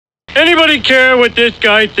Anybody care what this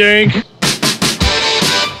guy thinks?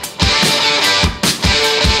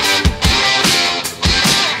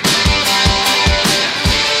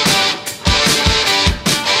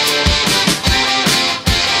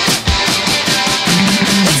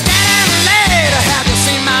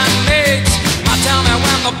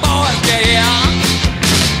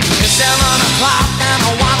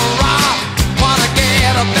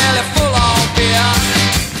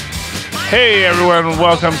 Hey everyone,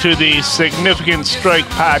 welcome to the Significant Strike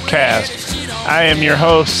Podcast. I am your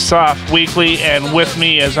host, Soft Weekly, and with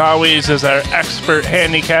me as always is our expert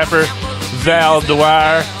handicapper, Val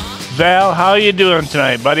Dwyer. Val, how you doing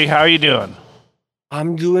tonight, buddy? How you doing?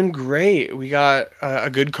 I'm doing great. We got a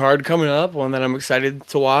good card coming up, one that I'm excited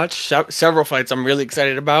to watch. Several fights I'm really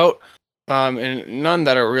excited about, and none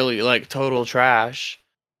that are really like total trash.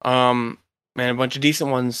 And a bunch of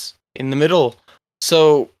decent ones in the middle.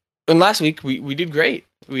 So, and last week we did great.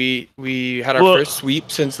 We had our first sweep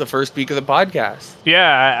since the first week of the podcast.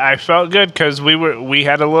 Yeah, I felt good because we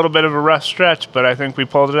had a little bit of a rough stretch, but I think we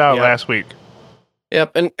pulled it out last week.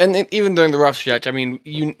 Yep, and even during the rough stretch, I mean,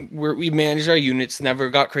 we managed our units, never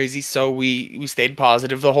got crazy, so we stayed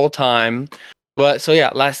positive the whole time. But so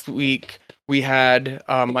yeah, last week we had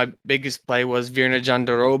my biggest play was Virna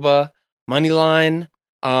Jandiroba money line.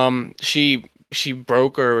 She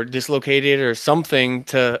broke or dislocated or something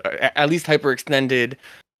to at least hyperextended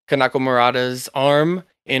Kanako Murata's arm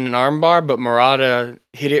in an armbar, but Murata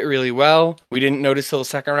hit it really well. We didn't notice till the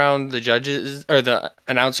second round. The judges or the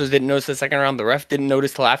announcers didn't notice the second round. The ref didn't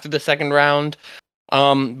notice till after the second round.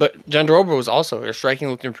 But Jandiroba was also, her striking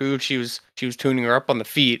looked improved. She was tuning her up on the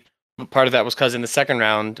feet. But part of that was because in the second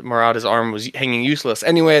round, Murata's arm was hanging useless.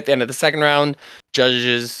 Anyway, at the end of the second round, not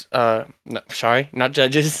judges. The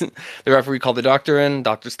referee called the doctor in.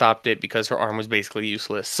 Doctor stopped it because her arm was basically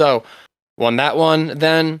useless. So, won that one.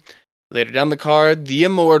 Then, later down the card, the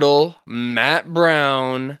immortal Matt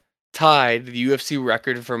Brown tied the UFC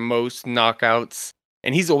record for most knockouts.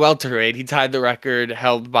 And he's a welterweight. He tied the record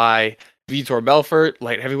held by Vitor Belfort,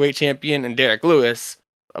 light heavyweight champion, and Derek Lewis,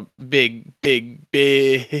 a big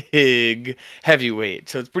heavyweight.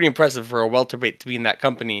 So it's pretty impressive for a welterweight to be in that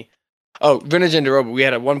company. Oh, Virna Jandiroba, we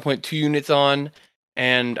had a 1.2 units on,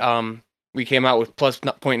 and we came out with plus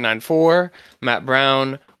 0.94. Matt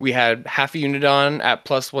Brown, we had half a unit on at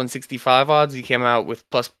plus 165 odds. He came out with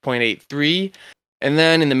plus 0.83. And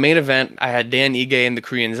then in the main event, I had Dan Ige and the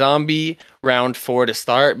Korean Zombie, round 4 to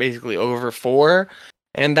start, basically over 4.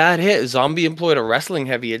 And that hit. Zombie employed a wrestling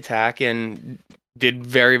heavy attack and did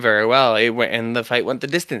very, very well. And the fight went the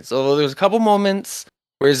distance. Although there was a couple moments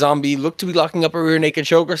where Zombie looked to be locking up a rear naked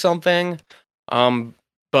choke or something,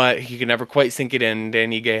 but he could never quite sink it in.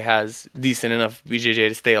 Dan Ige has decent enough BJJ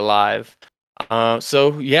to stay alive.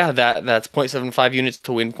 So yeah, that's 0.75 units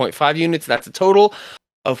to win 0.5 units. That's a total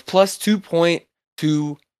of plus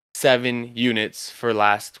 2.27 units for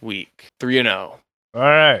last week. 3-0. All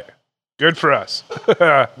right, good for us.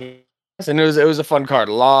 And it was a fun card.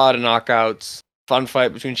 A lot of knockouts. Fun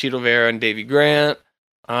fight between Chito Vera and Davey Grant.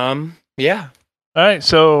 Yeah. All right,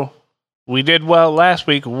 so we did well last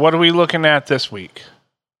week. What are we looking at this week?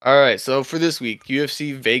 All right, so for this week,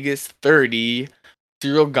 UFC Vegas 30,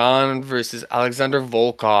 Cyril Gane versus Alexander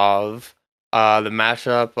Volkov. The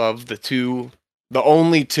matchup of the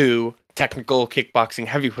only two technical kickboxing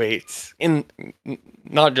heavyweights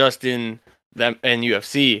not just in them and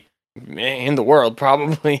UFC, in the world,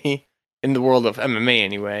 probably in the world of MMA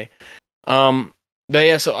anyway. But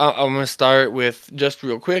yeah, so I'm gonna start with just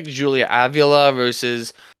real quick: Julia Avila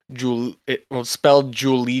versus spelled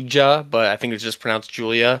Julija, but I think it's just pronounced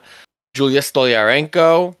Julia. Julia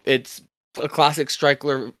Stoliarenko. It's a classic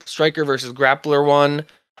striker versus grappler one.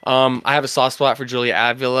 I have a soft spot for Julia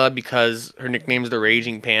Avila because her nickname is the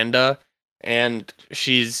Raging Panda, and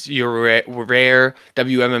she's your rare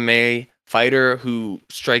WMMA fighter who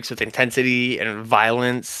strikes with intensity and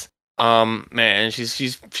violence. Man,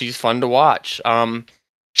 she's fun to watch.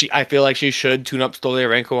 I feel like she should tune up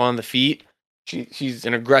Stoliarenko on the feet. She's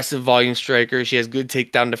an aggressive volume striker. She has good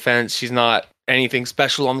takedown defense. She's not anything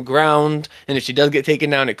special on the ground, and if she does get taken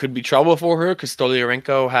down, it could be trouble for her because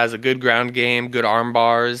Stoliarenko has a good ground game, good arm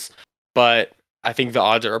bars. But I think the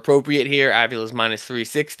odds are appropriate here. Avila's minus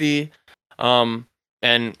 360. And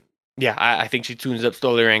yeah, I think she tunes up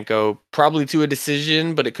Stoliarenko probably to a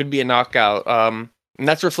decision, but it could be a knockout. And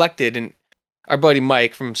that's reflected in our buddy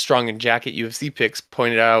Mike from Strong and Jacket UFC Picks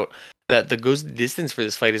pointed out that the goes distance for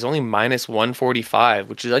this fight is only minus 145,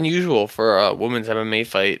 which is unusual for a women's MMA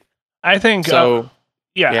fight. I think so.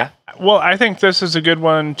 Yeah. Well, I think this is a good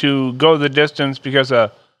one to go the distance because,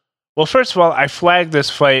 Well, first of all, I flagged this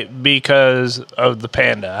fight because of the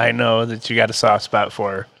panda. I know that you got a soft spot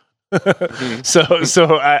for her.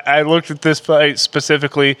 So I looked at this fight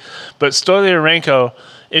specifically, but Stoliarenko,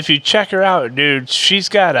 if you check her out, dude, she's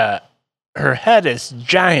got her head is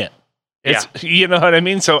giant. You know what I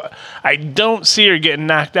mean? So I don't see her getting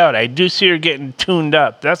knocked out. I do see her getting tuned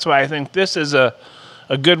up. That's why I think this is a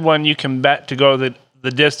good one you can bet to go the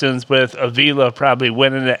distance, with Avila probably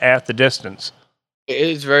winning it at the distance. It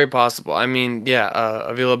is very possible. I mean,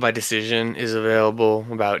 Avila by decision is available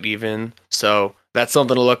about even. So that's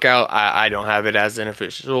something to look out. I don't have it as an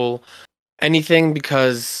official anything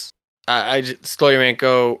because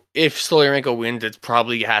Stoliarenko, if Stoliarenko wins, it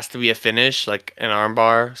probably has to be a finish, like an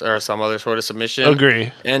armbar or some other sort of submission.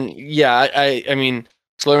 Agree. And yeah, I mean,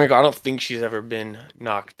 Stoliarenko, I don't think she's ever been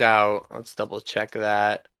knocked out. Let's double check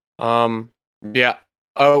that. Yeah.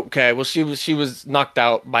 Okay. Well, she was knocked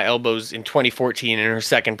out by elbows in 2014 in her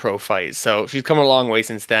second pro fight. So she's come a long way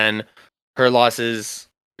since then. Her losses.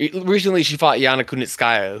 Recently, she fought Yana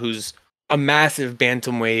Kunitskaya, who's a massive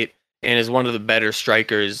bantamweight and is one of the better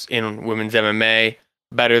strikers in women's MMA,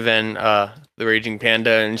 better than the Raging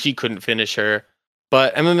Panda, and she couldn't finish her.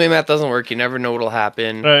 But MMA math doesn't work. You never know what'll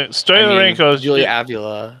happen. Right, Stoliarenko's Julia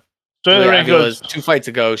Avila. Julia Avila's 2 fights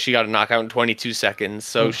ago, she got a knockout in 22 seconds,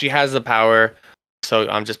 so she has the power. So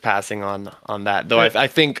I'm just passing on that. Though I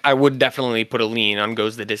think I would definitely put a lean on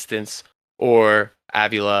goes the distance or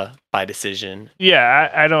Avila by decision.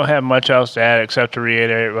 Yeah, I don't have much else to add except to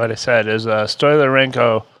reiterate what I said. Is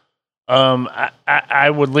Stoliarenko. I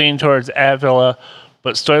would lean towards Avila,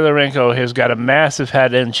 but Stoliarenko has got a massive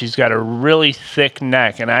head and she's got a really thick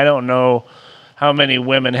neck, and I don't know how many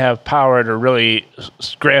women have power to really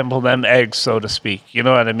scramble them eggs, so to speak. You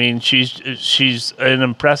know what I mean? She's an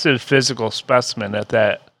impressive physical specimen at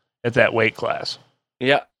that weight class.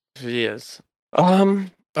 Yeah, she is. All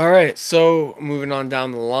right, so moving on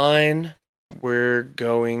down the line, we're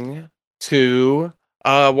going to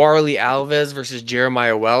Warlley Alves versus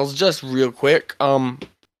Jeremiah Wells. Just real quick,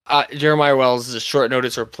 Jeremiah Wells is a short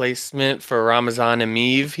notice replacement for Ramazan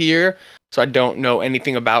Emeev here, so I don't know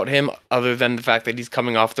anything about him other than the fact that he's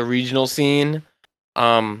coming off the regional scene.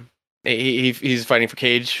 He's fighting for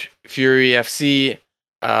Cage Fury FC,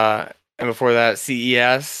 and before that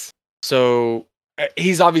CES. So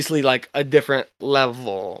he's obviously like a different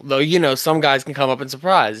level, though. You know, some guys can come up and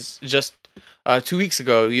surprise. Just 2 weeks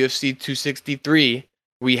ago, UFC 263,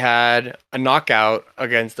 we had a knockout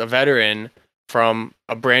against a veteran from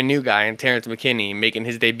a brand new guy in Terrence McKinney making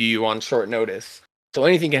his debut on short notice. So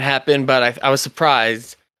anything can happen, but I was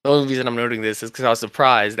surprised. The only reason I'm noting this is because I was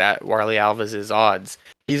surprised at Warlley Alves' odds.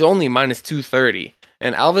 He's only minus 230,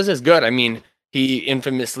 and Alves is good. I mean, he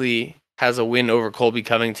infamously has a win over Colby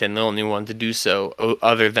Covington, the only one to do so,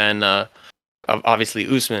 other than obviously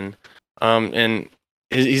Usman. And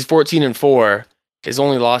he's 14-4. His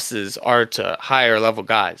only losses are to higher level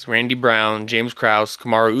guys: Randy Brown, James Krause,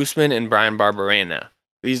 Kamaru Usman, and Brian Barberena.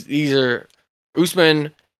 These are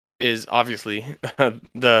Usman is obviously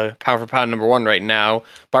the pound for pound number one right now.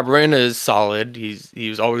 Barberena is solid. He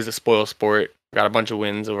was always a spoil sport. Got a bunch of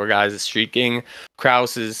wins over guys that's streaking.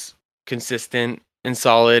 Krause is consistent and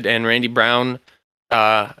solid, and Randy Brown,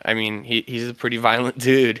 I mean, he's a pretty violent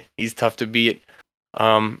dude. He's tough to beat.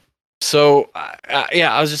 So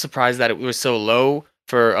I was just surprised that it was so low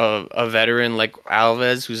for a veteran like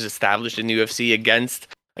Alves, who's established in the UFC, against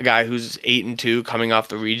a guy who's 8-2 coming off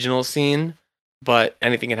the regional scene. But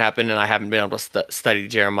anything can happen, and I haven't been able to study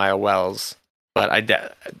Jeremiah Wells, but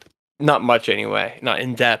not much anyway, not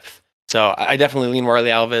in depth. So I definitely lean Warlley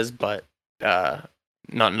Alves, but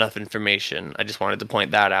not enough information. I just wanted to point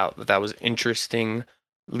that out, that was interestingly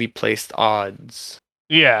placed odds.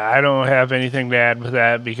 Yeah, I don't have anything to add with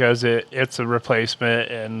that because it's a replacement,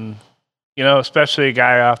 and you know, especially a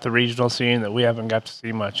guy off the regional scene that we haven't got to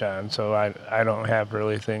see much on. So I don't have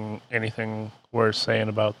really anything worth saying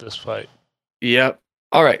about this fight. Yep.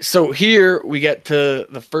 All right. So here we get to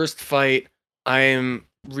the first fight I am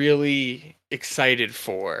really excited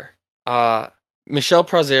for. Michel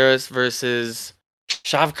Prazeres versus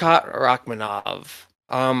Shavkat Rakhmonov.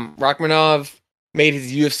 Rakhmonov made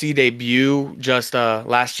his UFC debut just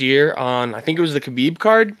last year on, I think it was the Khabib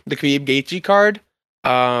card, the Khabib Gaethje card.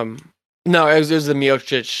 No, it was the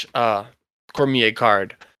Miocic Cormier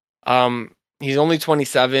card. He's only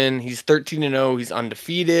 27. He's 13-0. He's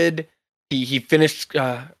undefeated. He finished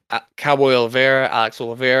Cowboy Alex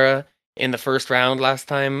Oliveira in the first round last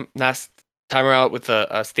time around with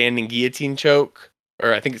a standing guillotine choke,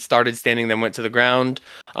 or I think it started standing, then went to the ground.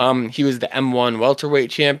 He was the M1 welterweight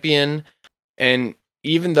champion, and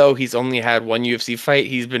even though he's only had one UFC fight,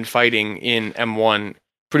 he's been fighting in M1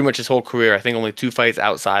 pretty much his whole career. I think only 2 fights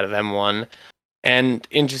outside of M1. And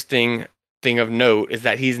interesting thing of note is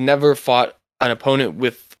that he's never fought an opponent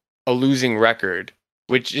with a losing record,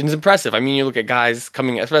 which is impressive. I mean, you look at guys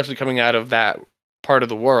especially coming out of that part of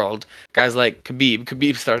the world, guys like Khabib.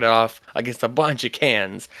 Khabib started off against a bunch of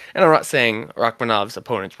cans. And I'm not saying Rakhmonov's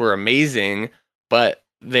opponents were amazing, but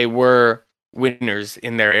they were winners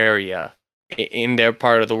in their area, in their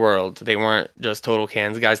part of the world. They weren't just total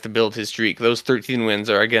cans, guys to build his streak. Those 13 wins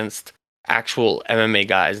are against actual MMA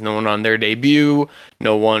guys, no one on their debut,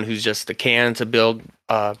 no one who's just a can to build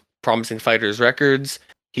promising fighters' records.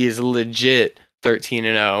 He is legit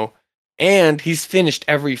 13-0, and he's finished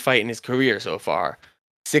every fight in his career so far.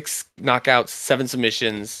 6 knockouts, 7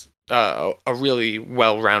 submissions, a really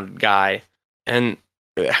well-rounded guy, and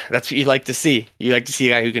that's what you like to see. You like to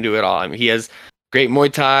see a guy who can do it all. I mean, he has great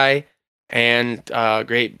Muay Thai and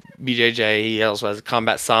great BJJ. He also has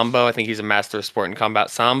combat sambo. I think he's a master of sport in combat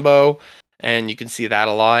sambo, and you can see that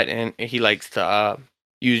a lot. And he likes to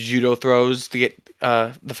use judo throws to get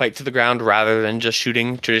the fight to the ground rather than just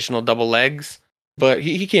shooting traditional double legs. But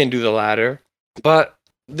he can't do the latter. But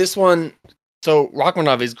this one, so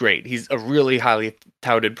Rakhmonov is great. He's a really highly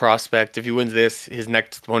touted prospect. If he wins this, his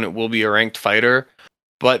next opponent will be a ranked fighter.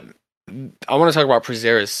 But I want to talk about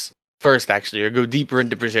Prazeres first, actually, or go deeper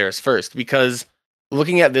into Prazeres first, because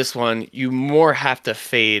looking at this one, you more have to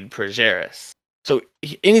fade Prazeres. So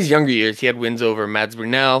in his younger years, he had wins over Mads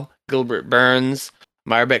Brunel, Gilbert Burns,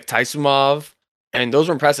 Mairbek Taisumov, and those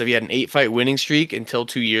were impressive. He had an 8-fight winning streak until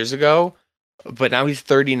 2 years ago, but now he's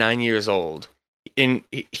 39 years old.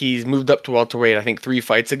 He's moved up to welterweight, I think, 3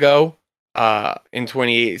 fights ago in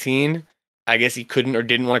 2018. I guess he couldn't or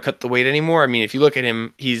didn't want to cut the weight anymore. I mean, if you look at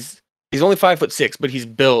him, he's only 5'6", but he's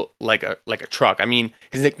built like a truck. I mean,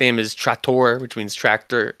 his nickname is Trator, which means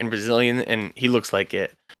tractor in Brazilian, and he looks like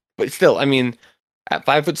it. But still, I mean, at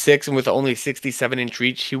 5'6" and with only 67-inch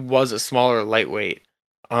reach, he was a smaller lightweight.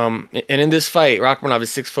 And in this fight, Rakhmonov is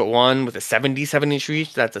 6'1" with a 77-inch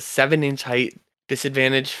reach. That's a 7-inch height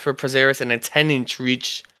disadvantage for Prazeres and a 10-inch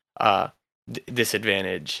reach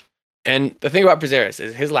disadvantage. And the thing about Prazeres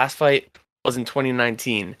is his last fight was in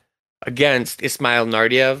 2019 against Ismail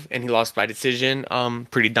Nardiev, and he lost by decision,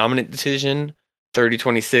 pretty dominant decision,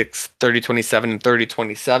 30-26, 30-27, and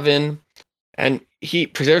 30-27. And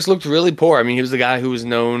Prazeres looked really poor. I mean, he was the guy who was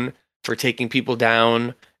known for taking people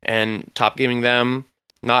down and top gaming them.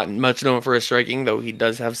 Not much known for his striking, though he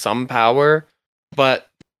does have some power. But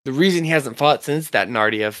the reason he hasn't fought since that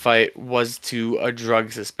Nardiev fight was to a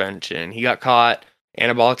drug suspension. He got caught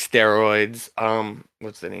anabolic steroids.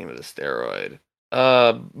 What's the name of the steroid?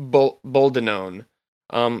 Boldenone.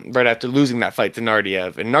 Right after losing that fight to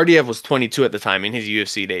Nardiev. And Nardiev was 22 at the time in his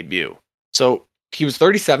UFC debut. So he was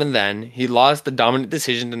 37 then. He lost the dominant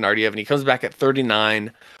decision to Nardiev, and he comes back at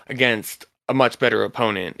 39 against a much better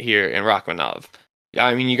opponent here in Rakhmonov.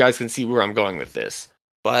 I mean, you guys can see where I'm going with this.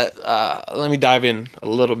 But let me dive in a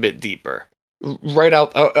little bit deeper. Right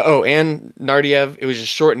out. And Nardiev, it was a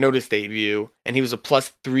short notice debut, and he was a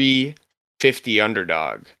plus 350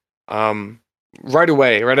 underdog. Right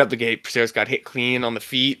away, right out the gate, Prazeres got hit clean on the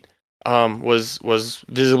feet. Was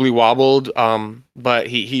visibly wobbled. But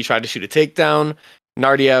he tried to shoot a takedown.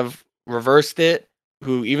 Nardiev reversed it.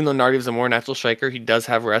 Who, even though Nardiev's a more natural striker, he does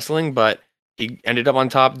have wrestling, but he ended up on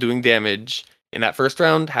top doing damage. In that first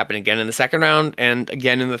round, happened again in the second round, and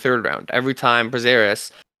again in the third round. Every time Prazeres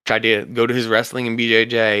tried to go to his wrestling in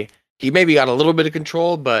BJJ, he maybe got a little bit of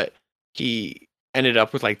control, but he ended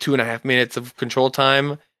up with like 2.5 minutes of control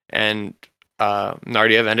time, and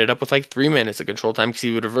Nardiev ended up with like 3 minutes of control time because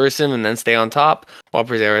he would reverse him and then stay on top while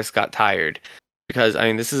Prazeres got tired. Because, I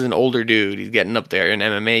mean, this is an older dude. He's getting up there in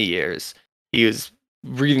MMA years. He was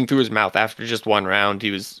breathing through his mouth after just 1 round.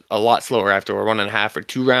 He was a lot slower after 1.5 or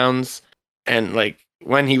 2 rounds. And like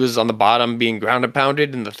when he was on the bottom being ground and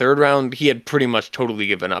pounded in the third round, he had pretty much totally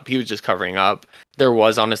given up. He was just covering up. There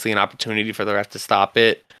was honestly an opportunity for the ref to stop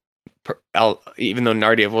it. Even though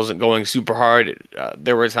Nardiev wasn't going super hard,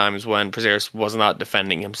 there were times when Prazeres was not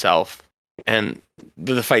defending himself. And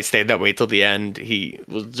the fight stayed that way till the end. He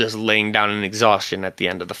was just laying down in exhaustion at the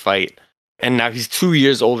end of the fight. And now he's 2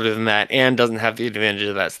 years older than that and doesn't have the advantage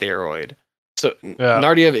of that steroid. So yeah.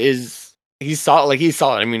 Nardiev is... He's solid.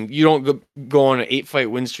 I mean, you don't go on an 8-fight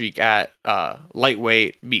win streak at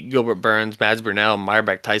lightweight, beat Gilbert Burns, Mads Brunel,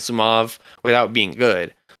 Mairbek Taisumov without being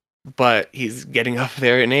good. But he's getting up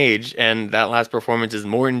there in age, and that last performance is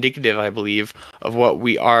more indicative, I believe, of what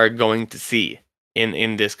we are going to see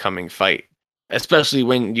in this coming fight. Especially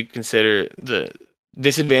when you consider the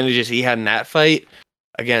disadvantages he had in that fight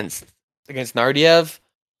against Nardiev.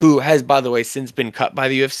 who has, by the way, since been cut by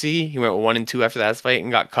the UFC. He went 1-2 after that fight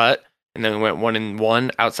and got cut, and then went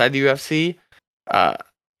 1-1 outside the UFC.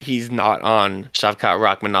 He's not on Shavkat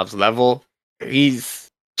Rakhmonov's level.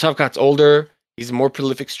 Shavkat's older. He's a more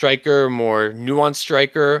prolific striker, more nuanced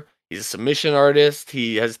striker. He's a submission artist.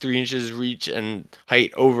 He has 3 inches reach and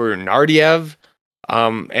height over Nardiev.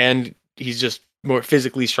 And he's just more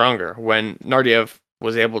physically stronger when Nardiev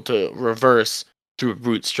was able to reverse through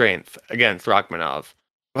brute strength against Rakhmonov.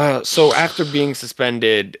 So after being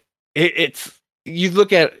suspended, you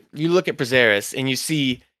look at Prazeres and you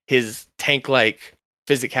see his tank-like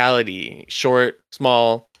physicality, short,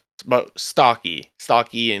 small, but stocky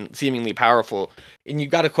and seemingly powerful. And you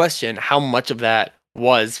got to question how much of that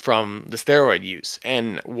was from the steroid use,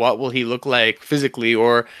 and what will he look like physically,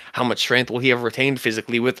 or how much strength will he have retained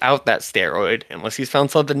physically without that steroid, unless he's found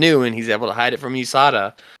something new and he's able to hide it from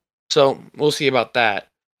USADA. So we'll see about that.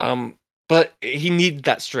 But he needs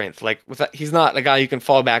that strength. Like he's not a guy who can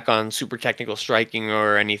fall back on super technical striking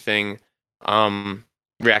or anything,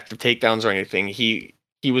 reactive takedowns or anything. He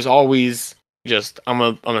was always just,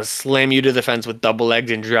 I'm gonna slam you to the fence with double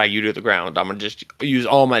legs and drag you to the ground. I'm gonna just use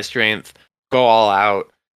all my strength, go all out.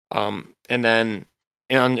 And then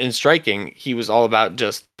in striking, he was all about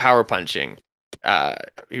just power punching.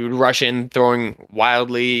 He would rush in, throwing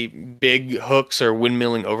wildly big hooks or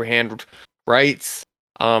windmilling overhand rights.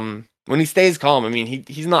 When he stays calm, I mean,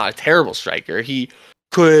 he's not a terrible striker. He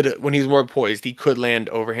could, when he's more poised, he could land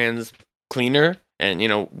overhands cleaner and,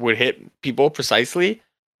 would hit people precisely.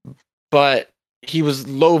 But he was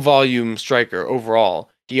low volume striker overall.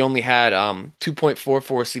 He only had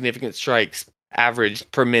 2.44 significant strikes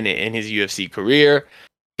averaged per minute in his UFC career.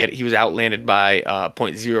 Yet he was outlanded by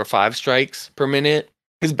 0.05 strikes per minute.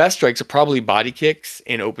 His best strikes are probably body kicks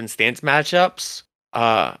in open stance matchups.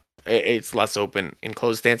 It's less open in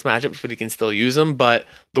closed stance matchups, but he can still use them. But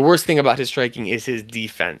the worst thing about his striking is his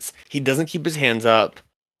defense. He doesn't keep his hands up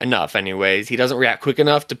enough anyways. He doesn't react quick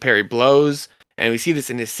enough to parry blows. And we see this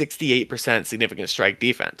in his 68% significant strike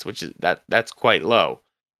defense, which is that's quite low.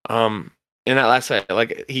 In that last fight,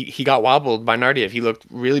 like he got wobbled by Nardiev. He looked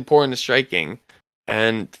really poor in the striking.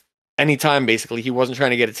 And anytime basically he wasn't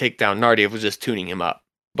trying to get a takedown, Nardiev was just tuning him up.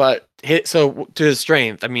 But so to his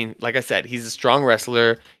strength, I mean, like I said, he's a strong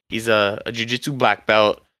wrestler. He's a jiu-jitsu black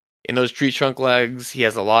belt. In those tree trunk legs, he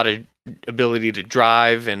has a lot of ability to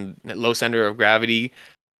drive, and low center of gravity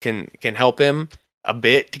can help him a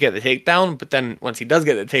bit to get the takedown. But then once he does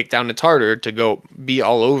get the takedown, it's harder to go be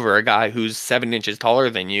all over a guy who's 7 inches taller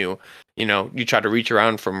than you. You try to reach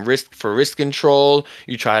around for wrist control.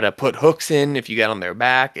 You try to put hooks in if you get on their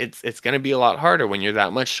back. It's going to be a lot harder when you're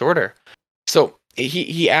that much shorter. So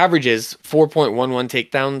he averages 4.11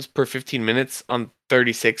 takedowns per 15 minutes on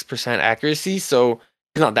 36% accuracy. So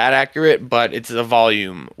he's not that accurate, but it's the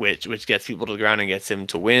volume which gets people to the ground and gets him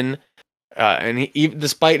to win. And he,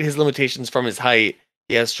 despite his limitations from his height,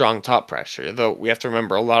 he has strong top pressure. Though we have to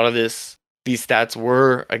remember a lot of these stats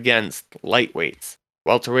were against lightweights.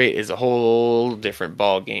 Welterweight is a whole different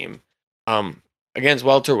ball game. Against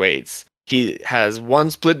welterweights, he has one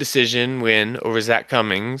split decision win over Zach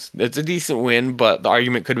Cummings. It's a decent win, but the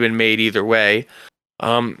argument could have been made either way.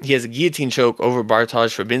 He has a guillotine choke over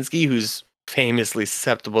Bartosz Fabinski, who's famously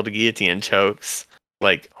susceptible to guillotine chokes,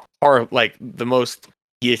 like the most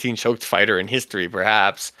guillotine choked fighter in history,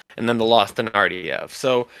 perhaps, and then the loss to Nardiev.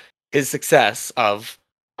 So his success of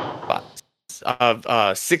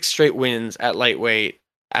 6 straight wins at lightweight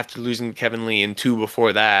after losing to Kevin Lee and 2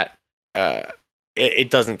 before that, it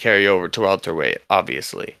doesn't carry over to welterweight,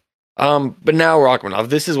 obviously. But now Rakhmonov,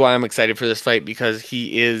 this is why I'm excited for this fight, because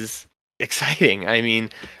he is exciting. I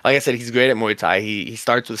mean, like I said, he's great at Muay Thai. He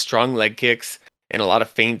starts with strong leg kicks and a lot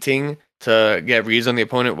of feinting to get reads on the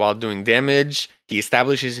opponent while doing damage. He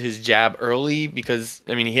establishes his jab early because,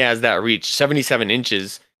 I mean, he has that reach. 77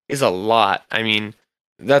 inches is a lot. I mean,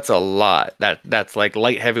 that's a lot. That's like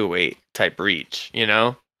light heavyweight type reach,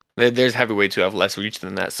 There's heavyweights who have less reach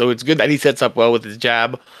than that. So it's good that he sets up well with his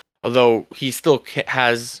jab, although he still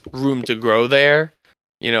has room to grow there.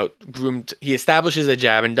 He establishes a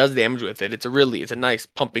jab and does damage with it. It's a nice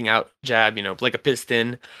pumping out jab, like a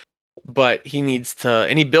piston. But he needs to,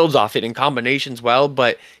 and he builds off it in combinations well,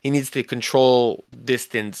 but he needs to control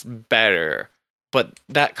distance better. But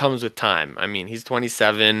that comes with time. I mean, he's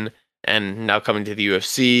 27 and now coming to the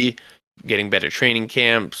UFC, getting better training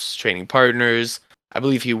camps, training partners. I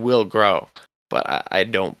believe he will grow, but I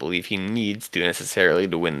don't believe he needs to necessarily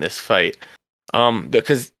to win this fight.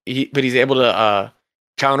 Because he's able to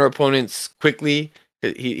counter opponents quickly.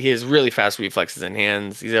 He has really fast reflexes and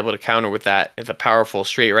hands. He's able to counter with that. It's a powerful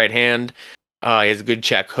straight right hand. He has a good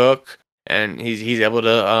check hook, and he's able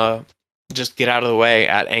to just get out of the way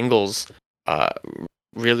at angles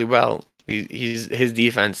really well. His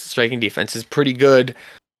defense, striking defense, is pretty good.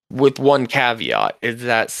 With one caveat, is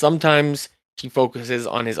that sometimes he focuses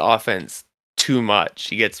on his offense too much.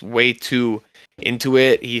 He gets way too into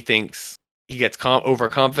it. He thinks he gets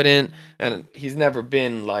overconfident, and he's never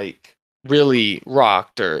been like really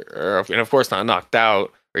rocked or and of course not knocked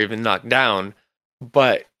out or even knocked down.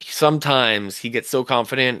 But sometimes he gets so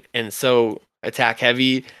confident and so attack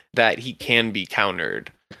heavy that he can be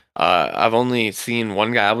countered. I've only seen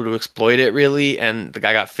one guy able to exploit it really, and the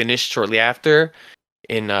guy got finished shortly after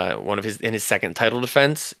in his second title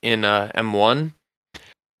defense in M1.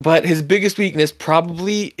 But his biggest weakness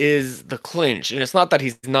probably is the clinch, and it's not that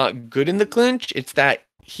he's not good in the clinch; it's that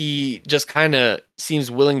he just kind of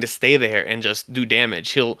seems willing to stay there and just do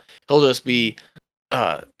damage. He'll just be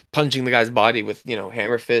punching the guy's body with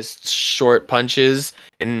hammer fists, short punches,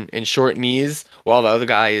 and short knees, while the other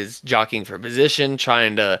guy is jockeying for position,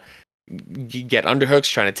 trying to get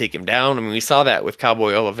underhooks, trying to take him down. I mean, we saw that with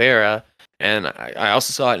Cowboy Oliveira. And I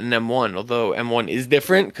also saw it in M1, although M1 is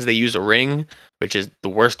different because they use a ring, which is the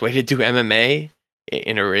worst way to do MMA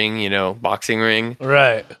in a ring, boxing ring.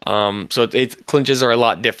 Right. So clinches are a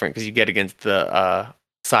lot different because you get against the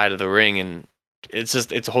side of the ring, and it's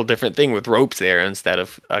a whole different thing with ropes there instead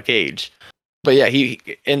of a cage. But yeah,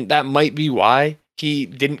 and that might be why he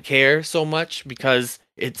didn't care so much, because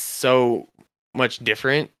it's so much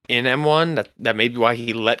different in M1. That may be why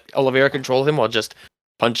he let Oliveira control him while just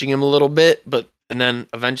punching him a little bit, and then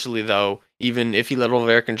eventually, though, even if he let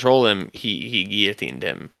Oliveira control him, he guillotined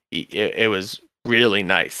him. It was really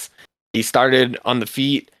nice. He started on the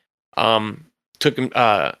feet, took him,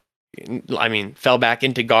 fell back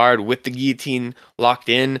into guard with the guillotine locked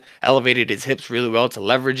in, elevated his hips really well to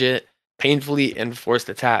leverage it painfully, and forced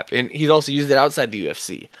a tap. And he's also used it outside the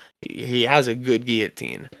UFC. He has a good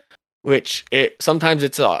guillotine, which sometimes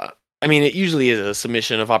it usually is a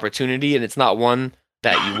submission of opportunity, and it's not one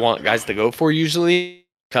that you want guys to go for usually,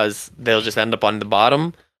 because they'll just end up on the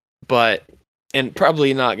bottom. And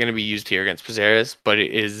probably not going to be used here against Prazeres, but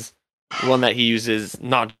it is one that he uses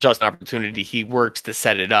not just an opportunity, he works to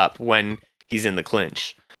set it up when he's in the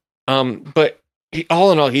clinch. But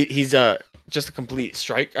all in all, he's just a complete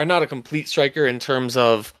striker, not a complete striker in terms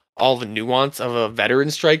of all the nuance of a veteran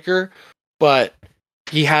striker, but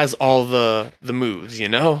he has all the moves,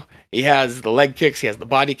 He has the leg kicks, he has the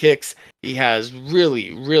body kicks, he has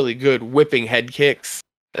really, really good whipping head kicks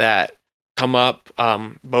that come up,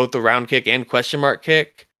 both the round kick and question mark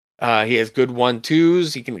kick. He has good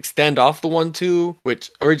 1-2s. He can extend off the 1-2,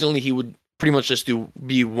 which originally he would pretty much just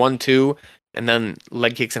be 1-2 and then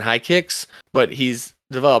leg kicks and high kicks. But he's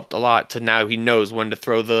developed a lot to now he knows when to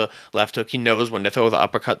throw the left hook. He knows when to throw the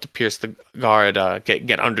uppercut to pierce the guard,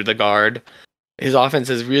 get under the guard. His offense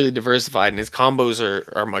is really diversified, and his combos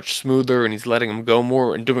are much smoother, and he's letting them go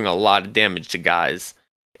more and doing a lot of damage to guys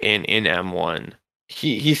in M1.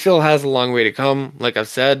 He still has a long way to come, like I've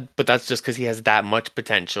said, but that's just because he has that much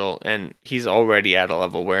potential, and he's already at a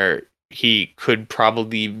level where he could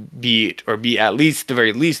probably beat, or be at least, the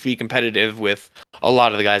very least, be competitive with a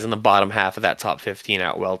lot of the guys in the bottom half of that top 15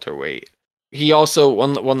 at welterweight. He also,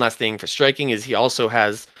 one last thing for striking, is he also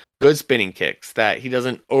has good spinning kicks that he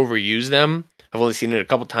doesn't overuse them. I've only seen it a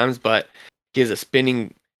couple times, but he has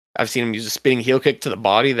I've seen him use a spinning heel kick to the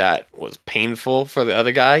body that was painful for the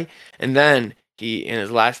other guy. And then in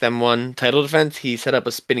his last M1 title defense, he set up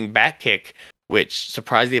a spinning back kick, which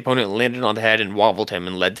surprised the opponent, landed on the head and wobbled him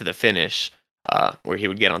and led to the finish, where he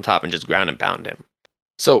would get on top and just ground and pound him.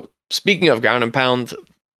 So speaking of ground and pound,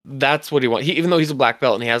 that's what he wants. Even though he's a black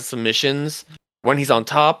belt and he has submissions, when he's on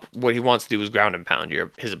top, what he wants to do is ground and pound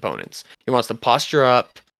his opponents. He wants to posture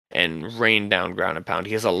up and rain down ground and pound.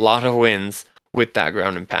 He has a lot of wins with that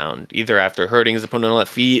ground and pound, either after hurting his opponent on the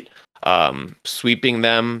feet, sweeping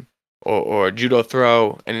them, or judo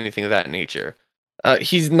throw, anything of that nature.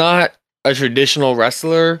 He's not a traditional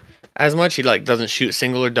wrestler as much. He doesn't shoot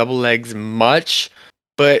single or double legs much,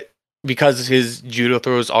 but because his judo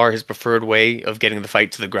throws are his preferred way of getting the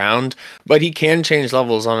fight to the ground, but he can change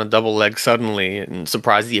levels on a double leg suddenly and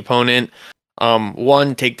surprise the opponent.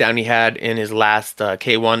 One takedown he had in his last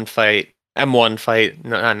M1 fight,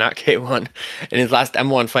 not K1, in his last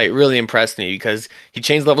M1 fight really impressed me, because he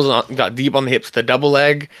changed levels, got deep on the hips with a double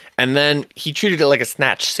leg, and then he treated it like a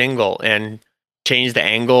snatch single and changed the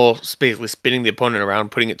angle, basically spinning the opponent around,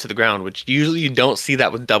 putting it to the ground, which usually you don't see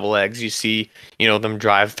that with double legs. You see, them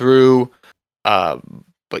drive through,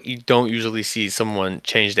 but you don't usually see someone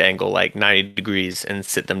change the angle like 90 degrees and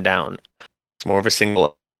sit them down. It's more of a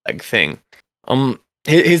single leg thing.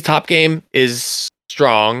 His top game is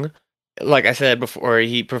strong. like I said before,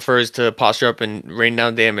 he prefers to posture up and rain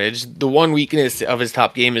down damage. The one weakness of his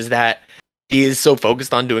top game is that he is so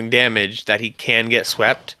focused on doing damage that he can get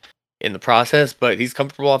swept in the process, but he's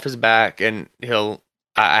comfortable off his back, and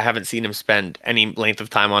I haven't seen him spend any length of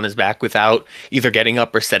time on his back without either getting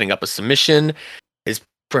up or setting up a submission. His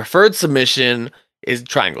preferred submission is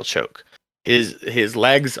triangle choke. His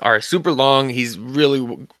legs are super long. He's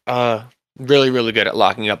really really good at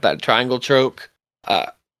locking up that triangle choke.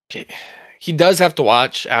 He does have to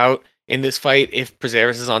watch out in this fight if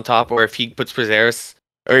Prazeres is on top, or if he puts Prazeres,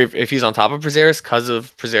 or if he's on top of Prazeres because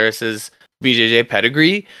of Prazeres' BJJ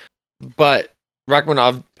pedigree. But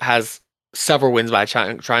Rakhmonov has several wins by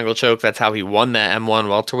triangle choke. That's how he won that M1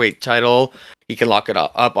 welterweight title. He can lock it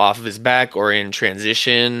up off of his back or in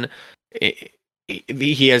transition.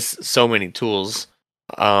 He has so many tools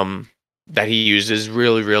that he uses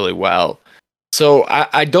really, really well. So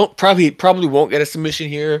I don't probably won't get a submission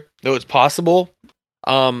here, though it's possible.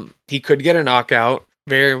 He could get a knockout,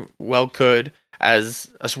 very well could, as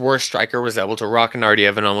a worse striker was able to rock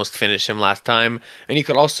Nardiev and almost finish him last time. And he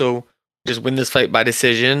could also just win this fight by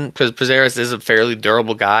decision, because Prazeres is a fairly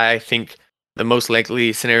durable guy. I think the most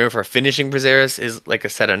likely scenario for finishing Prazeres is like a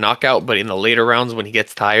set of knockout, but in the later rounds when he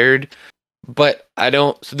gets tired. But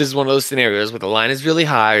so this is one of those scenarios where the line is really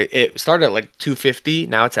high. It started at like 250,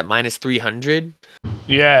 now it's at minus 300.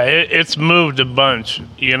 Yeah, it's moved a bunch,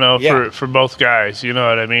 for both guys, you know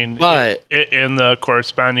what I mean? But in the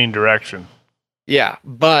corresponding direction. Yeah,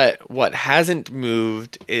 but what hasn't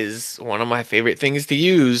moved is one of my favorite things to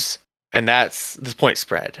use, and that's the point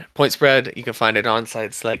spread. Point spread, you can find it on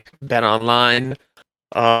sites like BetOnline,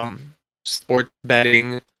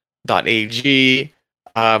 sportsbetting.ag,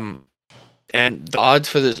 and the odds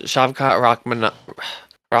for the Shavkat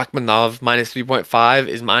Rakhmonov minus 3.5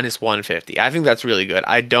 is minus 150. I think that's really good.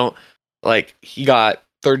 He got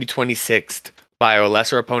 26th by a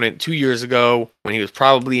lesser opponent 2 years ago when he was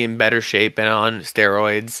probably in better shape and on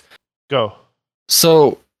steroids. Go.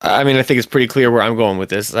 So, I mean, I think it's pretty clear where I'm going with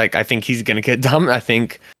this. Like, I think he's going to get dominated. I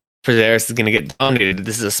think Prazeres is going to get dominated.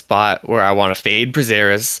 This is a spot where I want to fade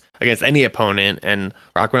Prazeres against any opponent, and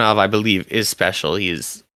Rakhmonov, I believe, is special.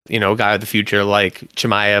 He's, a guy of the future like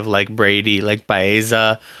Chimaev, like Brady, like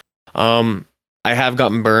Baeza. I have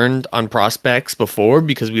gotten burned on prospects before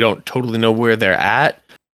because we don't totally know where they're at,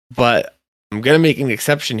 but I'm going to make an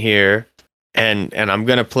exception here, and I'm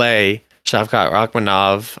going to play Shavkat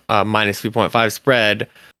Rakhmonov minus 3.5 spread,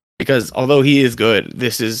 because although he is good,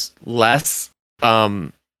 this is less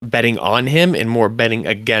betting on him and more betting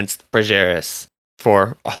against Prazeres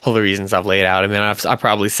for all the reasons I've laid out. I mean, I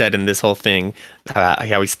probably said in this whole thing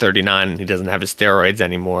how he's 39 and he doesn't have his steroids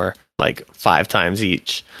anymore, like 5 times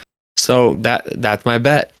each. So that's my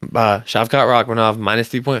bet. Shavkat Rakhmonov minus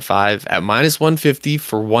 3.5 at minus 150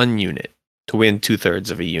 for 1 unit to win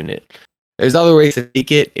 2/3 of a unit. There's other ways to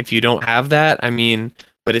take it if you don't have that. I mean,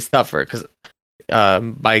 but it's tougher because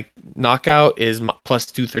by knockout is plus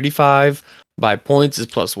 235, by points is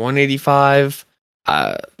plus 185.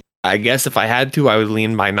 I guess if I had to, I would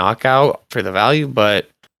lean by knockout for the value, but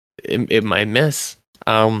it might miss.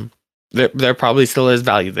 There probably still is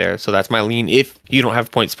value there, so that's my lean if you don't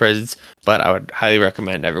have point spreads. But I would highly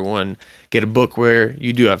recommend everyone get a book where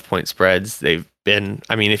you do have point spreads. They've been,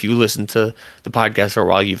 I mean, if you listen to the podcast for a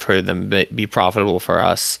while, you've heard them be profitable for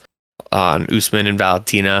us on Usman and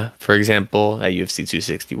Valentina, for example, at UFC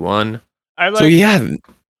 261. So yeah.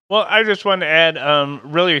 Well, I just want to add,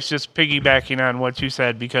 really, it's just piggybacking on what you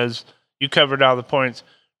said because you covered all the points.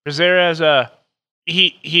 Prazeres,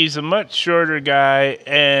 he's a much shorter guy,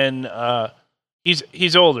 and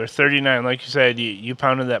he's older, 39. Like you said, you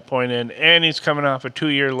pounded that point in, and he's coming off a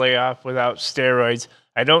 2-year layoff without steroids.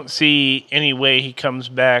 I don't see any way he comes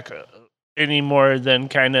back any more than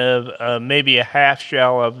kind of maybe a half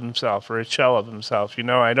shell of himself or a shell of himself.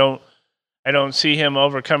 I don't see him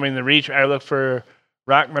overcoming the reach. I look for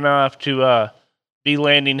Rakhmonov to be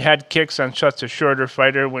landing head kicks on such a shorter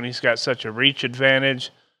fighter when he's got such a reach advantage.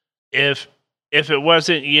 If it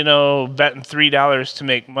wasn't, betting $3 to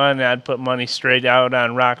make money, I'd put money straight out on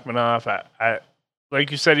Rakhmonov. I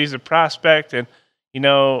like you said, he's a prospect, and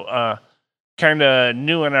kind of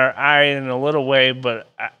new in our eye in a little way, but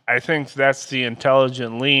I think that's the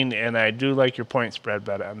intelligent lean, and I do like your point spread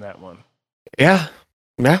bet on that one. Yeah.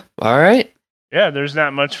 All right. Yeah, there's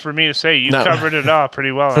not much for me to say. You covered it all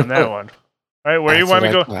pretty well on that one. All right, where you want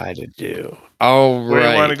to go? Try to do. All right. Where do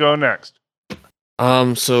you want to go next?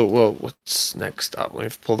 What's next up? Let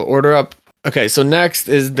me pull the order up. Okay, so next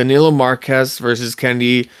is Danilo Marques versus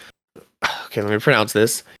Kennedy. Okay, let me pronounce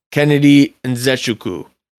this. Kennedy Nzechukwu.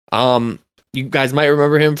 You guys might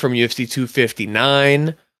remember him from UFC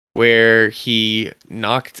 259. where he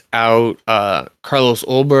knocked out Carlos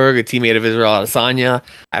Ulberg, a teammate of Israel Adesanya.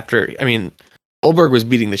 Ulberg was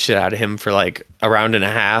beating the shit out of him for like a round and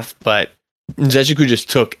a half, but Nzechukwu just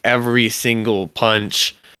took every single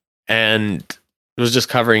punch and was just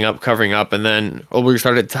covering up, and then Ulberg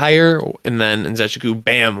started to tire, and then Nzechukwu,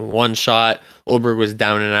 bam, one shot. Ulberg was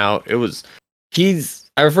down and out.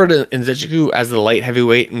 I refer to Nzechukwu as the light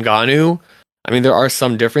heavyweight Ngannou. I mean, there are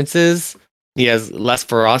some differences. He has less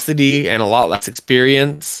ferocity and a lot less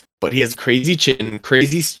experience, but he has crazy chin,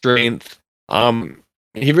 crazy strength.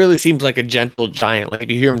 He really seems like a gentle giant. Like,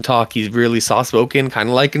 if you hear him talk, he's really soft-spoken, kind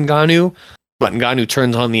of like Ngannou, but Ngannou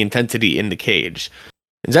turns on the intensity in the cage.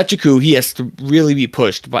 Nzechukwu, he has to really be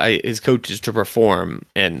pushed by his coaches to perform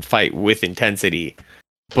and fight with intensity,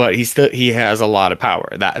 but he has a lot of power.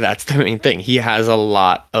 That's the main thing. He has a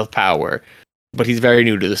lot of power, but he's very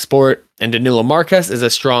new to the sport. And Danilo Marques is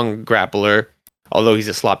a strong grappler, although he's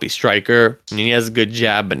a sloppy striker. I mean, he has a good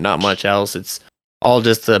jab, but not much else. It's all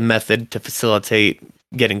just a method to facilitate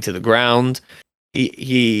getting to the ground.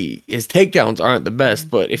 His takedowns aren't the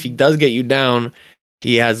best, but if he does get you down,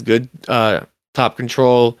 he has good top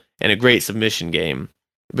control and a great submission game.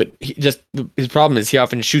 But his problem is he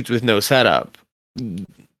often shoots with no setup.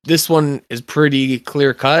 This one is pretty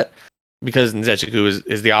clear cut because Nzechukwu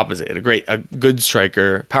is the opposite. A good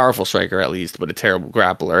striker, powerful striker at least, but a terrible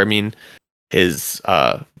grappler. I mean, his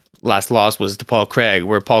last loss was to Paul Craig,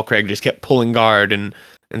 where Paul Craig just kept pulling guard, and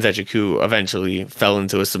Nzechukwu eventually fell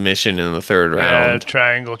into a submission in the third round.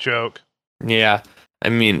 Triangle choke. Yeah. I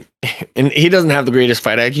mean, and he doesn't have the greatest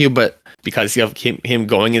fight IQ, but because of him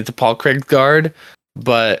going into Paul Craig's guard,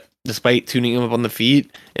 but despite tuning him up on the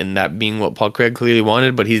feet and that being what Paul Craig clearly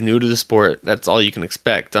wanted, but he's new to the sport. That's all you can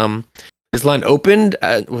expect. This line opened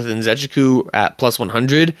with Nzechukwu at plus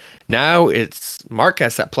 100. Now it's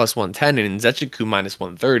Marques at plus 110 and Nzechukwu minus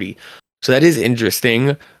 130. So that is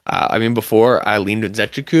interesting. Before I leaned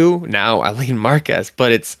Nzechukwu, now I lean Marques,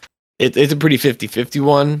 but it's a pretty 50-50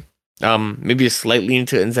 one. Maybe a slight lean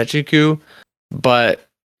to Nzechukwu, but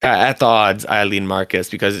at the odds, I lean Marques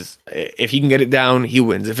because if he can get it down, he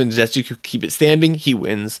wins. If Nzechukwu keep it standing, he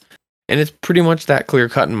wins. And it's pretty much that clear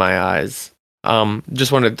cut in my eyes.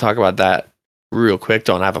 Just wanted to talk about that real quick.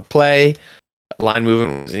 Don't have a play. Line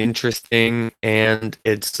movement was interesting, and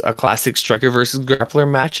it's a classic striker versus grappler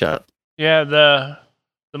matchup. Yeah, the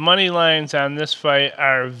money lines on this fight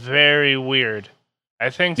are very weird. I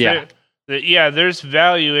think there's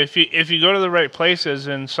value if you go to the right places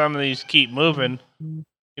and some of these keep moving.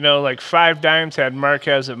 You know, like 5 Dimes had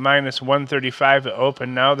Marques at minus 135 at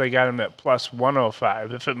open. Now they got him at plus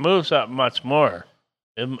 105. If it moves up much more,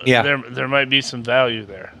 there might be some value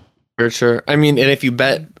there. For sure. I mean, and if you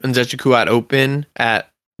bet Nzechukwu at open at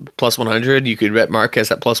plus 100, you could bet Marques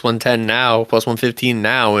at plus 110 now, plus 115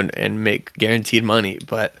 now, and make guaranteed money.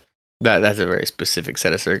 But that's a very specific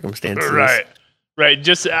set of circumstances. Right.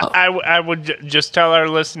 Just I would just tell our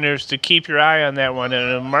listeners to keep your eye on that one.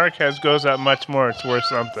 And if Marques goes up much more, it's worth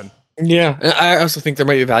something. Yeah. I also think there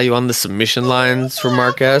might be value on the submission lines for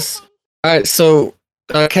Marques. All right. So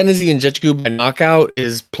Kennedy and Nzechukwu by knockout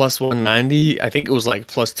is plus 190. I think it was like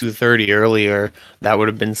plus 230 earlier. That would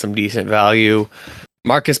have been some decent value.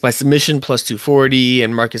 Marques by submission plus 240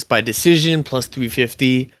 and Marques by decision plus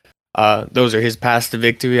 350. Those are his paths to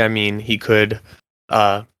victory. I mean, he could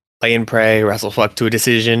play and pray, wrestle fuck to a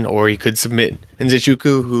decision, or he could submit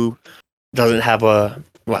Nzechukwu, who doesn't have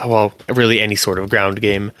really any sort of ground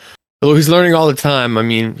game. Although he's learning all the time. I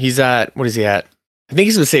mean, what is he at? I think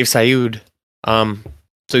he's with Saif Saud.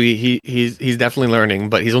 So he's definitely learning,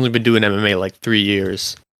 but he's only been doing MMA like 3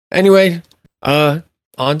 years. Anyway, on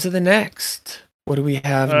to the next. What do we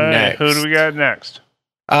have next? Who do we got next?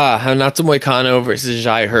 Renato Moicano versus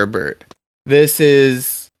Jai Herbert. This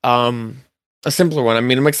is a simpler one. I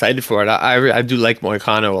mean, I'm excited for it. I do like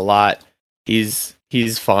Moicano a lot. He's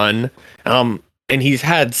fun. And he's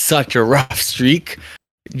had such a rough streak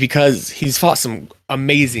because he's fought some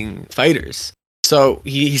amazing fighters. So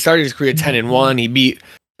he started his career 10-1. He beat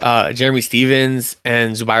Jeremy Stevens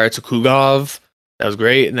and Zubaira Tukhugov. That was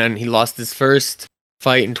great. And then he lost his first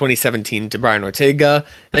fight in 2017 to Brian Ortega.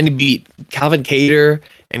 Then he beat Calvin Kattar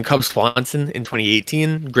and Cub Swanson in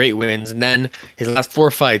 2018. Great wins. And then his last 4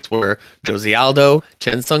 fights were Jose Aldo,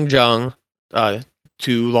 Chen Sung Jung,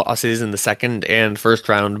 2 losses in the second and first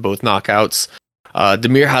round, both knockouts.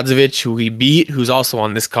 Damir Hadzovic, who he beat, who's also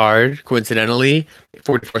on this card, coincidentally,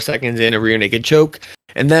 44 seconds in a rear naked choke.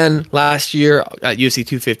 And then last year at UFC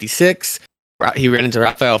 256, he ran into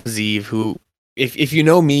Rafael Fiziev, who, if you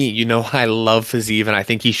know me, you know I love Fiziev, and I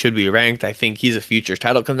think he should be ranked. I think he's a future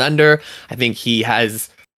title contender. I think he's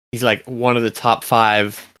like one of the top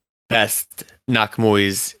 5 best Nak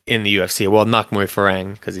Muays in the UFC. Well, Nak Muay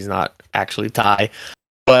Farang, because he's not actually Thai.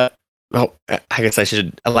 But I guess I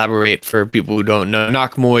should elaborate for people who don't know.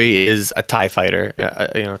 Nak Muay is a Thai fighter,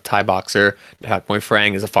 Thai boxer. Nak Muay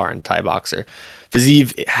Farang is a foreign Thai boxer.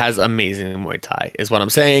 Fiziev has amazing Muay Thai, is what I'm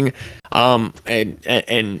saying.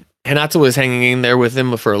 And Renato was hanging in there with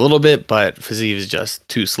him for a little bit, but Fiziev is just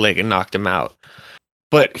too slick and knocked him out.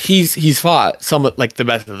 But he's fought some like the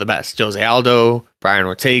best of the best. Jose Aldo, Brian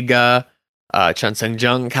Ortega, Chan Sung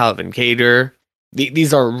Jung, Calvin Kattar.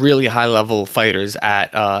 These are really high level fighters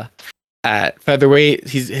at featherweight.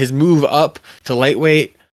 His move up to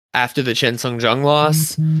lightweight after the Chen Sung Jung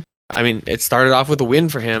loss. I mean, it started off with a win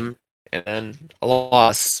for him and then a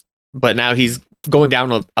loss, but now he's going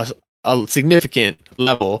down a significant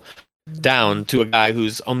level down to a guy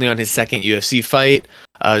who's only on his second UFC fight,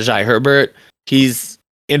 Jai Herbert. He's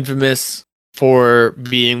infamous for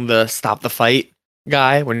being the stop the fight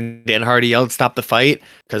guy when Dan Hardy yelled stop the fight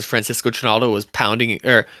because Francisco Trinaldo was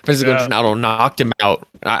Trinaldo knocked him out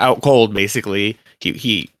cold basically.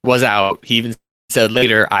 He was out. He even said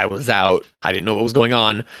later, I was out. I didn't know what was going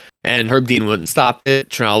on. And Herb Dean wouldn't stop it.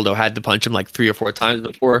 Trinaldo had to punch him like 3 or 4 times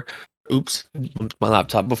before my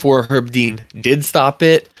laptop before Herb Dean did stop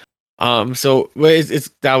it. So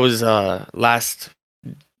that was last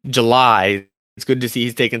July. It's good to see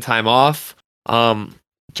he's taking time off to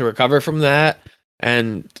recover from that.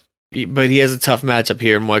 But he has a tough matchup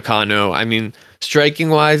here in Moicano. I mean, striking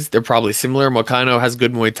wise, they're probably similar. Moicano has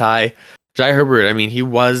good Muay Thai. Jai Herbert, I mean, he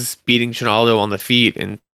was beating Trinaldo on the feet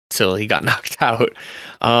until he got knocked out.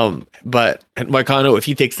 But Moicano, if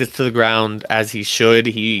he takes this to the ground as he should,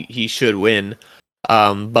 he should win.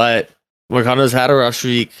 But Moicano's had a rough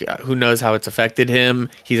streak. Who knows how it's affected him?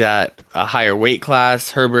 He's at a higher weight class.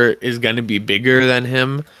 Herbert is going to be bigger than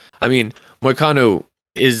him. I mean, Moicano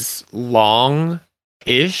is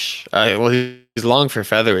long-ish. He's long for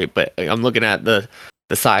featherweight, but I'm looking at the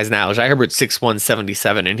size now. Jai Herbert's 6'1",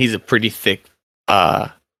 77, and he's a pretty thick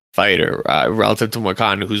fighter relative to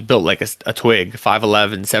Moicano, who's built like a twig,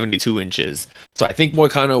 5'11", 72 inches. So I think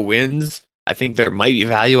Moicano wins. I think there might be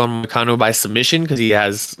value on Moicano by submission because he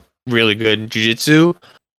has really good jiu-jitsu,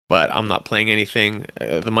 but I'm not playing anything.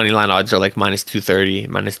 The money line odds are like minus 230,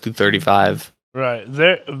 minus 235. Right.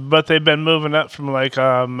 But they've been moving up from like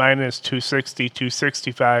minus 260,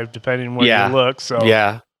 265, depending where you look. So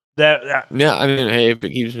yeah. I mean, hey, if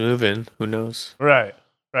it keeps moving, who knows? Right.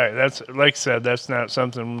 That's like I said, that's not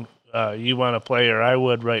something you want to play or I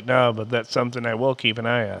would right now, but that's something I will keep an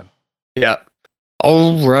eye on. Yeah.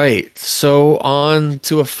 All right. So on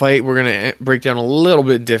to a fight we're going to break down a little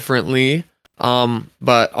bit differently.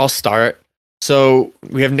 But I'll start. So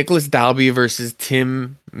we have Nicholas Dalby versus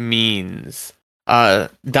Tim Means.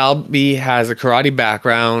 Dalby has a karate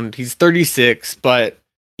background. He's 36, but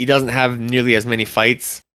he doesn't have nearly as many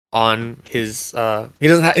fights on his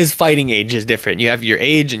his fighting age is different. You have your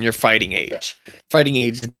age and your fighting age. Fighting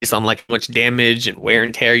age is based on like how much damage and wear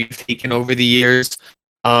and tear you've taken over the years.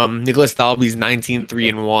 Nicholas Dalby's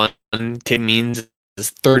 19-3-1. Tim Means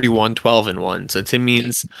is 31-12-1. So Tim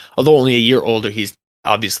Means, although only a year older, he's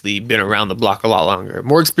obviously been around the block a lot longer.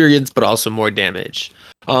 More experience, but also more damage.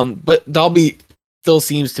 But Dalby still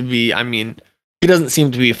seems to be, I mean, he doesn't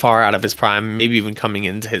seem to be far out of his prime, maybe even coming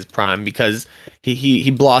into his prime because he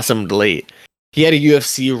blossomed late. He had a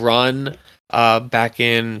UFC run back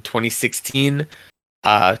in 2016,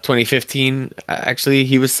 2015, actually,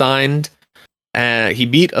 he was signed. He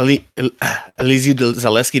beat Elizeu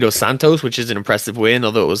Zaleski dos Santos, which is an impressive win,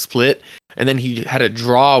 although it was split. And then he had a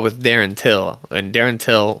draw with Darren Till, and Darren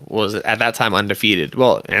Till was at that time undefeated.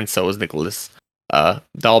 Well, and so was Nicholas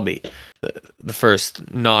Dalby, the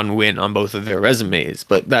first non-win on both of their resumes.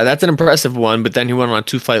 But that's an impressive one. But then he went on a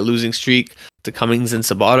 2-fight losing streak to Cummings and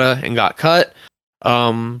Sabata and got cut.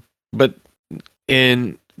 But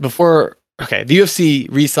the UFC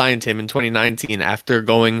re-signed him in 2019 after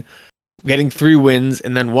getting 3 wins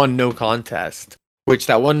and then 1 no contest, which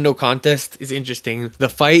that 1 no contest is interesting. The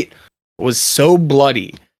fight was so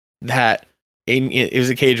bloody that it was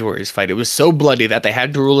a Cage Warriors fight. It was so bloody that they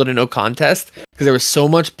had to rule it a no contest because there was so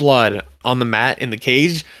much blood on the mat in the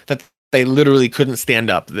cage that they literally couldn't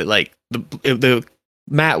stand up. The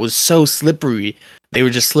mat was so slippery. They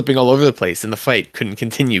were just slipping all over the place and the fight couldn't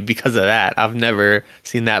continue because of that. I've never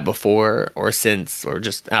seen that before or since, or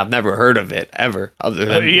just I've never heard of it ever other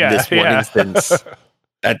than this one instance.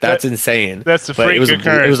 That's insane. That's a freak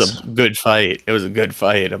occurrence. It was a good fight. It was a good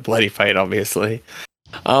fight, a bloody fight, obviously.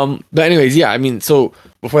 But anyways, yeah, I mean, so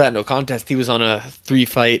before that no contest, he was on a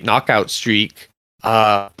 3-fight knockout streak.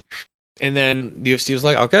 And then the UFC was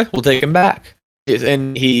like, okay, we'll take him back.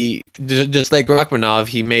 And he, just like Rachmanov,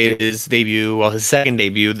 he made his debut, well, his second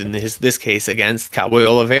debut in this case against Cowboy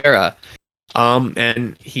Oliveira.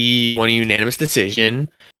 And he won a unanimous decision.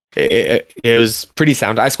 It was pretty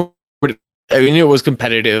sound. I mean, it was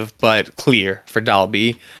competitive, but clear for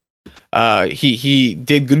Dalby. He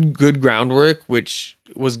did good groundwork, which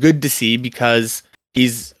was good to see because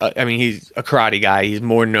he's a karate guy. He's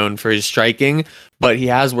more known for his striking, but he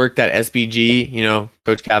has worked at SBG,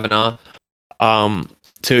 Coach Kavanaugh,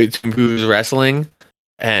 to improve his wrestling,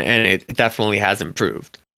 and it definitely has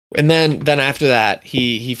improved. And then after that,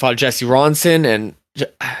 he fought Jesse Ronson, and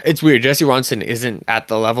it's weird. Jesse Ronson isn't at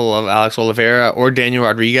the level of Alex Oliveira or Daniel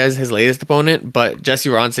Rodriguez, his latest opponent, but Jesse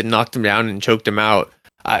Ronson knocked him down and choked him out.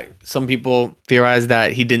 Some people theorize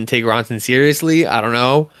that he didn't take Ronson seriously. I don't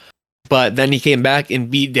know. But then he came back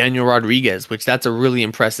and beat Daniel Rodriguez, which that's a really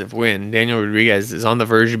impressive win. Daniel Rodriguez is on the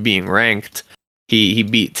verge of being ranked. He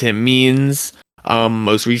beat Tim Means.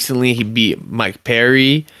 Most recently, he beat Mike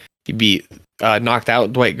Perry. He knocked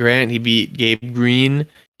out Dwight Grant. He beat Gabe Green.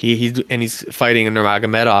 He's fighting Abu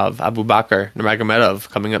Bakr Nurmagomedov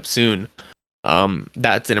coming up soon.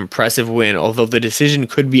 That's an impressive win. Although the decision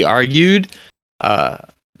could be argued,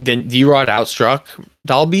 then D-Rod outstruck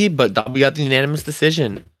Dalby, but Dalby got the unanimous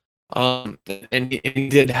decision. And he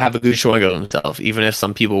did have a good showing of himself, even if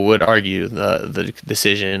some people would argue the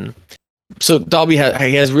decision. So Dalby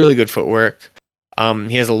has really good footwork.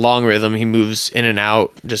 He has a long rhythm. He moves in and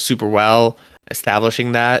out just super well,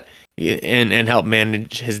 establishing that and help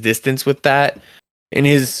manage his distance with that. In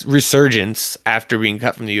his resurgence after being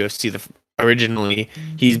cut from the UFC originally,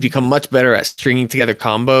 he's become much better at stringing together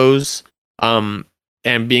combos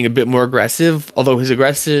and being a bit more aggressive. Although his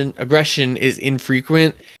aggression is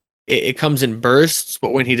infrequent, it comes in bursts.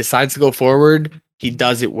 But when he decides to go forward, he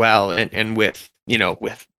does it well and with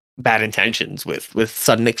bad intentions, with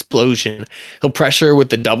sudden explosion. He'll pressure with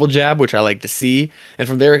the double jab, which I like to see, and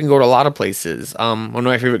from there it can go to a lot of places. One of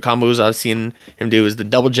my favorite combos I've seen him do is the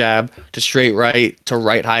double jab to straight right to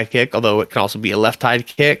right high kick, although it can also be a left high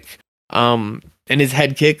kick. And his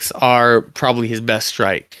head kicks are probably his best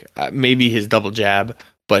strike, maybe his double jab,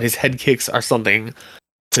 but his head kicks are something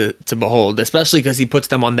to behold, especially because he puts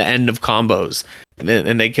them on the end of combos,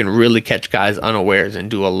 and they can really catch guys unawares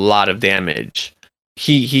and do a lot of damage.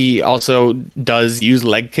 He also does use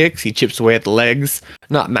leg kicks. He chips away at the legs,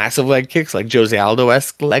 not massive leg kicks like Jose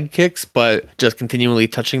Aldo-esque leg kicks, but just continually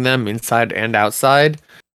touching them inside and outside.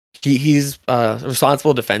 He's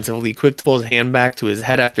responsible defensively, quick to pull his hand back to his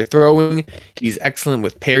head after throwing. He's excellent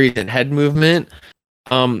with parries and head movement.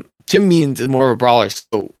 Tim Means is more of a brawler,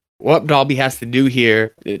 so what Dalby has to do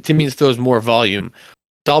here, Tim Means throws more volume.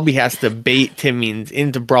 Dalby has to bait Tim Means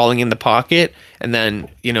into brawling in the pocket and then,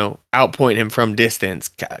 outpoint him from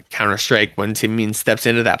distance, counter strike when Tim Means steps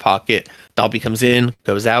into that pocket. Dalby comes in,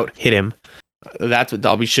 goes out, hit him. That's what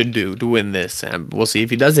Dalby should do to win this, and we'll see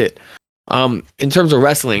if he does it. In terms of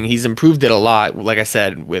wrestling, he's improved it a lot, like I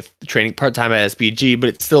said, with training part-time at SBG, but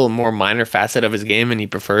it's still a more minor facet of his game, and he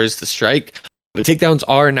prefers to strike. The takedowns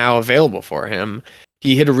are now available for him.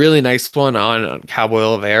 He hit a really nice one on Cowboy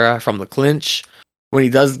Oliveira from the clinch. When he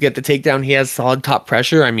does get the takedown, he has solid top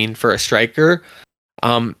pressure, for a striker,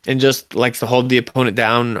 and just likes to hold the opponent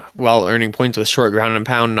down while earning points with short ground and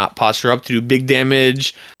pound, not posture up to do big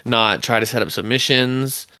damage, not try to set up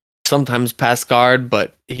submissions, sometimes pass guard,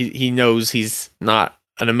 but he knows he's not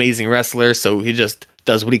an amazing wrestler, so he just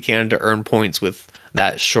does what he can to earn points with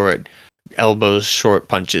that short elbows, short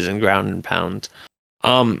punches, and ground and pound.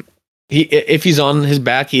 If he's on his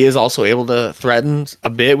back, he is also able to threaten a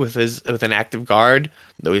bit with an active guard,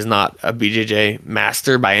 though he's not a BJJ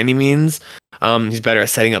master by any means. He's better at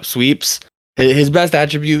setting up sweeps. His best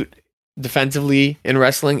attribute defensively in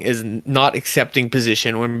wrestling is not accepting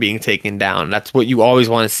position when being taken down. That's what you always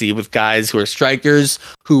want to see with guys who are strikers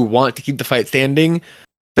who want to keep the fight standing.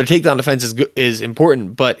 Their takedown defense is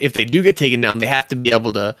important, but if they do get taken down, they have to be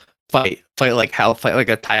able to fight like hell, fight like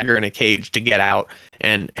a tiger in a cage to get out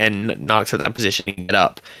and not accept that position and get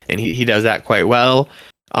up. And he does that quite well.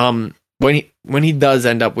 When he does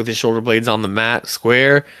end up with his shoulder blades on the mat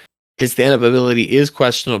square, his stand-up ability is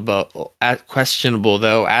questionable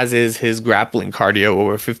though, as is his grappling cardio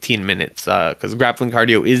over 15 minutes. Because grappling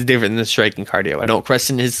cardio is different than striking cardio. I don't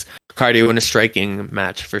question his cardio in a striking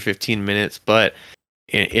match for 15 minutes, but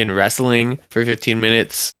in wrestling for 15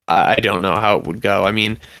 minutes, I don't know how it would go.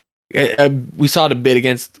 We saw it a bit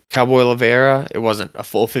against Cowboy Oliveira. It wasn't a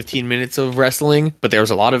full 15 minutes of wrestling, but there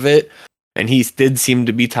was a lot of it. And he did seem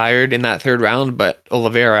to be tired in that third round, but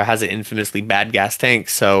Oliveira has an infamously bad gas tank,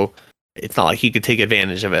 so it's not like he could take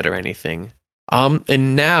advantage of it or anything.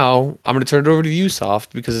 And now I'm going to turn it over to you,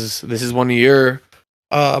 Soft, because this is one of your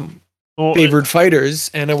favored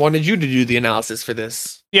fighters, and I wanted you to do the analysis for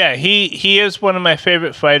this. Yeah, he is one of my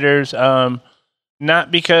favorite fighters.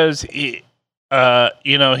 Not because he's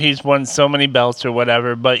won so many belts or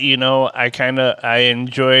whatever, but I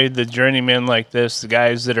enjoy the journeymen like this, the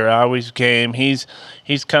guys that are always game. He's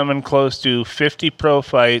coming close to 50 pro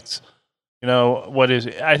fights. What is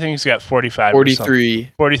it? I think he's got 45.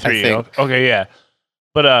 43. 43. Okay, yeah.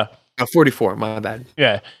 But 44, my bad.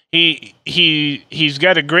 Yeah. He's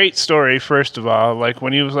got a great story, first of all. Like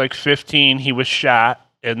when he was like 15, he was shot,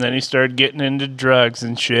 and then he started getting into drugs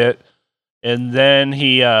and shit. And then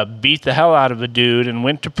he beat the hell out of a dude and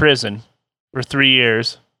went to prison for 3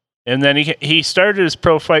 years. And then he started his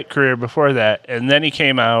pro fight career before that, and then he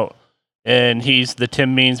came out, and he's the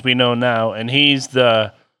Tim Means we know now, and he's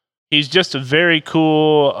just a very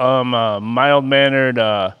cool,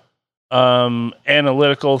 mild-mannered,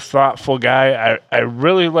 analytical, thoughtful guy. I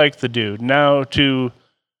really like the dude. Now, to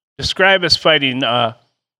describe his fighting,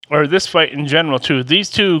 or this fight in general, too, these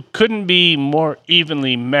two couldn't be more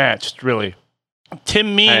evenly matched, really.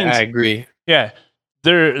 Tim Means... I agree. Yeah.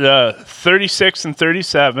 They're 36 and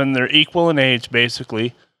 37. They're equal in age,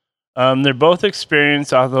 basically. They're both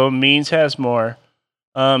experienced, although Means has more.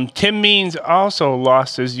 Tim Means also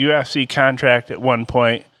lost his UFC contract at one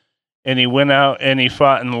point, and he went out and he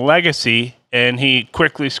fought in Legacy, and he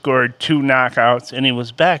quickly scored 2 knockouts, and he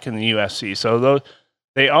was back in the UFC. So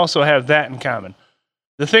they also have that in common.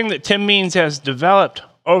 The thing that Tim Means has developed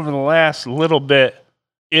over the last little bit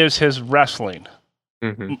is his wrestling.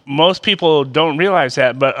 Mm-hmm. Most people don't realize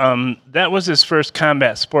that, but that was his first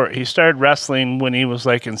combat sport. He started wrestling when he was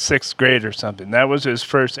like in 6th grade or something. That was his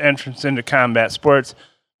first entrance into combat sports,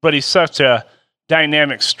 but he's such a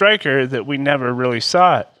dynamic striker that we never really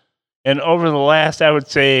saw it. And over the last, I would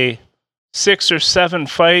say, 6 or 7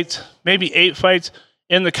 fights, maybe 8 fights,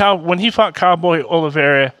 when he fought Cowboy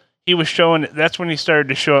Oliveira, he was showing it. That's when he started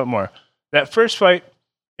to show it more. That first fight,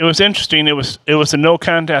 it was interesting. It was a no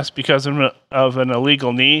contest because of an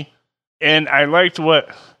illegal knee, and I liked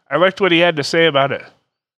what he had to say about it.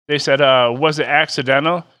 They said, "Was it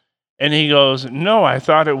accidental?" And he goes, "No, I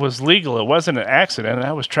thought it was legal. It wasn't an accident.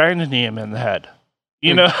 I was trying to knee him in the head."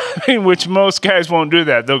 Which most guys won't do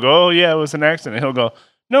that. They'll go, "Oh yeah, it was an accident." He'll go,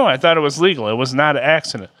 "No, I thought it was legal. It was not an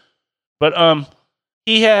accident." But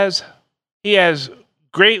he has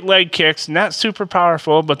great leg kicks, not super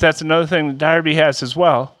powerful, but that's another thing that Darby has as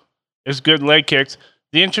well, is good leg kicks.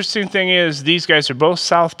 The interesting thing is these guys are both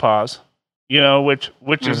southpaws,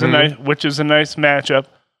 which is a nice matchup.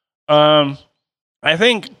 I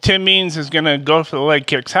think Tim Means is going to go for the leg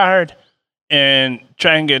kicks hard and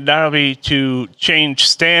try and get Darby to change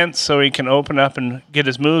stance so he can open up and get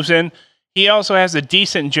his moves in. He also has a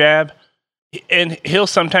decent jab, and he'll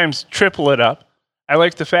sometimes triple it up. I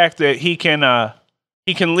like the fact that he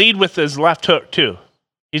can lead with his left hook too.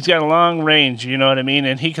 He's got a long range, you know what I mean?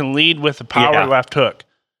 And he can lead with a power left hook.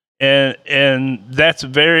 And that's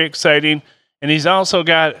very exciting. And he's also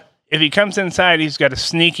got, if he comes inside, he's got a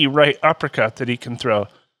sneaky right uppercut that he can throw.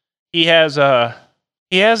 He has the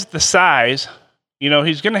size,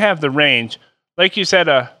 he's going to have the range. Like you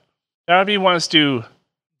said, Darby wants to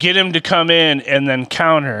get him to come in and then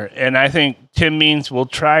counter. And I think Tim Means will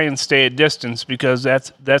try and stay at distance because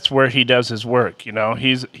that's where he does his work.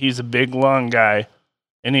 He's a big, long guy,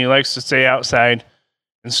 and he likes to stay outside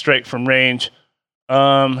and strike from range.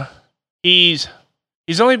 He's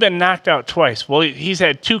only been knocked out twice. Well, he's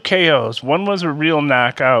had 2 KOs. One was a real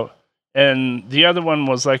knockout, and the other one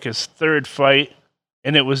was like his 3rd fight,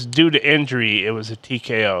 and it was due to injury. It was a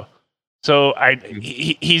TKO. So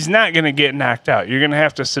he's not going to get knocked out. You're going to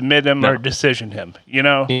have to submit him or decision him,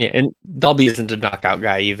 Yeah, and Darby isn't a knockout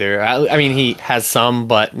guy either. I mean, he has some,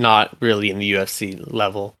 but not really in the UFC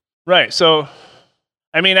level. Right. So,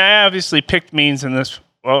 I mean, I obviously picked Means in this.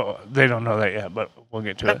 Well, they don't know that yet, but we'll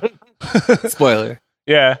get to it. Spoiler.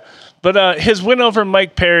 Yeah. But his win over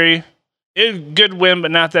Mike Perry, good win,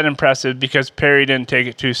 but not that impressive because Perry didn't take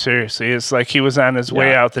it too seriously. It's like he was on his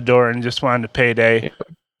way out the door and just wanted a payday. Yeah.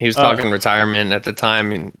 He was talking retirement at the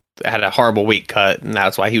time and had a horrible weight cut, and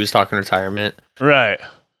that's why he was talking retirement. Right.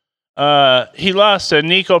 He lost to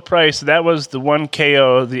Nico Price. That was the one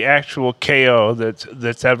KO, the actual KO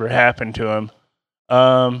that's ever happened to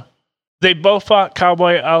him. They both fought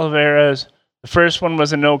Cowboy Oliveira's. The first one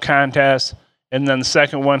was a no contest, and then the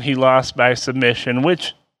second one he lost by submission,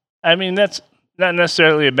 which, I mean, that's not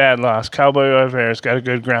necessarily a bad loss. Cowboy Oliveira's got a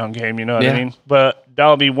good ground game, you know what I mean? But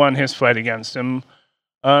Dalby won his fight against him.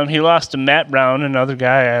 He lost to Matt Brown, another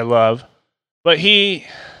guy I love. But he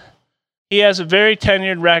has a very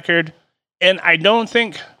tenured record, I don't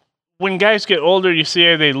think when guys get older, you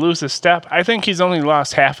see they lose a step. I think he's only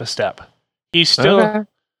lost half a step. He's still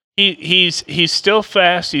he's still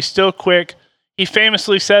fast. He's still quick. He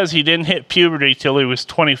famously says he didn't hit puberty till he was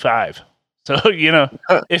 25. So,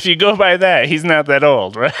 if you go by that, he's not that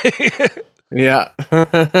old, right? Yeah.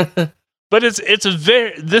 But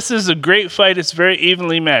this is a great fight. It's very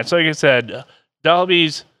evenly matched. Like I said,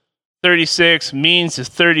 Dalby's 36, Means is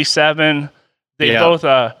 37. They both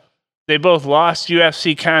lost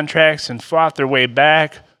UFC contracts and fought their way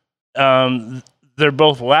back. They're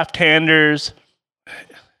both left-handers.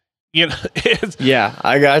 Yeah,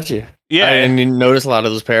 I got you. Yeah, I didn't notice a lot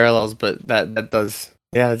of those parallels, but that does.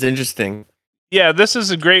 Yeah, it's interesting. Yeah, this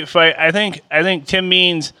is a great fight. I think Tim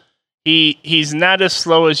Means, he's not as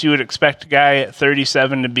slow as you would expect a guy at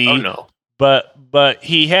 37 to be. Oh no. But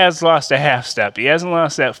he has lost a half step. He hasn't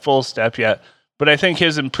lost that full step yet. But I think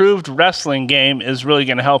his improved wrestling game is really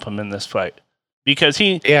going to help him in this fight. Because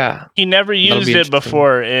he never used it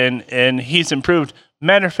before, and he's improved.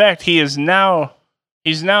 Matter of fact, he's now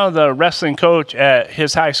the wrestling coach at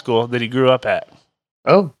his high school that he grew up at.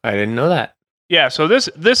 Oh, I didn't know that. Yeah, so this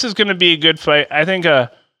is going to be a good fight. I think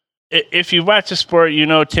if you watch the sport, you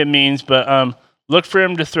know Tim Means, but look for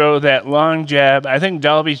him to throw that long jab. I think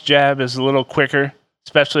Dalby's jab is a little quicker,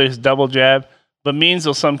 especially his double jab. But Means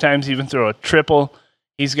will sometimes even throw a triple.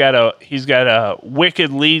 He's got a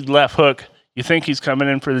wicked lead left hook. You think he's coming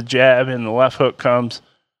in for the jab, and the left hook comes.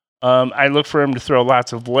 I look for him to throw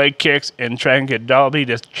lots of leg kicks and try and get Dalby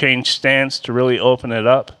to change stance to really open it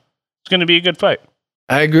up. It's going to be a good fight.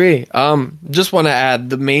 I agree. Just want to add,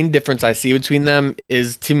 the main difference I see between them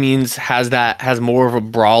is Tim Means has more of a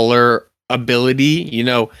brawler ability.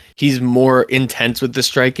 He's more intense with the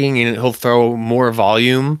striking, and he'll throw more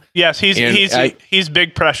volume. Yes, he's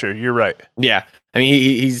big pressure. You're right. Yeah, I mean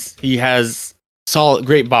he has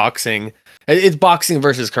great boxing. It's boxing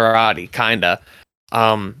versus karate, kinda.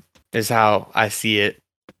 Is how I see it.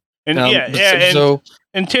 And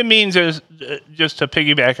and Tim Means is just to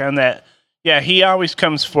piggyback on that. Yeah, he always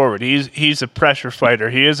comes forward. He's a pressure fighter.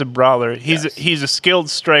 He is a brawler. He's a skilled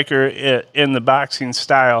striker in the boxing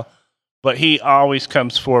style, but he always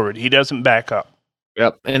comes forward. He doesn't back up.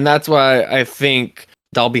 Yep, and that's why I think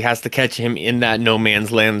Dalby has to catch him in that no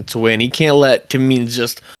man's land to win. He can't let Tim Means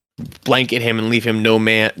just blanket him and leave him no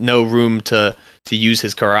room to use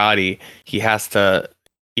his karate. He has to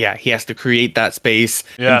create that space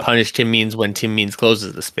and punish Tim Means when Tim Means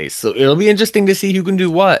closes the space. So it'll be interesting to see who can do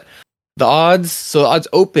what. The odds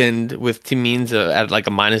opened with Tim Means at like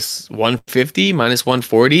a minus 150, minus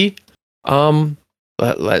 140.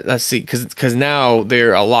 Let's see, because now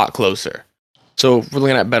they're a lot closer. So if we're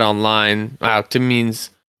looking at Bet Online, Tim Means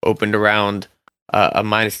opened around a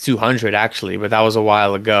minus 200 actually, but that was a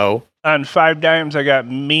while ago. On 5 dimes, I got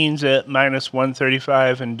Means at minus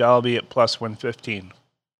 135 and Dalby at plus 115.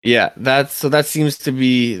 Yeah, that seems to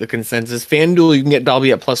be the consensus. FanDuel, you can get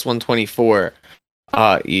Dalby at plus 124.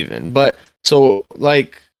 Even, but so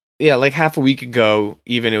like half a week ago,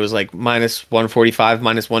 even it was like minus 145,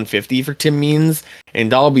 minus 150 for Tim Means, and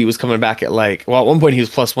Dalby was coming back at at one point he was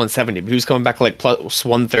plus 170, but he was coming back like plus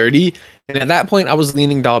 130, and at that point I was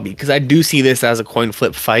leaning Dalby because I do see this as a coin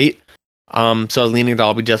flip fight. So I was leaning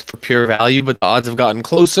Dalby just for pure value, but the odds have gotten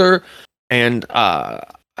closer, and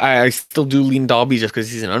I still do lean Dalby just because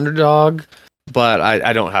he's an underdog, but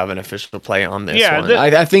I don't have an official play on this one.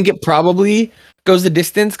 I think it probably goes the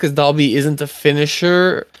distance because Dalby isn't a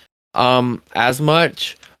finisher as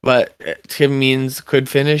much, but Tim Means could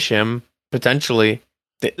finish him potentially.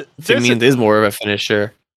 Tim Means is more of a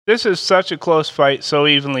finisher. This is such a close fight, so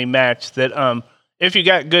evenly matched that if you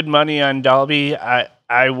got good money on Dalby,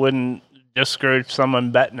 I wouldn't discourage someone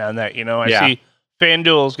betting on that. I see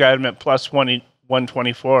FanDuel's got him at plus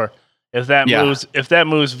 124. If that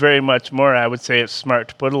moves very much more, I would say it's smart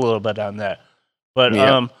to put a little bit on that. But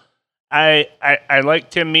I like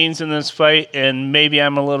Tim Means in this fight, and maybe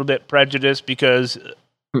I'm a little bit prejudiced because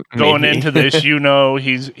going into this,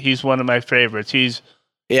 he's one of my favorites. He's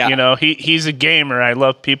a gamer. I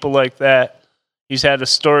love people like that. He's had a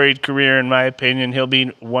storied career, in my opinion. He'll be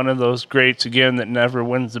one of those greats again that never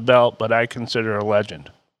wins the belt, but I consider a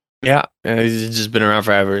legend. Yeah, he's just been around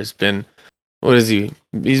forever. It's been, what is he?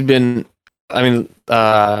 He's been. I mean,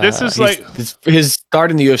 this is his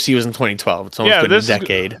start in the UFC was in 2012. It's almost been a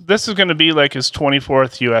decade. This is going to be like his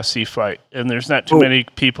 24th UFC fight, and there's not too many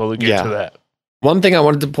people to get to that. One thing I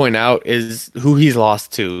wanted to point out is who he's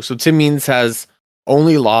lost to. So Tim Means has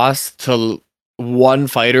only lost to one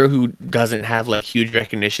fighter who doesn't have huge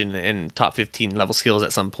recognition and top 15 level skills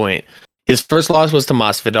at some point. His first loss was to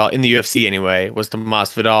Masvidal in the UFC anyway, was to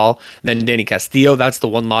Masvidal. Then Danny Castillo, that's the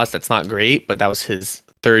one loss that's not great, but that was his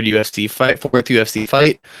fourth UFC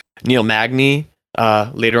fight. Neil Magny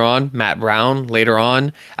later on, Matt Brown later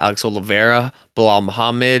on, Alex Oliveira, Bilal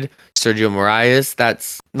Muhammad, Sergio Moraes.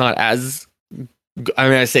 That's not as, I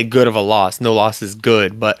mean, I say good of a loss. No loss is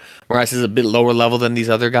good, but Moraes is a bit lower level than these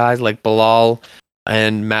other guys like Bilal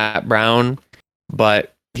and Matt Brown,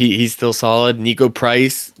 but he's still solid. Nico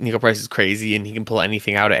Price is crazy, and he can pull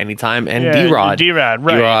anything out at any time. And D-Rod,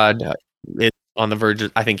 right? D-Rod is on the verge.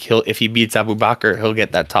 I think if he beats Abu Bakr, he'll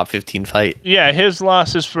get that top 15 fight. Yeah, his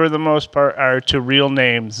losses for the most part are to real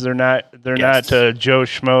names. They're not to Joe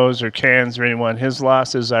Schmoes or Cans or anyone. His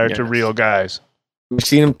losses are to real guys. We've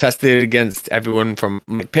seen him tested against everyone from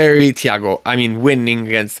Mike Perry, winning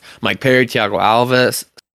against Mike Perry, Thiago Alves,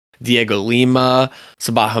 Diego Lima,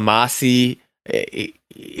 Sabah Hamasi.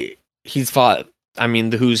 He's fought,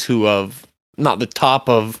 the who's who of, not the top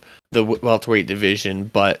of the welterweight division,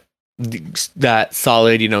 but that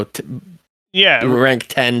solid, rank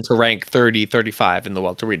 10 to rank 30, 35 in the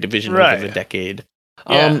welterweight division over the decade.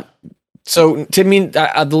 Yeah. So Tim Means,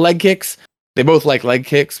 the leg kicks, they both like leg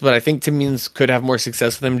kicks, but I think Tim Means could have more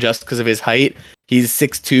success with them just because of his height. He's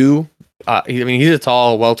 6'2". He's a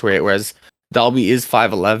tall welterweight, whereas Dalby is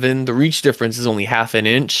 5'11". The reach difference is only half an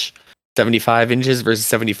inch, 75 inches versus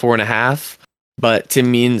 74.5. But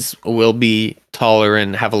Tim Means will be taller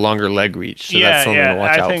and have a longer leg reach. So that's something to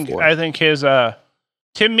watch out for. I think his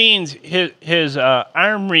Tim Means his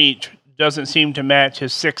arm reach doesn't seem to match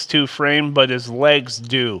his 6'2" frame, but his legs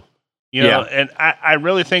do. And I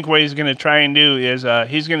really think what he's going to try and do is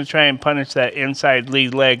he's going to try and punish that inside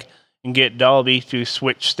lead leg and get Dalby to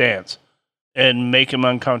switch stance and make him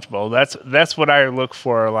uncomfortable. That's what I look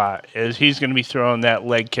for a lot, is he's going to be throwing that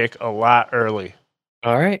leg kick a lot early.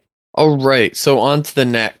 All right. So on to the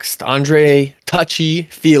next. Andre Touchy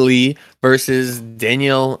Fili versus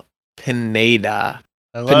Daniel Pineda.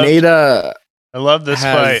 I love this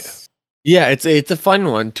fight. Yeah, it's a fun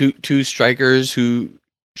one. Two strikers who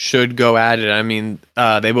should go at it.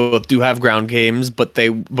 They both do have ground games, but they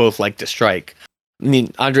both like to strike.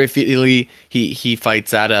 Andre Fili, he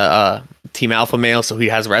fights at a Team Alpha male, so he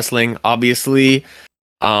has wrestling, obviously.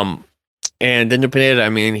 And Daniel Pineda,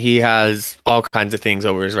 he has all kinds of things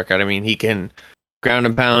over his record. He can ground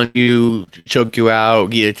and pound you, choke you out,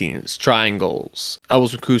 guillotines, triangles,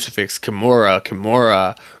 elbows with crucifix,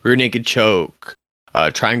 Kimura, rear naked choke,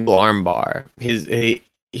 triangle armbar.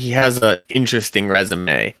 He has an interesting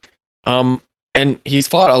resume. And he's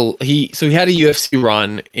fought he had a UFC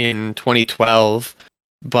run in 2012,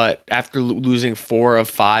 but after losing 4 of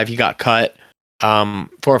 5, he got cut. 4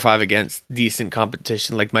 or 5 against decent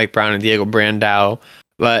competition like Mike Brown and Diego Brandao.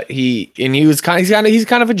 But he's kind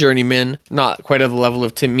of a journeyman, not quite at the level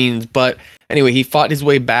of Tim Means. But anyway, he fought his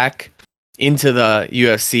way back into the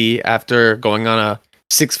UFC after going on a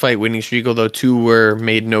 6-fight winning streak, although 2 were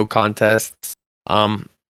made no contests.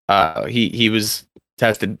 He was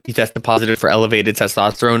tested positive for elevated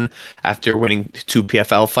testosterone after winning 2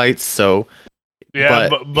 PFL fights. So yeah,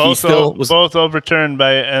 both overturned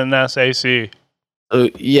by an SAC.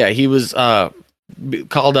 He was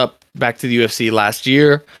called up back to the UFC last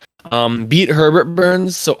year. Beat Herbert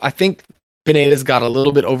Burns. So I think Pineda's got a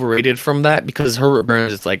little bit overrated from that, because Herbert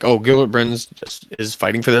Burns is like, oh, Gilbert Burns is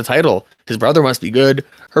fighting for the title. His brother must be good.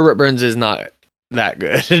 Herbert Burns is not that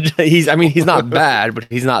good. He's not bad, but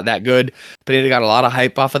he's not that good. Pineda got a lot of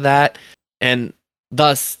hype off of that, and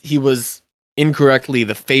thus he was incorrectly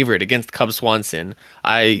the favorite against Cub Swanson.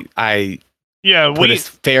 I put a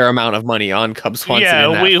fair amount of money on Cub Swanson.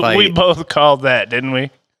 Yeah, we both called that, didn't we?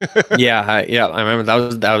 yeah, I remember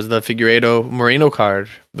that was the Figueiredo Moreno card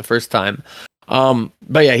the first time.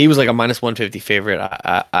 But yeah, he was like a -150 favorite.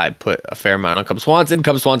 I put a fair amount on Cub Swanson.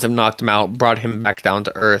 Cub Swanson knocked him out, brought him back down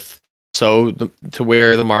to earth. So to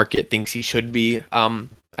where the market thinks he should be. I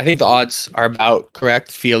think the odds are about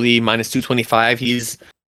correct. Fili -225. He's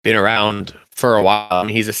been around for a while, and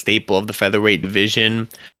he's a staple of the featherweight division.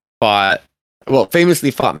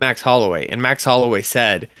 Famously fought Max Holloway, and Max Holloway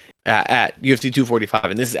said at UFC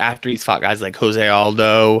 245, and this is after he's fought guys like Jose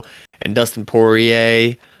Aldo and Dustin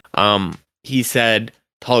Poirier.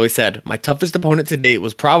 Holloway said, my toughest opponent to date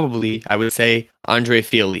was probably, I would say, Andre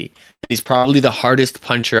Fili. He's probably the hardest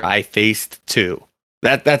puncher I faced too.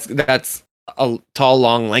 That's a tall,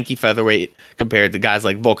 long, lanky featherweight compared to guys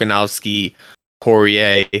like Volkanovski,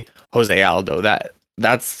 Poirier, Jose Aldo.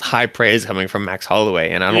 That's high praise coming from Max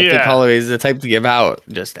Holloway, and I don't think Holloway is the type to give out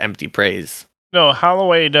just empty praise. No,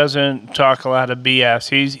 Holloway doesn't talk a lot of BS.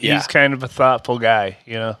 He's kind of a thoughtful guy,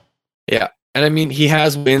 Yeah. And I mean, he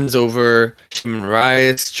has wins over Shimon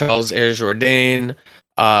Rice, Charles Air Jourdain,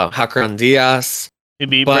 Hakran Diaz. He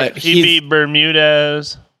beat But he beat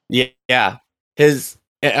Bermudez. Yeah, his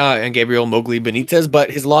and Gabriel Mowgli Benitez,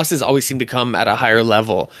 but his losses always seem to come at a higher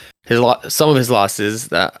level. Some of his losses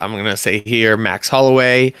that I'm gonna say here: Max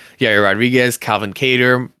Holloway, Yair Rodriguez, Calvin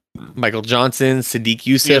Cater, Michael Johnson, Sadiq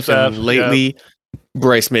Youssef, and lately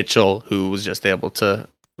Bryce Mitchell, who was just able to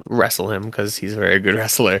wrestle him because he's a very good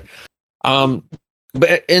wrestler.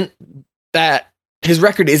 But in that his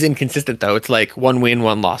record is inconsistent though. It's like 1 win,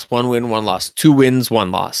 1 loss, 1 win, 1 loss, 2 wins,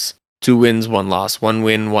 1 loss, 2 wins, 1 loss, 1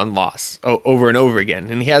 win, 1 loss, over and over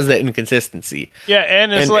again. And he has that inconsistency. Yeah,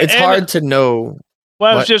 and it's hard to know.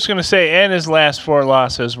 Well, I was just gonna say, and his last 4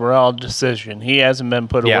 losses were all decision. He hasn't been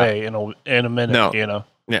put away in a minute. No. You know.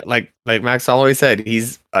 Yeah, like Max Holloway said,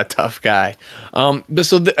 he's a tough guy. But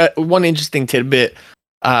so one interesting tidbit,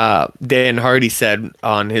 Dan Hardy said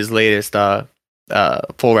on his latest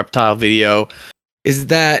Full Reptile video is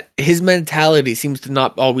that his mentality seems to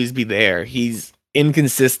not always be there. He's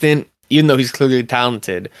inconsistent, even though he's clearly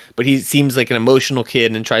talented, but he seems like an emotional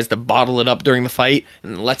kid and tries to bottle it up during the fight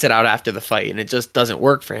and lets it out after the fight, and it just doesn't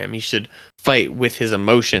work for him. He should fight with his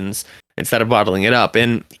emotions instead of bottling it up.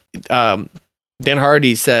 And Dan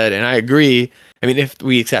Hardy said, and I agree, I mean, if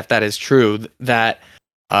we accept that as true, that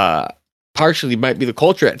partially might be the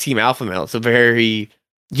culture at Team Alpha Male. It's a very,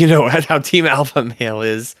 that's how Team Alpha Male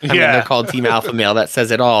is. I mean, they're called Team Alpha Male. That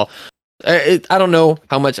says it all. I don't know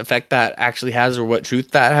how much effect that actually has or what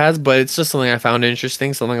truth that has, but it's just something I found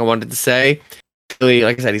interesting, something I wanted to say. Really,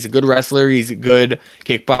 like I said, he's a good wrestler. He's a good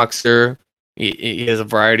kickboxer. He has a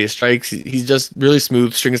variety of strikes. He's just really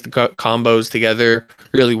smooth, strings the combos together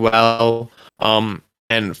really well.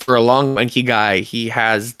 And for a long, lanky guy, he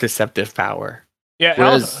has deceptive power. Yeah,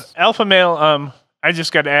 whereas, Alpha Male, I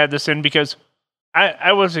just got to add this in because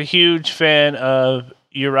I was a huge fan of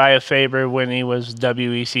Uriah Faber when he was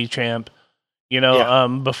WEC champ.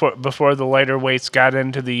 Before the lighter weights got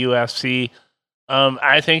into the UFC.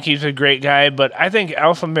 I think he's a great guy, but I think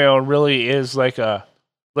Alpha Male really is like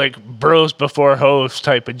bros before hoes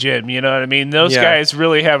type of gym. You know what I mean? Those guys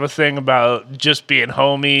really have a thing about just being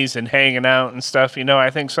homies and hanging out and stuff. I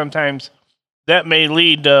think sometimes that may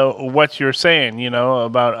lead to what you're saying,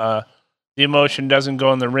 about the emotion doesn't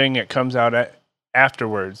go in the ring. It comes out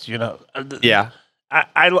afterwards, Yeah.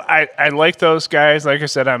 I like those guys. Like I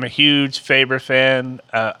said, I'm a huge Faber fan.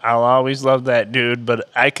 I'll always love that dude, but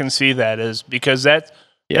I can see that as because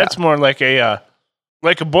that's more like a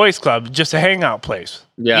boys club, just a hangout place.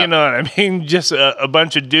 Yeah. You know what I mean? Just a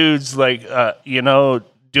bunch of dudes doing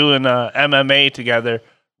MMA together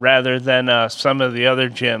rather than some of the other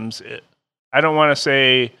gyms. I don't want to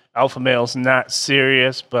say Alpha Male's not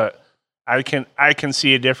serious, but I can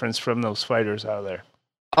see a difference from those fighters out there.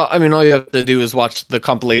 I mean, all you have to do is watch the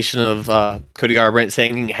compilation of Cody Garbrandt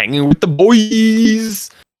saying "hanging with the boys"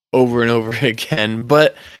 over and over again.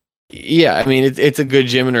 But yeah, I mean, it's a good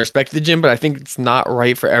gym and I respect the gym, but I think it's not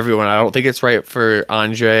right for everyone. I don't think it's right for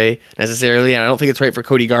Andre necessarily, and I don't think it's right for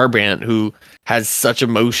Cody Garbrandt, who has such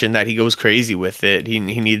emotion that he goes crazy with it. He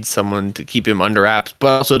needs someone to keep him under wraps,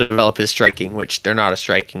 but also to develop his striking, which they're not a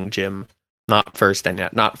striking gym. Not first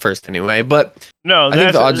anyway, but no, I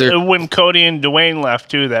think the odds are when Cody and Dwayne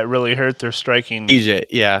left too. That really hurt their striking. TJ,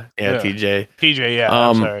 TJ, yeah.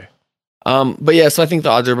 I'm sorry. But yeah, so I think the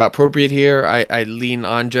odds are about appropriate here. I lean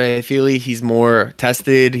Andre. I feel he's more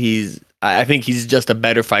tested. I think he's just a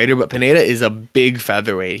better fighter. But Pineda is a big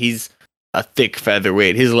featherweight. He's a thick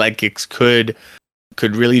featherweight. His leg kicks could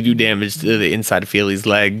really do damage to the inside of Feely's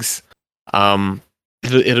legs.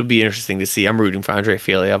 It'll be interesting to see. I'm rooting for Andre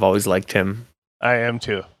Feely. I've always liked him. I am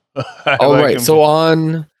too. All right, so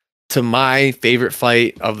on to my favorite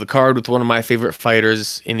fight of the card with one of my favorite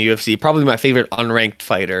fighters in the UFC. Probably my favorite unranked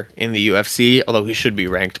fighter in the UFC, although he should be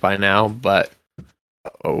ranked by now, but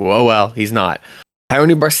oh well, he's not.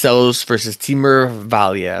 Raoni Barcelos versus Timur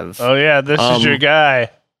Valiev. Oh yeah, this is your guy.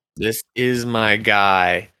 This is my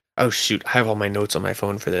guy. Oh shoot, I have all my notes on my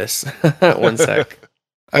phone for this. One sec.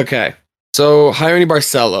 Okay. So Raoni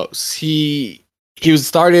Barcelos, he was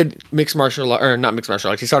started mixed martial art, or not mixed martial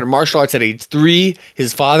arts. He started martial arts at age 3.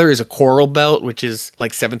 His father is a coral belt, which is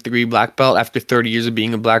like 7th degree black belt. After 30 years of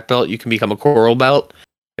being a black belt, you can become a coral belt.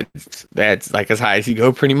 That's like as high as you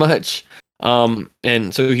go, pretty much.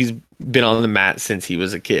 And so he's been on the mat since he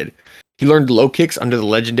was a kid. He learned low kicks under the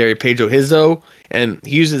legendary Pedro Hizo, and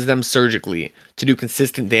he uses them surgically to do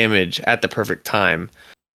consistent damage at the perfect time.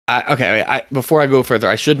 Before I go further,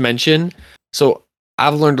 I should mention, so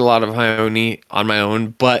I've learned a lot of Raoni on my own,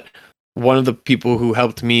 but one of the people who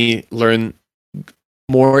helped me learn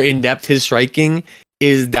more in depth his striking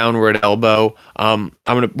is downward elbow. We're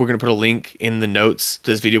gonna put a link in the notes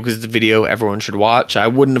to this video because it's a video everyone should watch. I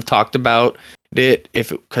wouldn't have talked about it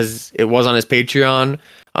because it was on his Patreon.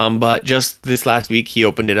 But just this last week he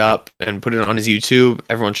opened it up and put it on his YouTube.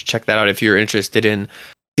 Everyone should check that out if you're interested in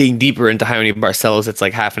digging deeper into Raoni Barcelos. It's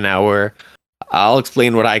like half an hour. I'll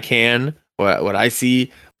explain what I can, what I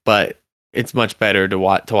see, but it's much better to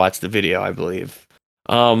watch the video, I believe.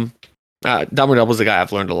 Downward elbow is a guy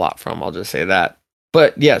I've learned a lot from. I'll just say that.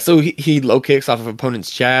 But yeah, so he low kicks off of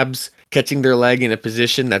opponents' jabs, catching their leg in a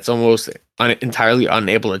position that's almost entirely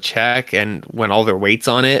unable to check, and when all their weight's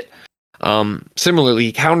on it. Similarly,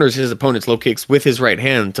 he counters his opponent's low kicks with his right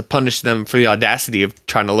hand to punish them for the audacity of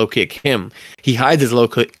trying to low kick him. He hides his low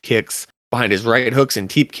kicks behind his right hooks and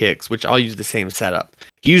teep kicks, which all use the same setup.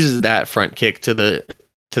 He uses that front kick to the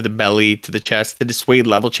belly, to the chest, to dissuade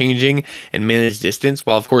level changing and manage distance,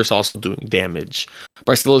 while of course also doing damage.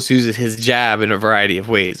 Barcelos uses his jab in a variety of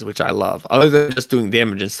ways, which I love. Other than just doing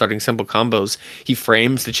damage and starting simple combos, he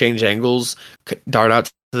frames to change angles, dart out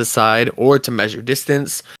to the side, or to measure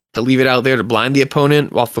distance, to leave it out there to blind the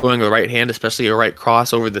opponent while throwing a right hand, especially a right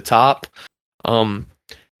cross over the top.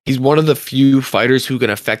 He's one of the few fighters who can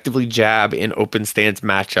effectively jab in open stance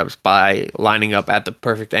matchups by lining up at the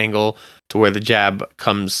perfect angle to where the jab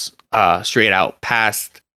comes straight out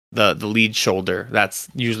past the lead shoulder. That's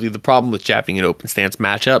usually the problem with jabbing in open stance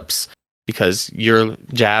matchups, because your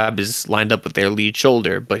jab is lined up with their lead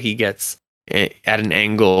shoulder, but he gets at an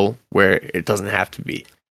angle where it doesn't have to be.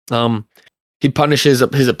 He punishes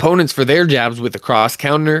his opponents for their jabs with a cross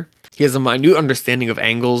counter. He has a minute understanding of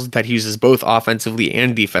angles that he uses both offensively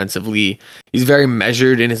and defensively. He's very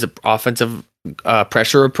measured in his offensive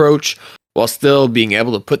pressure approach, while still being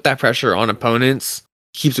able to put that pressure on opponents.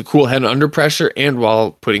 He keeps a cool head under pressure and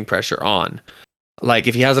while putting pressure on. Like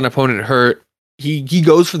if he has an opponent hurt, he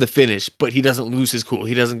goes for the finish, but he doesn't lose his cool.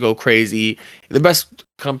 He doesn't go crazy. The best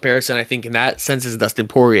comparison, I think, in that sense is Dustin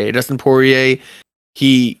Poirier. Dustin Poirier,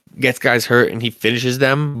 he gets guys hurt and he finishes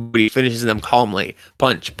them, but he finishes them calmly.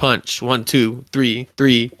 Punch, punch, 1, 2, 3,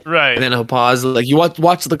 3. Right. And then he'll pause. Like you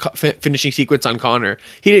watch the finishing sequence on Conor.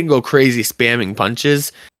 He didn't go crazy spamming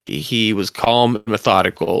punches. He was calm and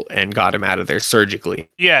methodical and got him out of there surgically.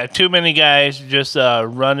 Yeah, too many guys just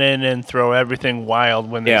run in and throw everything wild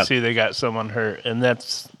when they see they got someone hurt, and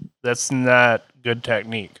that's not good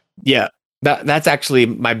technique. Yeah. That's actually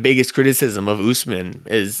my biggest criticism of Usman,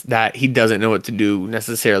 is that he doesn't know what to do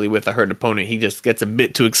necessarily with a hurt opponent. He just gets a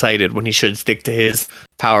bit too excited when he should stick to his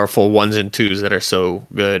powerful 1s and 2s that are so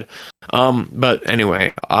good. But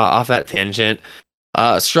anyway, off that tangent,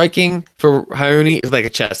 striking for Raoni is like a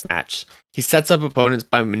chess match. He sets up opponents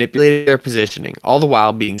by manipulating their positioning, all the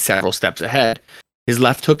while being several steps ahead. His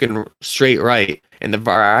left hook and straight right, and the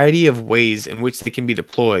variety of ways in which they can be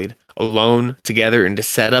deployed alone, together, and to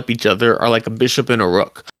set up each other are like a bishop and a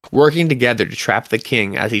rook, working together to trap the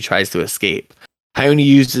king as he tries to escape. Raoni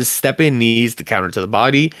uses step-in knees to counter to the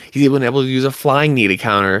body. He's even able to use a flying knee to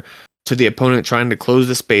counter to the opponent trying to close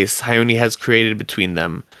the space Raoni has created between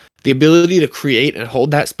them. The ability to create and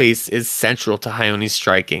hold that space is central to Raoni's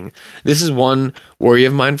striking. This is one worry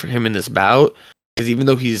of mine for him in this bout, because even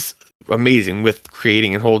though he's amazing with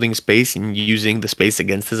creating and holding space and using the space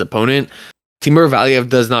against his opponent, Timur Valiev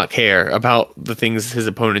does not care about the things his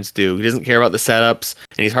opponents do. He doesn't care about the setups,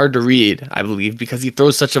 and he's hard to read, I believe, because he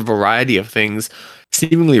throws such a variety of things,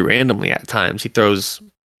 seemingly randomly at times. He throws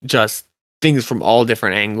just things from all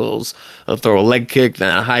different angles. He'll throw a leg kick,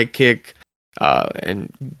 then a high kick,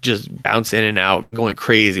 and just bounce in and out, going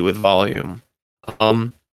crazy with volume.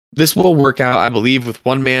 This will work out, I believe, with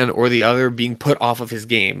one man or the other being put off of his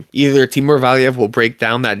game. Either Timur Valiev will break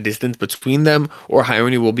down that distance between them, or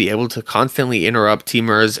Raoni will be able to constantly interrupt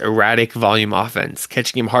Timur's erratic volume offense,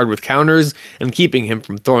 catching him hard with counters and keeping him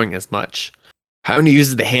from throwing as much. Raoni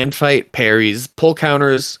uses the hand fight, parries, pull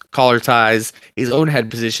counters, collar ties, his own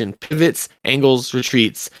head position, pivots, angles,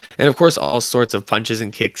 retreats, and of course all sorts of punches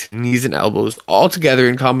and kicks, knees and elbows, all together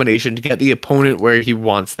in combination to get the opponent where he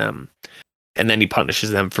wants them. And then he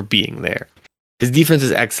punishes them for being there. His defense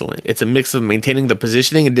is excellent. It's a mix of maintaining the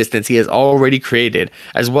positioning and distance he has already created,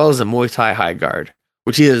 as well as a Muay Thai high guard,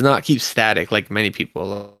 which he does not keep static like many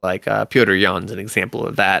people, like Petr Yan's an example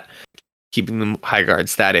of that, keeping the high guard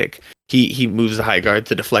static. He moves the high guard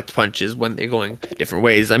to deflect punches when they're going different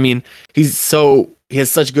ways. I mean, he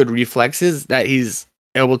has such good reflexes that he's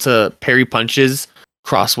able to parry punches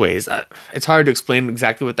crossways. It's hard to explain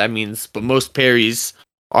exactly what that means, but most parries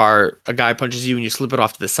are a guy punches you and you slip it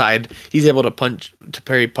off to the side. He's able to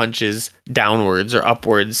parry punches downwards or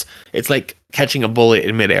upwards. It's like catching a bullet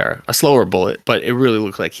in midair, a slower bullet, but it really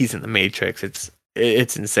looks like he's in the Matrix.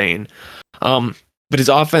 It's insane. But his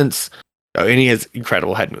offense, and he has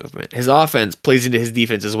incredible head movement. His offense plays into his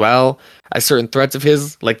defense as well, as certain threats of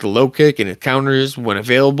his, like the low kick and his counters, when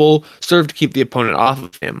available, serve to keep the opponent off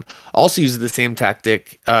of him. Also uses the same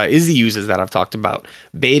tactic Izzy uses that I've talked about,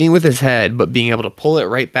 baiting with his head, but being able to pull it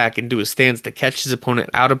right back into a stance to catch his opponent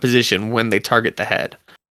out of position when they target the head.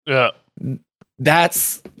 Yeah.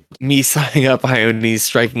 That's me signing up Raoni's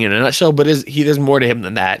striking in a nutshell, but there's more to him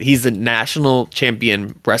than that. He's a national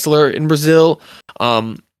champion wrestler in Brazil.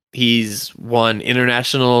 He's won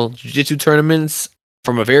international jiu-jitsu tournaments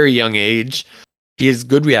from a very young age. He has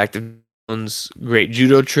good reactive zones, great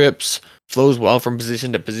judo trips, flows well from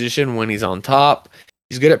position to position when he's on top.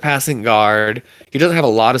 He's good at passing guard. He doesn't have a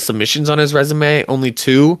lot of submissions on his resume, only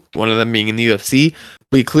 2, one of them being in the UFC,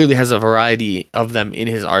 but he clearly has a variety of them in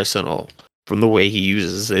his arsenal from the way he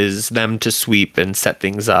uses them to sweep and set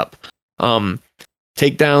things up.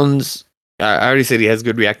 Takedowns, I already said he has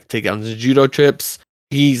good reactive takedowns and judo trips.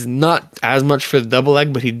 He's not as much for the double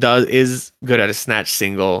leg, but he is good at a snatch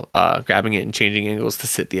single, grabbing it and changing angles to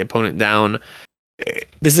sit the opponent down.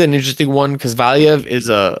 This is an interesting one because Valiev is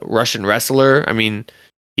a Russian wrestler. I mean,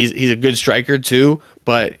 he's a good striker too,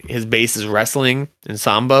 but his base is wrestling and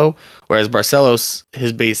sambo, whereas Barcelos,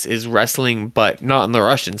 his base is wrestling, but not in the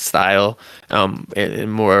Russian style,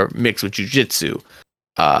 and more mixed with jiu-jitsu.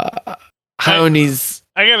 Raoni's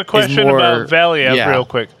I got a question about Valiev real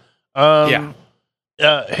quick.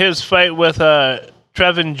 His fight with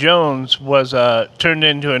Trevin Jones was turned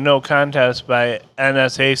into a no contest by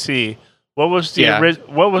NSAC. What was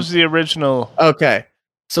the original? Okay,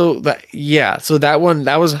 so that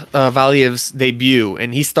was Valiev's debut,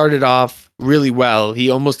 and he started off really well. He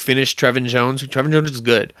almost finished Trevin Jones. Trevin Jones is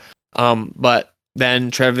good, but then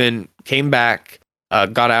Trevin came back,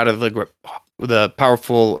 got out of the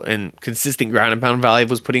powerful and consistent ground and pound Valiev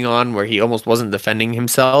was putting on, where he almost wasn't defending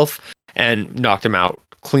himself, and knocked him out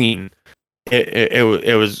clean.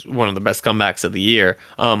 It was one of the best comebacks of the year.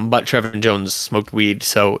 But Trevin Jones smoked weed,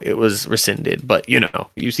 so it was rescinded. But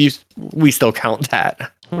we still count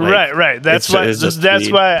that. Right. That's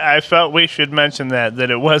why I felt we should mention that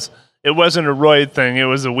it wasn't a roid thing; it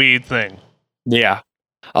was a weed thing. Yeah.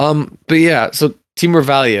 But yeah. So Timur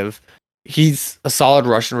Valiev, he's a solid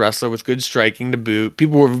Russian wrestler with good striking to boot.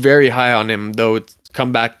 People were very high on him, though it's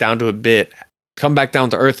come back down to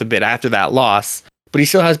earth a bit after that loss. But he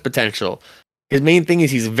still has potential. His main thing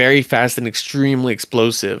is he's very fast and extremely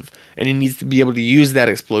explosive, and he needs to be able to use that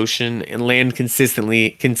explosion and land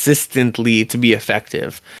consistently to be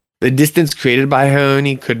effective. The distance created by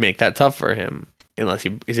Raoni could make that tough for him unless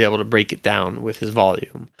he is able to break it down with his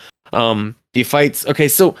volume. He fights. Okay,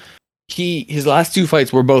 so his last 2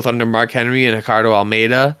 fights were both under Mark Henry and Ricardo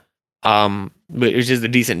Almeida, which is a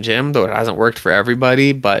decent gym, though it hasn't worked for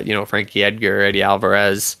everybody. But Frankie Edgar, Eddie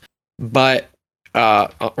Alvarez, but.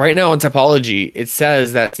 Right now on Topology, it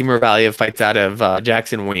says that Timur Valiev fights out of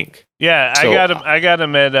Jackson Wink. Yeah, I got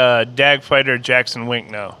him at Dag Fighter Jackson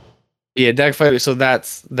Wink now. Yeah, Dag Fighter. So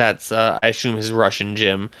that's I assume his Russian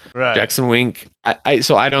gym. Right. Jackson Wink.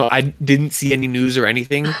 I didn't see any news or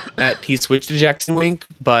anything that he switched to Jackson Wink,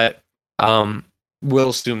 but we'll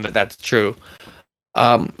assume that that's true.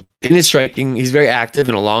 In his striking, he's very active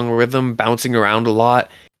in a long rhythm, bouncing around a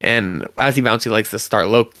lot. And as he bounces, he likes to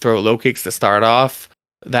throw low kicks to start off.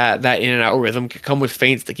 That in and out rhythm can come with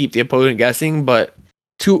feints to keep the opponent guessing, but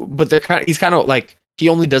he's kind of like, he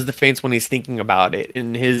only does the feints when he's thinking about it.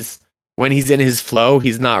 When he's in his flow,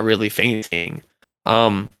 he's not really feinting.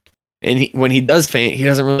 And when he does feint, he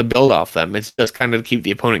doesn't really build off them. It's just kind of to keep the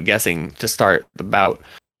opponent guessing to start the bout.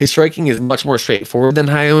 His striking is much more straightforward than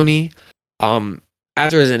Raoni.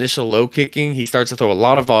 After his initial low kicking, he starts to throw a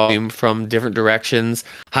lot of volume from different directions.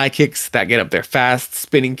 High kicks that get up there fast,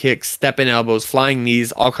 spinning kicks, step-in elbows, flying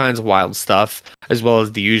knees, all kinds of wild stuff, as well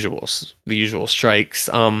as the usual strikes.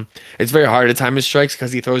 It's very hard to time his strikes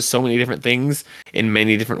because he throws so many different things in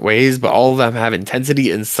many different ways, but all of them have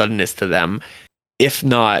intensity and suddenness to them, if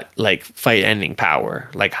not like fight-ending power,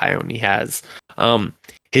 like Raoni has.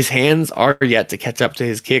 His hands are yet to catch up to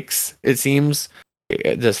his kicks, it seems.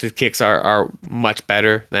 His kicks are much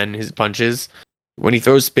better than his punches. When he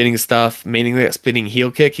throws spinning stuff, mainly that spinning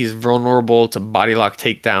heel kick, he's vulnerable to body lock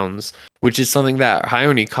takedowns, which is something that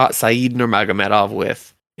Raoni caught Said Nurmagomedov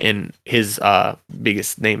with in his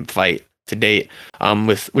biggest name fight to date,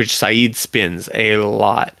 with which Said spins a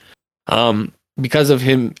lot. Because of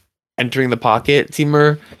him entering the pocket,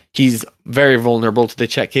 Timur, he's very vulnerable to the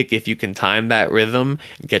check kick if you can time that rhythm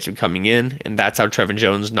and catch him coming in, and that's how Trevin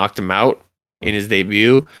Jones knocked him out in his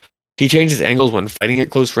debut. He changes angles when fighting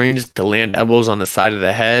at close range to land elbows on the side of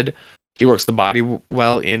the head. He works the body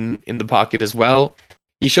well in the pocket as well.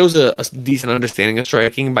 he shows a decent understanding of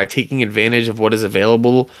striking by taking advantage of what is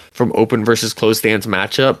available from open versus closed stance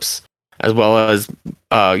matchups, as well as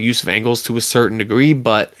use of angles to a certain degree,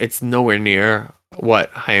 but it's nowhere near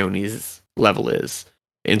what Hione's level is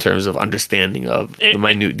in terms of understanding of the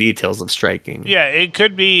minute details of striking. Yeah, it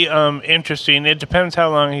could be interesting. It depends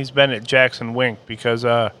how long he's been at Jackson Wink, because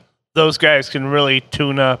those guys can really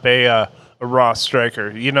tune up a raw striker.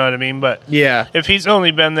 You know what I mean? But yeah, if he's only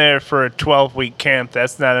been there for a 12-week camp,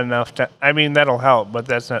 that's not enough. I mean, that'll help, but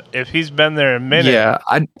that's not. If he's been there a minute, yeah,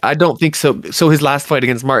 I don't think so. So his last fight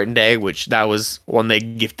against Martin Day, which that was one they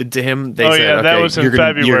gifted to him. They said, okay, that was in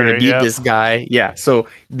February. You're gonna beat this guy. Yeah. So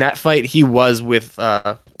that fight, he was with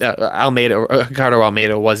Almeida. Ricardo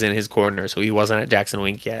Almeida was in his corner, so he wasn't at Jackson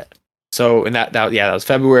Wink yet. So and that was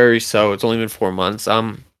February. So it's only been 4 months.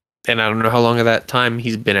 And I don't know how long of that time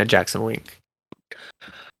he's been at Jackson Wink.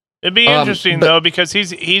 It'd be interesting though, because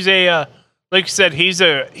he's a like you said, he's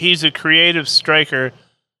a creative striker,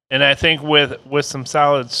 and I think with some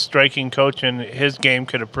solid striking coaching, his game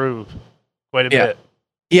could improve quite a bit.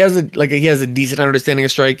 He has a decent understanding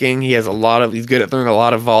of striking. He's good at throwing a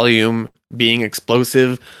lot of volume, being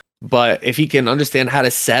explosive. But if he can understand how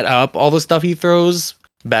to set up all the stuff he throws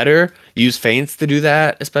better, use feints to do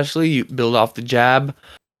that, especially you build off the jab.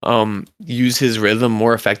 Use his rhythm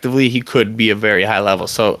more effectively, he could be a very high level.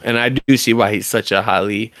 So, and I do see why he's such a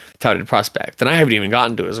highly touted prospect. And I haven't even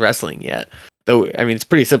gotten to his wrestling yet. Though, I mean, it's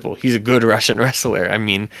pretty simple. He's a good Russian wrestler. I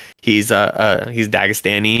mean, he's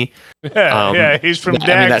Dagestani. Yeah, he's from Dag.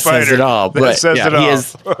 I mean, that says it all. But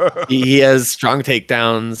he has strong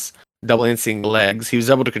takedowns, double and single legs. He was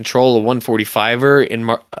able to control a 145er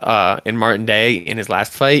in Martin Day in his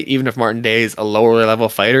last fight. Even if Martin Day is a lower level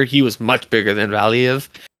fighter, he was much bigger than Valiev.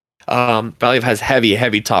 Valiev has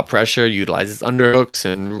heavy top pressure, utilizes underhooks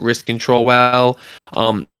and wrist control well.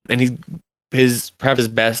 And perhaps his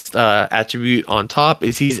best attribute on top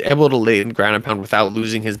is he's able to lay in ground and pound without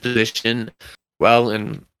losing his position well,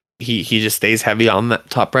 and he just stays heavy on that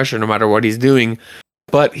top pressure no matter what he's doing.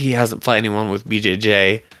 But he hasn't fought anyone with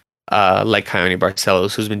BJJ like Raoni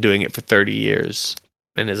Barcelos, who's been doing it for 30 years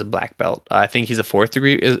and is a black belt. I think he's a 4th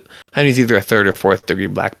degree. He's either a 3rd or 4th degree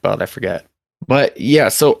black belt. I forget. But yeah,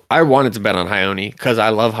 so I wanted to bet on Raoni because I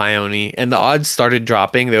love Raoni, and the odds started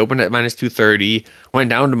dropping. They opened at minus 230,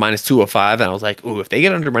 went down to minus 205, and I was like, ooh, if they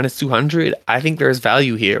get under minus 200, I think there's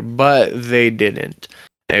value here. But they didn't.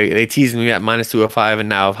 They teased me at minus 205, and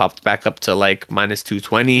now I've hopped back up to like minus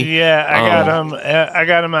 220. Yeah, I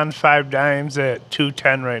got him on 5 dimes at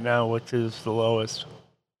 210 right now, which is the lowest.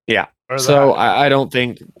 Yeah. So I don't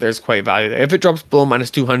think there's quite value there. If it drops below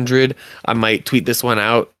minus 200, I might tweet this one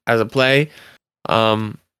out as a play.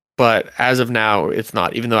 But as of now, it's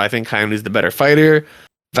not. Even though I think Raoni is the better fighter,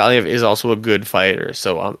 Valiev is also a good fighter.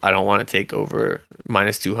 So I don't want to take over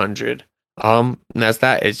minus 200. And that's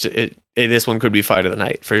that. This one could be fight of the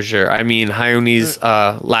night for sure. I mean, Raoni's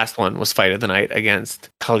last one was fight of the night against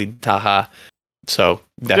Khalid Taha. So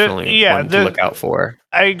definitely one to look out for.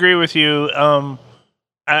 I agree with you.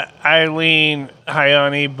 I lean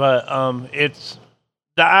Raoni, but it's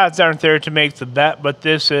the odds aren't there to make the bet. But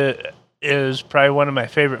this is probably one of my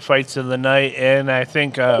favorite fights of the night, and I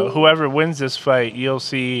think whoever wins this fight, you'll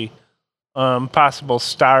see possible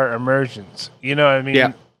star emergence. You know what I mean?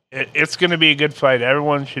 Yeah. It's going to be a good fight.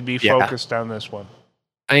 Everyone should be focused on this one.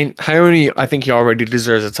 I mean, Raoni, I think he already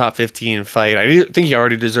deserves a top 15 fight. I think he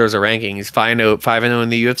already deserves a ranking. He's 5-0 in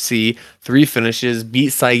the UFC, 3 finishes, beat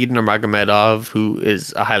Said Nurmagomedov, who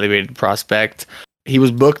is a highly rated prospect. He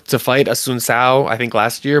was booked to fight Assunção, I think,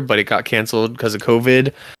 last year, but it got canceled because of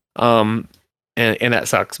COVID. And that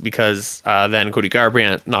sucks because then Cody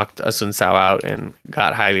Garbrandt knocked Assunção out and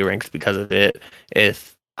got highly ranked because of it.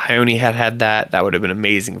 If Raoni had that would have been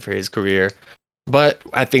amazing for his career. But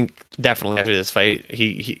I think definitely after this fight,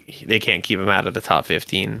 they can't keep him out of the top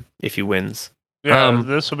 15 if he wins. Yeah,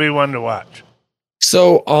 this will be one to watch.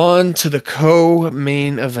 So on to the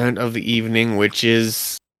co-main event of the evening, which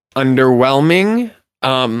is underwhelming.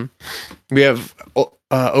 We have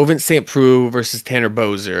Ovince St. Preux versus Tanner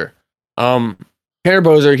Boser. Tanner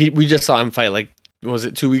Boser, we just saw him fight was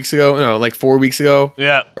it 2 weeks ago? No, 4 weeks ago.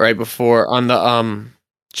 Yeah, right before on the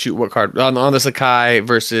what card on the Sakai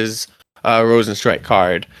versus Rosenstrike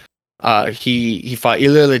card. He fought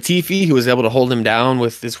Ilir Latifi, who was able to hold him down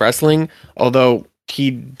with his wrestling, although he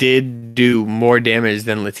did do more damage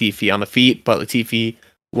than Latifi on the feet, but Latifi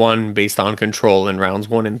won based on control in rounds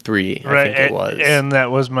 1 and 3. Right, I think it was. And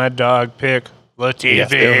that was my dog pick, Latifi.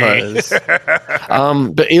 Yes, it was.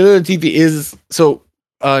 But Ilir Latifi is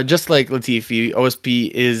just like Latifi,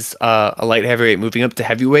 OSP is a light heavyweight moving up to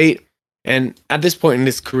heavyweight. And at this point in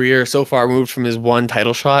his career, so far removed from his one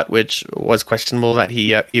title shot, which was questionable that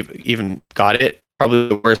he even got it. Probably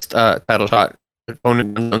the worst title shot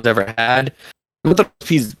opponent Jones ever had. Not that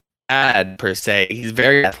he's bad per se. He's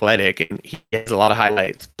very athletic and he has a lot of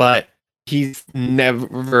highlights, but he's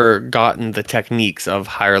never gotten the techniques of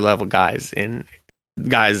higher level guys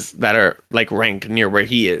that are like ranked near where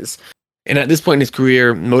he is. And at this point in his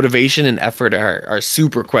career, motivation and effort are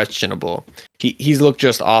super questionable. He's looked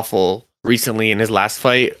just awful recently in his last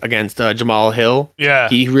fight against Jamal Hill. Yeah,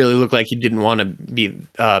 he really looked like he didn't want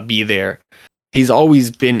to be there. He's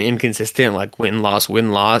always been inconsistent, like win loss,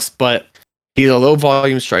 but he's a low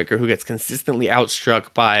volume striker who gets consistently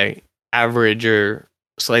outstruck by average or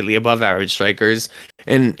slightly above average strikers,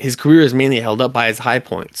 and his career is mainly held up by his high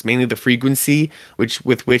points, mainly the frequency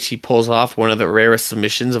with which he pulls off one of the rarest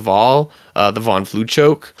submissions of all, the Von Flue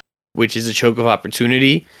choke, which is a choke of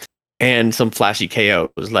opportunity, and some flashy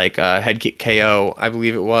KOs like head kick KO, I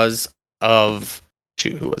believe it was, of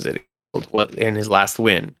who was it in his last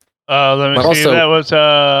win. Let me see. That was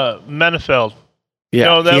Menefeld.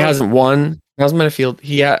 Yeah, no, he hasn't won. That was Menefeld.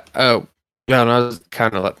 He had. No, I was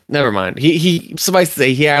kind of. Never mind. He suffice to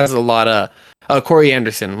say, he has a lot of. Corey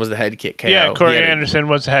Anderson was the head kick KO. Yeah, Corey Anderson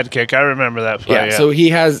was the head kick. I remember that fight. Yeah, so he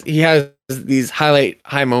has these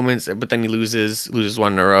high moments, but then he loses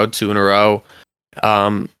one in a row, two in a row,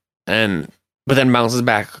 but then bounces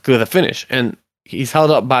back with a finish, and he's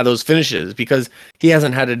held up by those finishes because he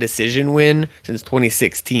hasn't had a decision win since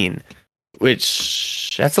 2016,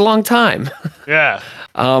 which that's a long time. Yeah.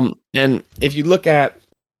 And if you look at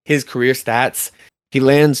his career stats, he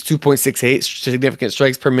lands 2.68 significant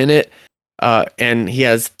strikes per minute, and he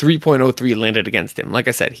has 3.03 landed against him. Like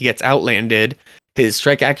I said, he gets outlanded. His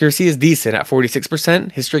strike accuracy is decent at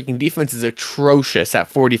 46%. His striking defense is atrocious at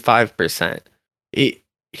 45%.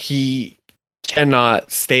 He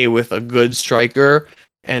cannot stay with a good striker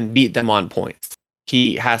and beat them on points.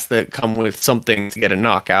 He has to come with something to get a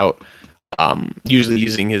knockout, usually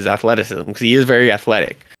using his athleticism, because he is very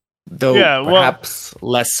athletic, though perhaps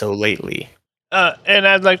less so lately. And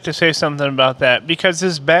I'd like to say something about that, because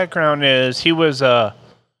his background is he was a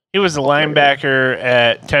linebacker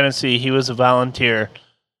at Tennessee. He was a volunteer,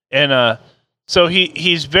 and so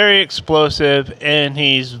he's very explosive and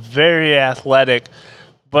he's very athletic,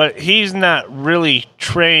 but he's not really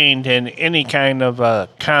trained in any kind of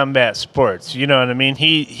combat sports. You know what I mean?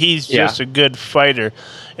 He's just a good fighter,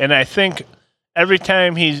 and I think every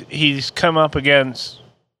time he's come up against,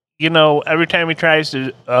 every time he tries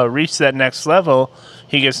to reach that next level,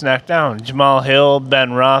 he gets knocked down. Jamal Hill,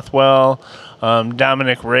 Ben Rothwell,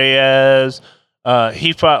 Dominic Reyes.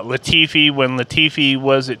 He fought Latifi when Latifi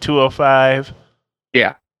was at 205.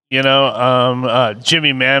 Yeah. Jimmy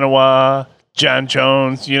Manawa, John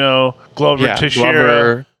Jones, Glover Teixeira.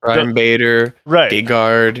 Glover, Ryan Bader,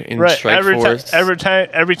 Gegard in Strikeforce.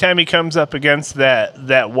 Every time he comes up against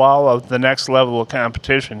that wall of the next level of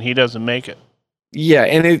competition, he doesn't make it. Yeah,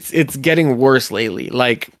 and it's getting worse lately.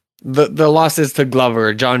 Like the losses to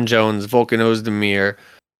Glover, John Jones, Volkan Ozdemir,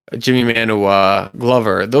 Jimmy Manawa,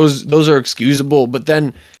 Glover, those are excusable, but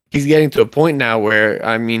then he's getting to a point now where,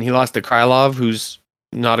 he lost to Krylov, who's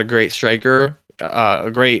not a great striker,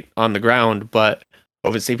 great on the ground, but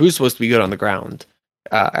obviously who's supposed to be good on the ground,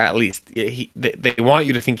 at least. They want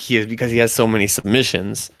you to think he is because he has so many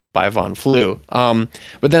submissions by Von Flue. But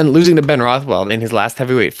then losing to Ben Rothwell in his last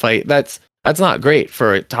heavyweight fight, that's not great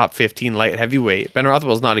for a top 15 light heavyweight. Ben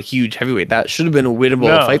Rothwell's not a huge heavyweight. That should have been a winnable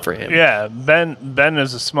fight for him. Yeah, Ben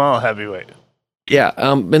is a small heavyweight. Yeah,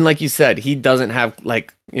 and like you said, he doesn't have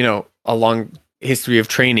a long history of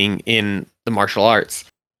training in the martial arts.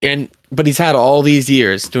 But he's had all these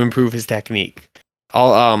years to improve his technique.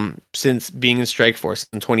 All since being in Strikeforce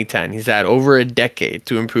in 2010, he's had over a decade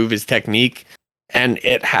to improve his technique, and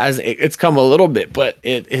it's come a little bit, but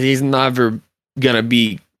he's never gonna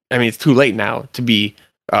be. It's too late now to be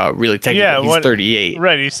really technical. Yeah, he's 38.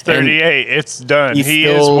 Right, he's 38. It's done. He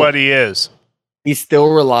is what he is. He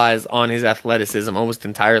still relies on his athleticism almost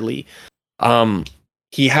entirely.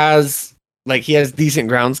 He has decent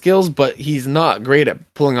ground skills, but he's not great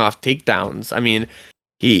at pulling off takedowns.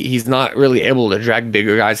 He's not really able to drag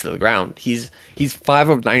bigger guys to the ground. He's 5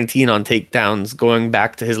 of 19 on takedowns, going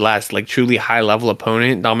back to his last truly high level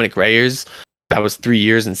opponent, Dominic Reyes. That was 3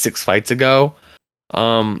 years and 6 fights ago.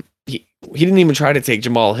 He didn't even try to take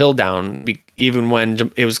Jamal Hill down, even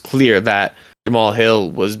when it was clear that Jamal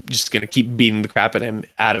Hill was just going to keep beating the crap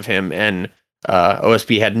out of him, and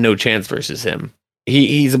OSP had no chance versus him.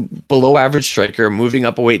 He's a below average striker, moving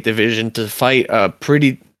up a weight division to fight a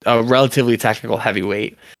relatively technical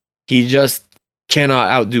heavyweight. He just cannot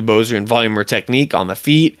outdo Boser in volume or technique on the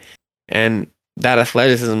feet, and that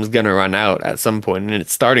athleticism is going to run out at some point, and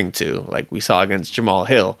it's starting to, like we saw against Jamal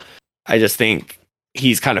Hill. I just think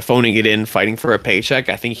he's kind of phoning it in, fighting for a paycheck.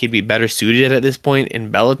 I think he'd be better suited at this point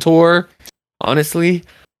in Bellator, honestly,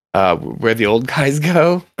 where the old guys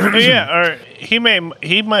go. Yeah, or he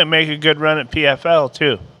might make a good run at PFL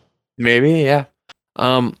too. Maybe, yeah.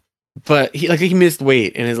 But he missed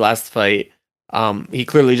weight in his last fight. He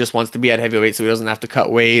clearly just wants to be at heavyweight so he doesn't have to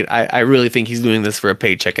cut weight. I really think he's doing this for a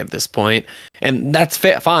paycheck at this point, and that's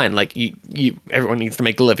fine. Like everyone needs to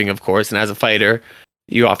make a living, of course, and as a fighter,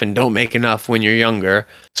 you often don't make enough when you're younger,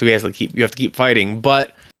 so you have to keep fighting.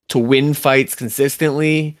 But to win fights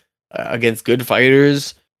consistently against good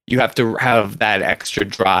fighters, you have to have that extra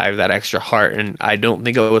drive, that extra heart, and I don't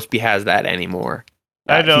think OSP has that anymore.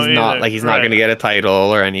 I don't. He's not going to get a title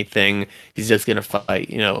or anything. He's just going to fight,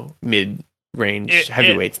 mid-range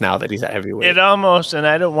heavyweights now that he's at heavyweight. It almost, and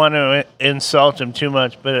I don't want to insult him too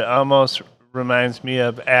much, but it almost reminds me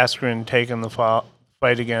of Askren taking the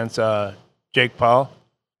fight against Jake Paul.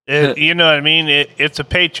 You know what I mean? It's a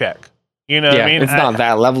paycheck. You know what I mean? It's not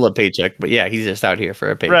that level of paycheck, but yeah, he's just out here for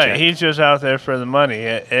a paycheck. Right, he's just out there for the money,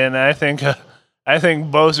 and I think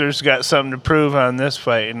Boser's got something to prove on this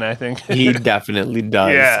fight, and I think he definitely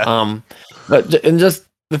does. Yeah. And just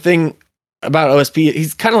the thing about OSP,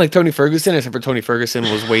 he's kind of like Tony Ferguson, except for Tony Ferguson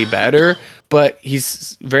was way better, but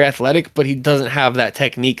he's very athletic, but he doesn't have that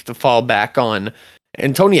technique to fall back on.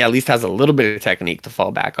 And Tony at least has a little bit of technique to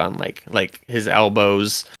fall back on, like his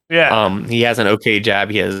elbows. Yeah. He has an okay jab.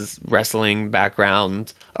 He has wrestling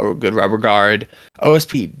background, a good rubber guard.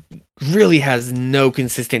 OSP really has no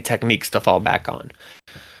consistent techniques to fall back on.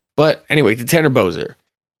 But anyway, to Tanner Boser,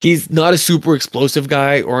 he's not a super explosive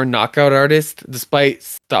guy or a knockout artist, despite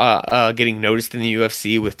getting noticed in the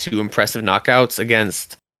UFC with 2 impressive knockouts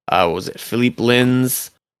against Philippe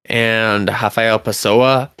Lins and Rafael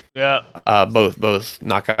Pessoa. Yeah. Both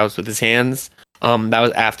knockouts with his hands. That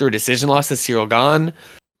was after a decision loss to Cyril Gane,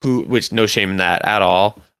 which no shame in that at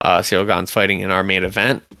all. Cyril Gane's fighting in our main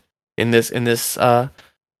event in this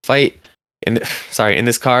fight in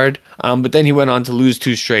this card. But then he went on to lose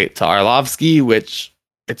 2 straight to Arlovsky, which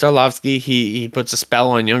it's Arlovsky. He puts a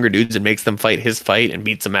spell on younger dudes and makes them fight his fight and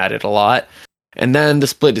beats them at it a lot. And then the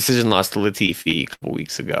split decision loss to Latifi a couple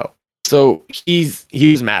weeks ago. So he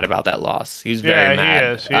was mad about that loss. He was very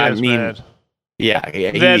mad. He is mad.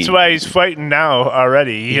 Yeah. That's why he's fighting now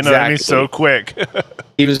already. You know what I mean? So quick.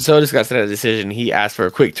 He was so disgusted at the decision. He asked for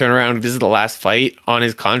a quick turnaround. This is the last fight on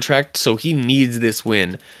his contract, so he needs this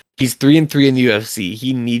win. He's 3-3 in the UFC.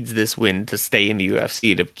 He needs this win to stay in the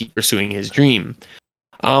UFC to keep pursuing his dream.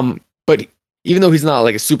 But even though he's not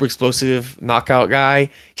like a super explosive knockout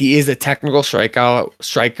guy, he is a technical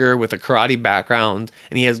striker with a karate background,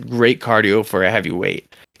 and he has great cardio for a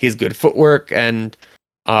heavyweight. He has good footwork and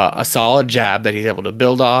a solid jab that he's able to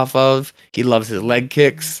build off of. He loves his leg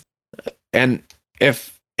kicks, and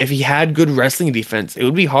if he had good wrestling defense, it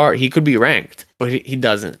would be hard. He could be ranked, but he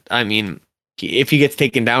doesn't. I mean, if he gets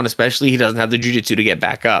taken down, especially, he doesn't have the jiu-jitsu to get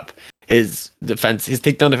back up. His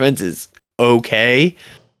takedown defense is okay.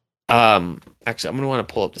 Actually, I'm going to want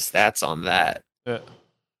to pull up the stats on that. Yeah.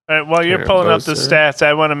 All right, while you're pulling up the stats,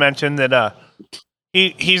 I want to mention that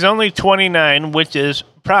he's only 29, which is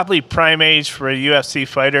probably prime age for a UFC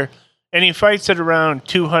fighter, and he fights at around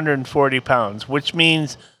 240 pounds, which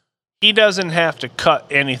means he doesn't have to cut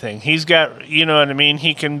anything. He's got, you know what I mean?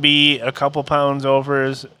 He can be a couple pounds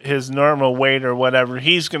over his normal weight or whatever.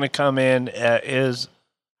 He's going to come in at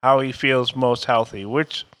how he feels most healthy,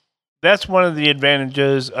 which that's one of the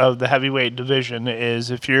advantages of the heavyweight division is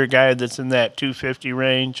if you're a guy that's in that 250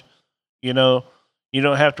 range, you don't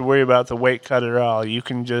have to worry about the weight cut at all. You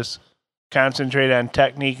can just concentrate on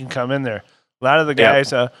technique and come in there. A lot of the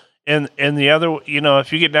guys in the other,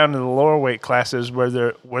 if you get down to the lower weight classes where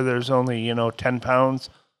there's only 10 pounds,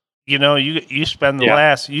 you spend the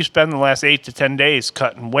last 8 to 10 days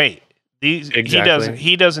cutting weight. He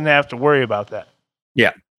doesn't have to worry about that.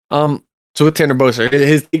 Yeah. So with Tanner Boser,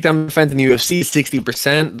 his takedown defense in the UFC is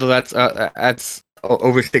 60%, though that's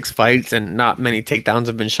over 6 fights, and not many takedowns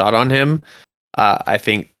have been shot on him. I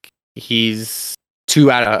think he's 2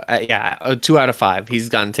 out of 5. He's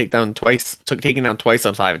gotten taken down twice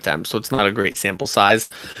on 5 attempts, so it's not a great sample size.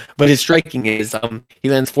 But his striking is he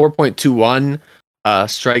lands 4.21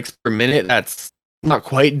 strikes per minute. That's not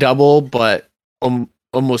quite double, but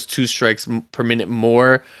almost 2 strikes per minute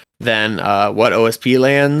more than what OSP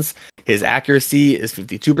lands. His accuracy is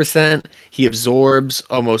 52%. He absorbs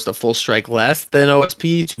almost a full strike less than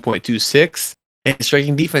OSP, 2.26. And his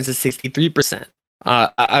striking defense is 63%.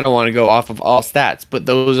 I don't want to go off of all stats, but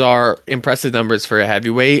those are impressive numbers for a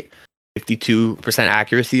heavyweight. 52%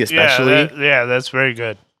 accuracy, especially. That's very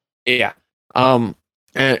good. Yeah. And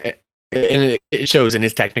it shows in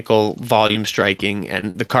his technical volume striking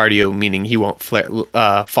and the cardio, meaning he won't fall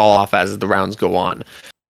off as the rounds go on.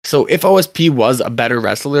 So if OSP was a better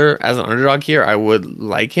wrestler as an underdog here, I would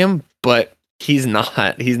like him, but he's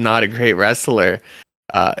not. He's not a great wrestler.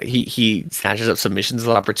 He snatches up submissions of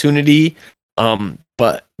opportunity.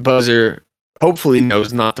 But Bowser hopefully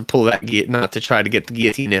knows not to pull that not to try to get the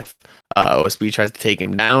guillotine if OSP tries to take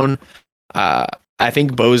him down. I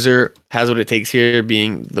think Bowser has what it takes here,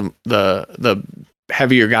 being the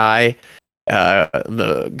heavier guy,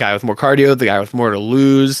 the guy with more cardio, the guy with more to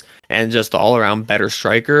lose, and just the all-around better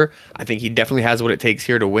striker. I think he definitely has what it takes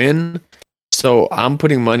here to win. So I'm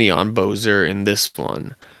putting money on Bowser in this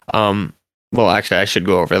one. Well, actually, I should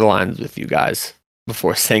go over the lines with you guys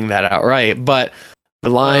before saying that outright. But the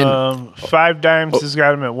line... 5 Dimes has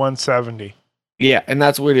got him at 170. Yeah, and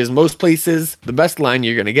that's where it is. Most places, the best line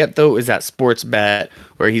you're going to get, though, is at Sportsbet,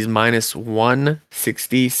 where he's minus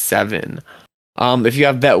 167. If you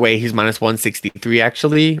have Betway, he's minus 163,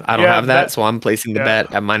 actually. I don't have that, so I'm placing the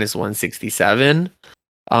bet at minus 167.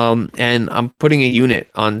 And I'm putting a unit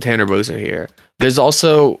on Tanner Bowser here. There's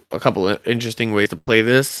also a couple of interesting ways to play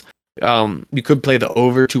this. You could play the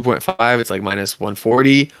over 2.5, it's like minus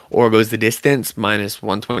 140, or goes the distance, minus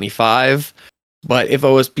 125. But if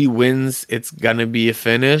OSP wins, it's going to be a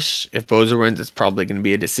finish. If Bowser wins, it's probably going to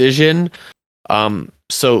be a decision.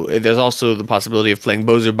 So there's also the possibility of playing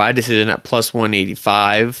Bowser by decision at plus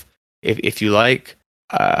 185, if you like,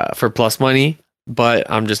 for plus money. But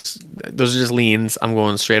those are just leans. I'm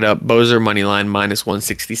going straight up Bowser money line minus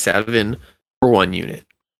 167 for 1 unit.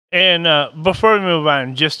 And before we move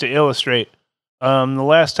on, just to illustrate, the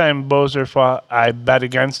last time Bowser fought, I bet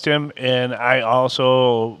against him, and I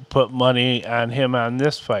also put money on him on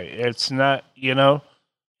this fight. It's not,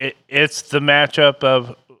 it's the matchup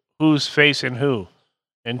of who's facing who.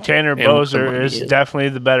 And Tanner Bowser is definitely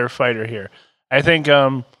the better fighter here. I think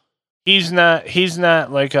he's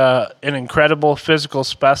not like an incredible physical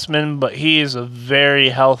specimen, but he is a very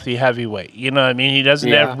healthy heavyweight. You know what I mean? He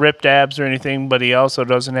doesn't have ripped abs or anything, but he also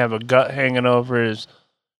doesn't have a gut hanging over his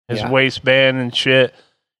waistband and shit.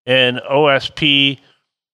 And OSP,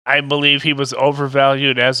 I believe he was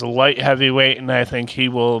overvalued as a light heavyweight, and I think he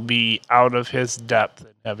will be out of his depth in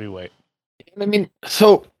heavyweight. I mean,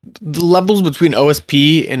 so the levels between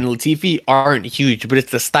OSP and Latifi aren't huge, but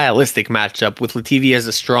it's a stylistic matchup with Latifi as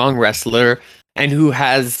a strong wrestler and who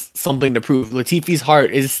has something to prove. Latifi's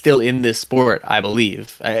heart is still in this sport, I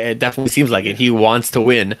believe. It definitely seems like it. He wants to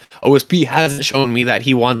win. OSP hasn't shown me that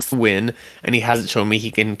he wants to win, and he hasn't shown me he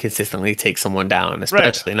can consistently take someone down,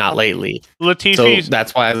 especially not lately. So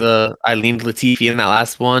that's why I leaned Latifi in that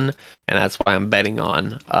last one, and that's why I'm betting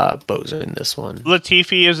on Bowser in this one.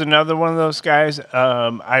 Latifi is another one of those guys.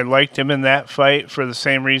 I liked him in that fight for the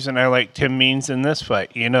same reason I like Tim Means in this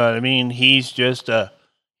fight. You know what I mean? He's a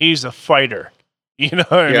fighter. You know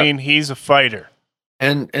what I mean? He's a fighter.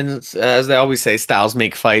 And as they always say, styles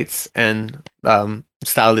make fights. And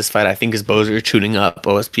style of this fight, I think, is Bowser tuning up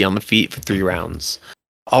OSP on the feet for 3 rounds.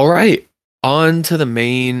 All right. On to the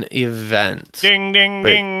main event. Ding, ding,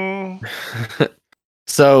 ding.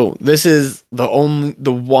 So this is the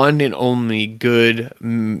one and only good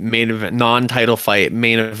main event, non-title fight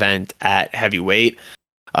main event at heavyweight.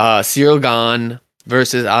 Ciryl Gane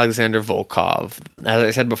versus Alexander Volkov. As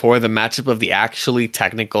I said before, the matchup of the actually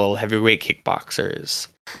technical heavyweight kickboxers.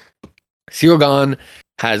 Ciryl Gane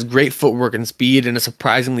has great footwork and speed and a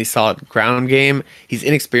surprisingly solid ground game. He's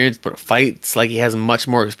inexperienced, but fights like he has much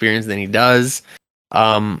more experience than he does.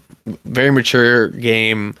 Very mature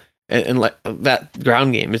game, and like that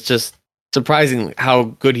ground game. It's just surprising how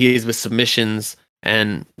good he is with submissions.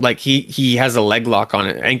 And like he has a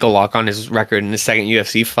ankle lock on his record in his second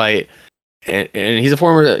UFC fight. And he's a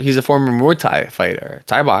former Muay Thai fighter,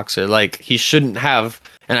 Thai boxer. Like, he shouldn't have,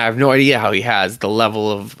 and I have no idea how he has the level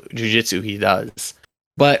of jiu-jitsu he does.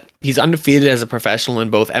 But he's undefeated as a professional in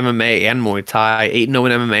both MMA and Muay Thai. 8-0 in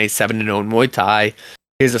MMA, 7-0 in Muay Thai.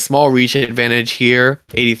 He has a small reach advantage here,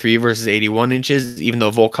 83 versus 81 inches. Even though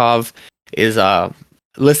Volkov is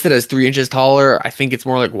listed as 3 inches taller, I think it's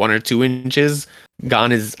more like 1 or 2 inches.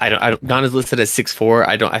 Gane is listed as 6'4".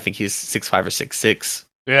 I think he's 6'5" or 6'6".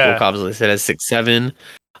 Yeah. Volkov's listed as 6'7".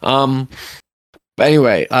 But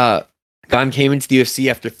anyway, Gane came into the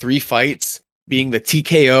UFC after 3 fights, being the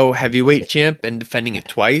TKO heavyweight champ and defending it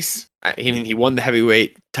twice. He won the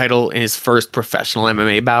heavyweight title in his first professional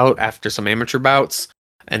MMA bout after some amateur bouts,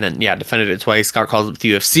 and then defended it twice. Got called up to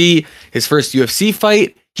the UFC. His first UFC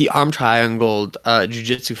fight, he arm triangled a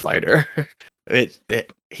jiu-jitsu fighter.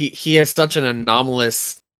 He has such an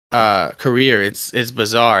anomalous career, it's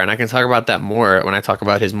bizarre, and I can talk about that more when I talk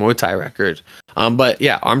about his Muay Thai record. But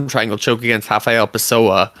yeah, arm triangle choke against Rafael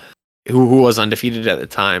Pessoa, who was undefeated at the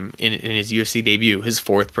time in his UFC debut, his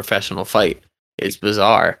 4th professional fight. It's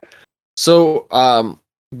bizarre. So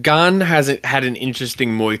Gane has had an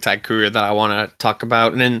interesting Muay Thai career that I want to talk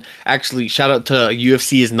about. And then actually, shout out to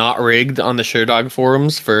UFC is Not Rigged on the Sherdog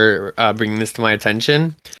forums for bringing this to my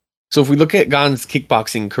attention. So if we look at Gane's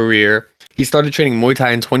kickboxing career, he started training Muay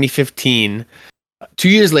Thai in 2015. 2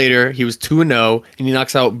 years later, he was 2-0, and he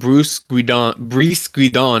knocks out Brice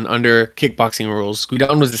Guidon under kickboxing rules.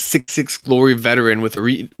 Guidon was a 6'6" Glory veteran with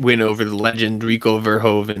a win over the legend Rico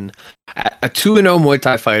Verhoeven. A 2-0 Muay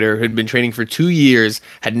Thai fighter who had been training for 2 years,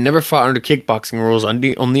 had never fought under kickboxing rules,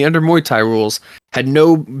 only under Muay Thai rules, had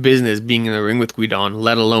no business being in the ring with Guidon,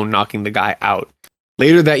 let alone knocking the guy out.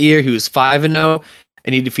 Later that year, he was 5-0,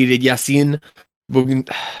 and he defeated Yassine Bougen...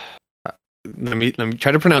 Let me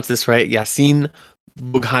try to pronounce this right. Yassine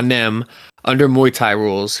Bughanem under Muay Thai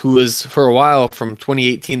rules, who was for a while from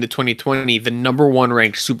 2018 to 2020 the number 1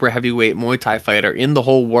 ranked super heavyweight Muay Thai fighter in the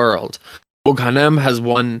whole world. Bughanem has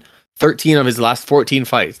won 13 of his last 14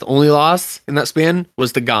 fights. The only loss in that span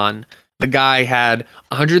was to Gane. The guy had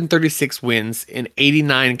 136 wins and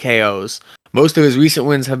 89 KOs. Most of his recent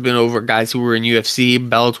wins have been over guys who were in UFC,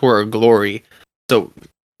 Bellator, or Glory. So,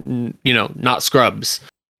 not scrubs.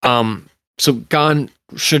 So Gane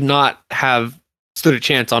should not have stood a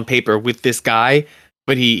chance on paper with this guy,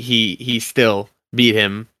 but he still beat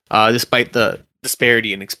him despite the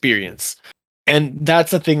disparity in experience. And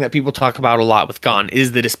that's the thing that people talk about a lot with Gane,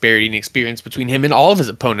 is the disparity in experience between him and all of his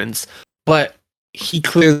opponents. But he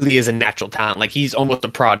clearly is a natural talent. Like, he's almost a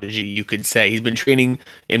prodigy, you could say. He's been training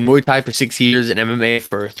in Muay Thai for 6 years and MMA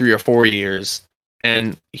for 3 or 4 years.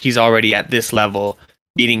 And he's already at this level,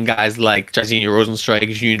 beating guys like Jairzinho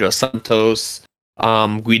Rozenstruik, Junior Dos Santos,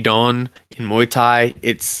 Guidon in Muay Thai.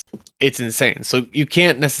 It's insane. So you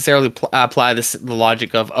can't necessarily apply the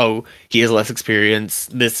logic of, oh, he has less experience,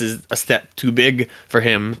 this is a step too big for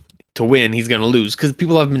him to win, he's going to lose. Because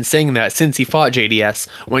people have been saying that since he fought JDS,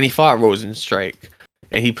 when he fought Rozenstruik,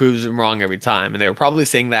 and he proves them wrong every time. And they were probably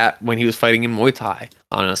saying that when he was fighting in Muay Thai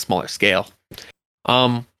on a smaller scale.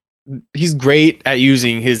 He's great at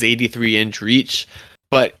using his 83-inch reach.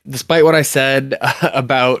 But despite what I said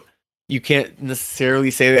about you can't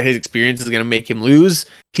necessarily say that his experience is going to make him lose,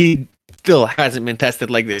 he still hasn't been tested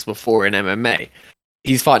like this before in MMA.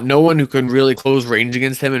 He's fought no one who can really close range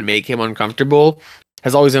against him and make him uncomfortable.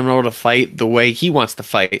 Has always been able to fight the way he wants to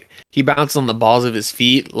fight. He bounces on the balls of his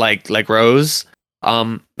feet like Rose.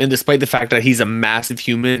 And despite the fact that he's a massive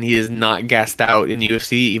human, he is not gassed out in the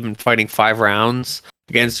UFC, even fighting 5 rounds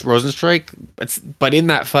against Rozenstruik. But in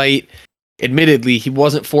that fight, admittedly, he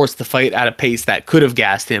wasn't forced to fight at a pace that could have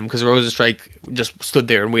gassed him, because Rozenstruik just stood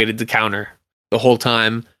there and waited to counter the whole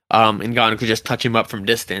time, and Gane could just touch him up from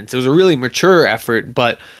distance. It was a really mature effort,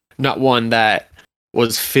 but not one that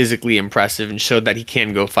was physically impressive and showed that he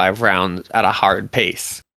can go 5 rounds at a hard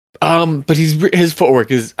pace. But his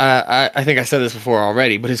footwork is, I think I said this before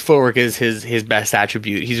already, but his footwork is his best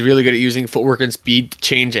attribute. He's really good at using footwork and speed to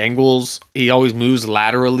change angles. He always moves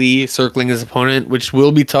laterally, circling his opponent, which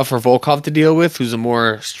will be tough for Volkov to deal with, who's a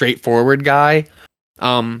more straightforward guy.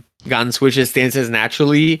 Gane switches stances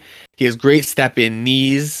naturally. He has great step-in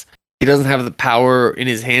knees. He doesn't have the power in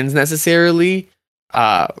his hands necessarily,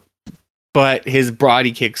 but his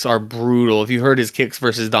body kicks are brutal. If you heard his kicks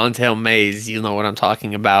versus Don'Tale Mayes, you know what I'm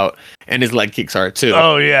talking about. And his leg kicks are too.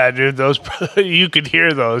 Oh yeah, dude, those you could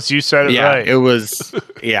hear those. You said it right. Yeah, it was.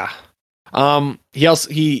 Yeah.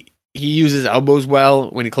 He uses elbows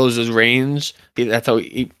well when he closes range. That's how.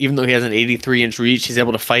 Even though he has an 83-inch reach, he's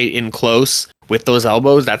able to fight in close with those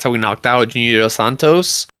elbows. That's how he knocked out Junior Dos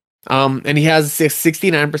Santos. And he has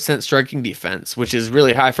 69% striking defense, which is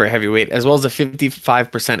really high for a heavyweight, as well as a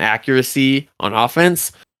 55% accuracy on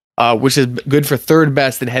offense, which is good for 3rd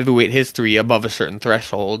best in heavyweight history above a certain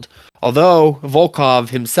threshold. Although Volkov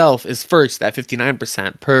himself is first at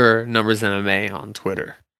 59% per Numbers MMA on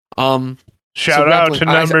Twitter. Shout out to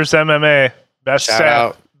Numbers MMA. Best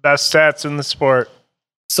stats in the sport.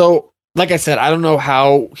 So, like I said, I don't know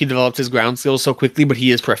how he developed his ground skills so quickly, but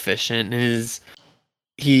he is proficient.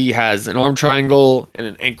 He has an arm triangle and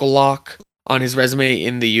an ankle lock on his resume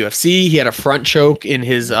in the UFC. He had a front choke in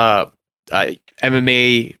his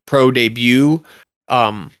MMA pro debut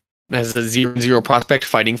as a 0-0 prospect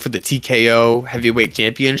fighting for the TKO heavyweight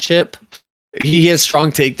championship. He has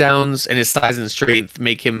strong takedowns, and his size and strength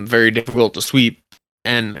make him very difficult to sweep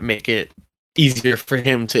and make it easier for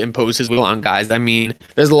him to impose his will on guys. I mean,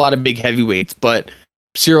 there's a lot of big heavyweights, but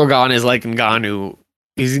Ciryl Gane is like Ngannou.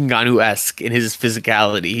 Ngannou-esque in his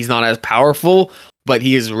physicality. He's not as powerful, but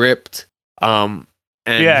he is ripped. And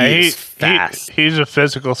he is fast. He's a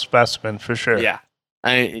physical specimen for sure. Yeah,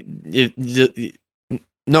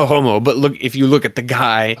 no homo, but if you look at the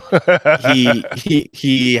guy,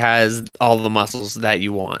 he has all the muscles that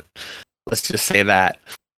you want. Let's just say that.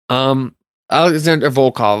 Alexander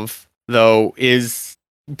Volkov, though, it's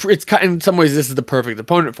kind in some ways this is the perfect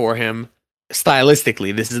opponent for him.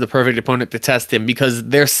 Stylistically, this is the perfect opponent to test him because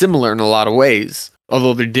they're similar in a lot of ways,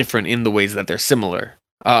 although they're different in the ways that they're similar.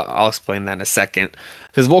 I'll explain that in a second.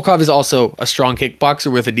 Because Volkov is also a strong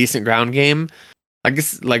kickboxer with a decent ground game. I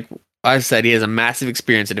guess, like I said, he has a massive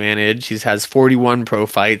experience advantage. He has 41 pro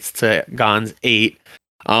fights to Gan's 8.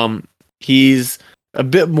 He's a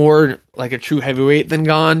bit more like a true heavyweight than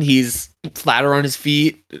Gan. He's flatter on his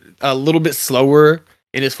feet, a little bit slower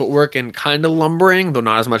in his footwork, and kind of lumbering, though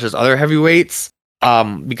not as much as other heavyweights,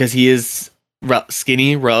 because he is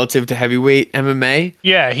skinny relative to heavyweight MMA.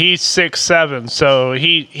 Yeah, he's 6'7", so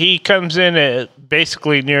he comes in at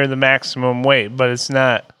basically near the maximum weight, but it's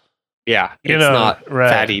not. Yeah, it's not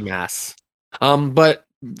fatty mass. But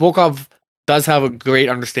Volkov does have a great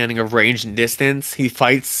understanding of range and distance. He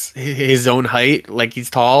fights his own height, like he's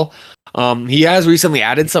tall. He has recently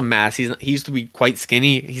added some mass. He used to be quite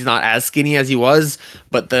skinny. He's not as skinny as he was,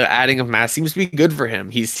 but the adding of mass seems to be good for him.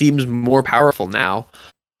 He seems more powerful now.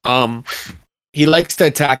 He likes to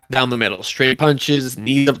attack down the middle, straight punches,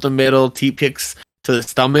 knees up the middle, teep kicks to the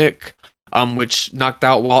stomach, which knocked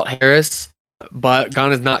out Walt Harris. But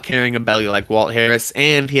Gan is not carrying a belly like Walt Harris,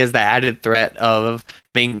 and he has the added threat of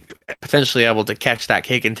being potentially able to catch that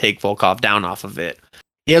kick and take Volkov down off of it.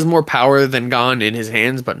 He has more power than Gan in his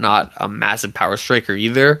hands, but not a massive power striker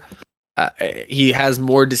either. He has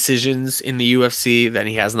more decisions in the UFC than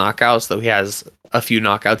he has knockouts, though he has a few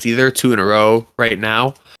knockouts, either 2 in a row right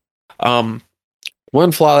now.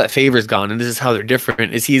 One flaw that favors Gan, and this is how they're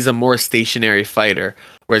different, is he's a more stationary fighter,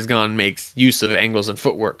 whereas Gan makes use of angles and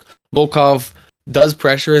footwork. Volkov does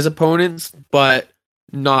pressure his opponents, but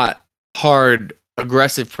not hard,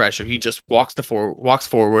 aggressive pressure. He just walks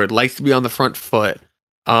forward, likes to be on the front foot,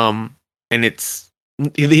 and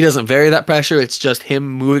he doesn't vary that pressure. It's just him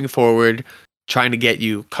moving forward, trying to get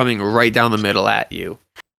you, coming right down the middle at you.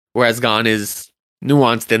 Whereas Gan is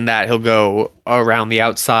nuanced in that he'll go around the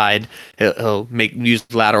outside. He'll use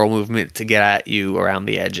lateral movement to get at you around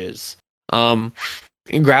the edges.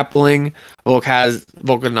 In grappling, Volkov.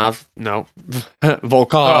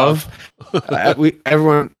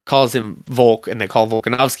 Everyone calls him Volk, and they call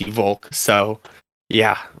Volkanovski Volk. So,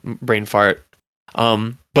 yeah, brain fart.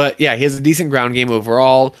 But yeah, he has a decent ground game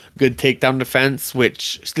overall. Good takedown defense,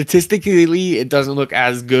 which statistically it doesn't look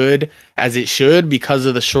as good as it should because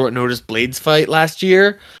of the short notice Blades fight last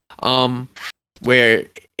year, where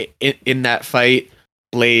in that fight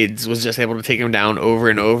Blades was just able to take him down over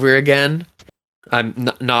and over again.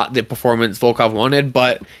 Not the performance Volkov wanted,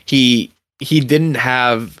 but he didn't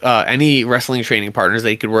have any wrestling training partners that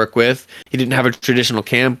he could work with. He didn't have a traditional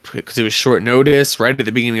camp because it was short notice right at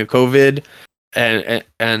the beginning of COVID,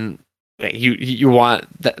 and you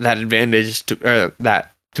want that advantage to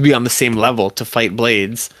be on the same level to fight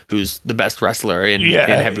Blades, who's the best wrestler in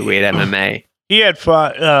heavyweight MMA. He had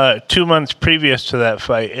fought 2 months previous to that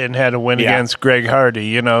fight and had a win against Greg Hardy.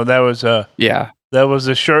 You know, that was a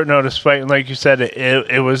short notice fight, and like you said,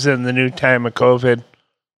 it was in the new time of COVID.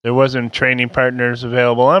 There wasn't training partners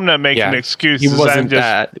available. I'm not making excuses. I'm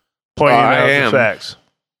just pointing out the facts.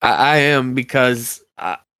 I am, because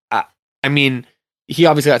I mean, he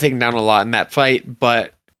obviously got taken down a lot in that fight,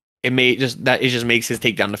 but it just makes his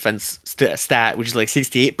takedown defense stat, which is like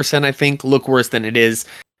 68%, I think, look worse than it is.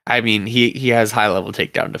 I mean, he has high level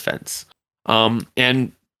takedown defense.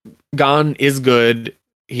 And Gan is good.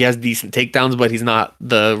 He has decent takedowns, but he's not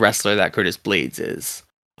the wrestler that Curtis Blades is.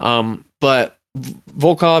 But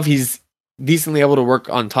Volkov, he's decently able to work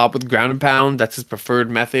on top with ground and pound. That's his preferred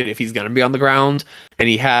method if he's going to be on the ground. And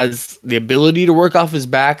he has the ability to work off his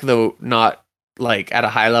back, though not like at a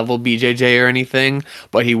high level BJJ or anything,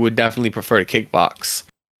 but he would definitely prefer to kickbox.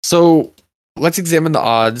 So let's examine the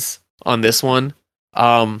odds on this one,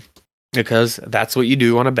 because that's what you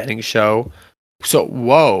do on a betting show. So,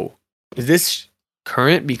 whoa, is this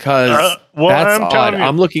current? Because that's odd.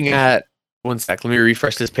 I'm looking at, one sec, let me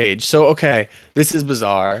refresh this page. So, okay, this is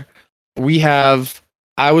bizarre.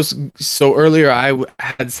 Earlier I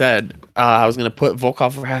had said I was going to put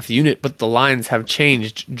Volkov for half unit, but the lines have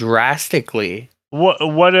changed drastically. What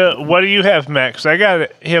do you have, Max? I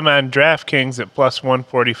got him on DraftKings at plus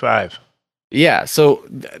 145. Yeah, so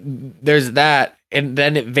there's that, and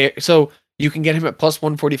then so you can get him at plus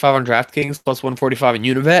 145 on DraftKings, plus 145 in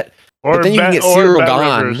Unibet. But then you can get Cyril Bet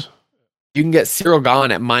Gahn. Rivers. You can get Cyril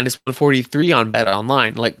Gahn at minus 143 on Bet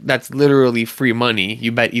Online. Like, that's literally free money. You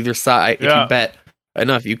bet either side. If you bet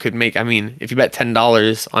enough, you could make, I mean, if you bet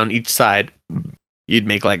 $10 on each side, you'd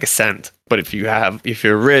make like a cent. But if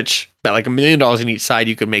you're rich, bet like $1 million in each side,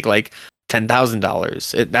 you could make like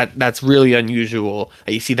 $10,000. That's really unusual.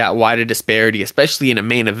 You see that wide a disparity, especially in a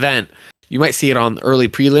main event. You might see it on early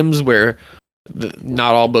prelims where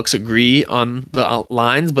not all books agree on the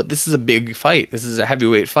lines, but this is a big fight. This is a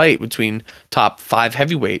heavyweight fight between top 5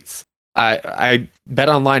 heavyweights. I Bet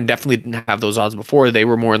Online definitely didn't have those odds before. They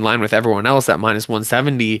were more in line with everyone else at minus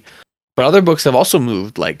 170. But other books have also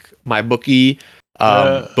moved, like MyBookie,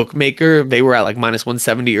 Bookmaker. They were at like minus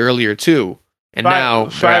 170 earlier too, and now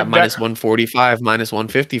they're at minus 145, minus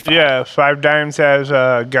 155. Yeah, 5 Dimes has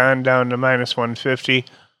gone down to minus 150.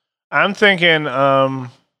 I'm thinking.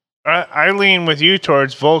 I lean with you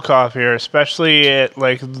towards Volkov here, especially at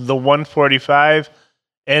like the 145,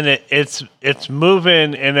 and it's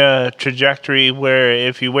moving in a trajectory where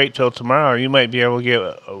if you wait till tomorrow, you might be able to get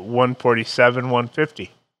 147,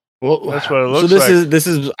 150. Well, that's what it looks like. So this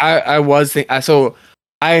is I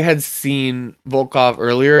had seen Volkov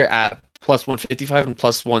earlier at plus 155 and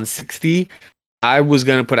plus 160. I was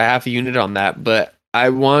gonna put a half a unit on that, but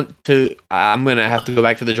I'm going to have to go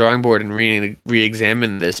back to the drawing board and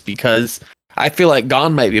re-examine this because I feel like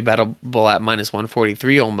Gahn might be bettable at minus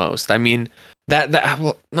 143 almost. I mean,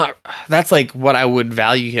 that's like what I would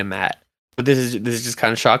value him at. But this is just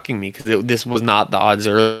kind of shocking me because this was not the odds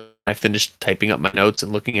earlier. I finished typing up my notes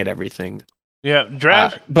and looking at everything. Yeah,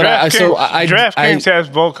 DraftKings has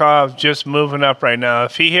Volkov just moving up right now.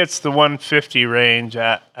 If he hits the 150 range,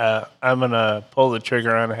 I'm gonna pull the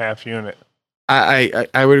trigger on a half unit.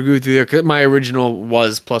 I would agree with you there because my original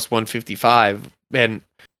was plus 155, and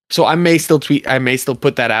so I may still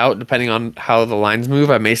put that out depending on how the lines move.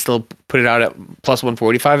 I may still put it out at plus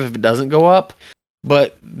 145 if it doesn't go up.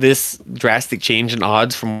 But this drastic change in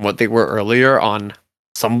odds from what they were earlier on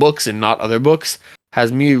some books and not other books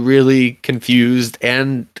has me really confused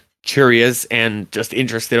and curious and just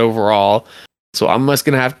interested overall. So I'm just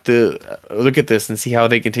gonna have to look at this and see how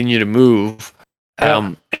they continue to move.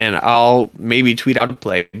 And I'll maybe tweet out a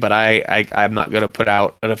play, but I'm not going to put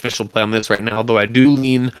out an official play on this right now, though I do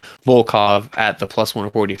lean Volkov at the plus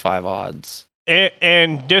 145 odds.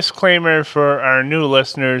 And disclaimer for our new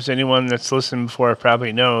listeners, anyone that's listened before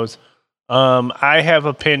probably knows, I have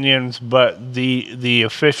opinions, but the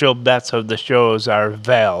official bets of the shows are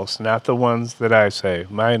Val's, not the ones that I say.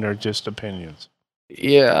 Mine are just opinions.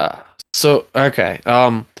 Yeah. So, okay.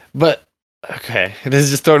 But... Okay, this is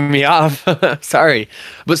just throwing me off. Sorry.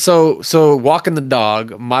 But so walking the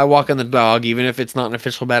dog, my walking the dog, even if it's not an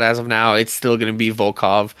official bet as of now, it's still going to be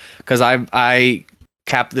Volkov because I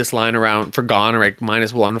capped this line around for Gahn like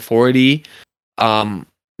minus 140,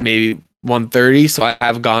 maybe 130. So I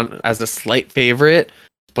have Gahn as a slight favorite,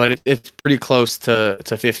 but it's pretty close to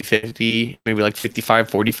 50-50, maybe like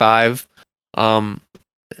 55-45.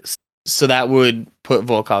 So that would put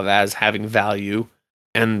Volkov as having value,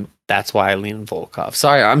 and that's why I lean Volkov.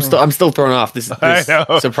 Sorry, I'm still thrown off. This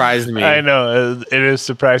surprised me. I know it is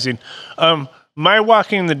surprising. My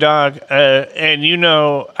walking the dog, and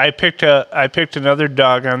I picked another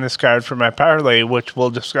dog on this card for my parlay, which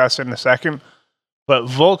we'll discuss in a second. But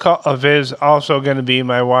Volkov is also going to be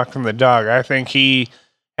my walking the dog. I think he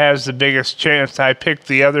has the biggest chance. I picked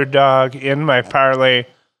the other dog in my parlay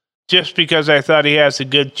just because I thought he has a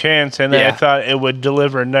good chance, and I thought it would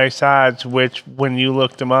deliver nice odds, which when you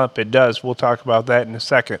looked him up, it does. We'll talk about that in a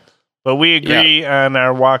second. But we agree on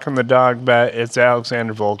our walking the dog bet. It's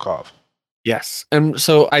Alexander Volkov. Yes. And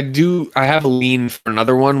so I have a lean for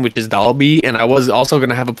another one, which is Dalby, and I was also going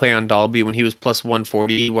to have a play on Dalby when he was plus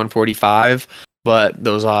 140, 145, but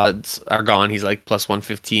those odds are gone. He's like plus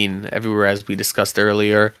 115 everywhere, as we discussed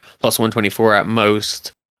earlier, plus 124 at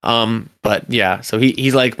most. But yeah, so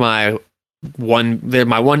he's like my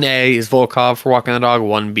 1A is Volkov for walking the dog,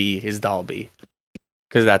 1B is Dalby,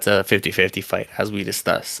 because that's a 50-50 fight as we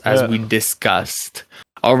discussed.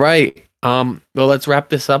 All right. Well, let's wrap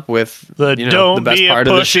this up with the best part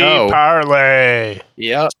of the show. Parlay.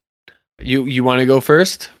 Yep. You want to go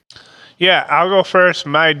first? Yeah, I'll go first.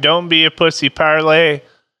 My don't be a pussy parlay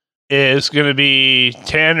is going to be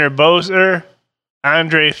Tanner Boser,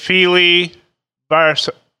 Andre Fili, Barcelos.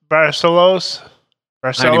 Yeah,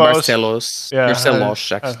 Barcelos,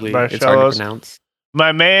 actually. Barcelos. It's hard to pronounce.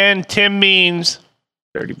 My man, Tim Means.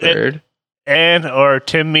 Dirty Bird. Or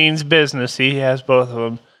Tim Means Business. He has both of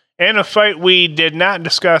them. And a fight we did not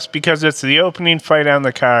discuss because it's the opening fight on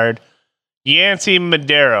the card. Yancy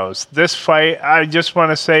Medeiros. This fight, I just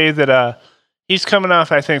want to say that he's coming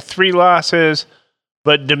off, I think, 3 losses,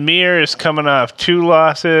 but Demir is coming off 2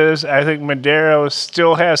 losses. I think Madero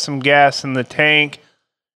still has some gas in the tank,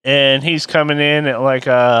 and he's coming in at like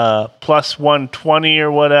a plus 120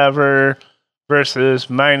 or whatever versus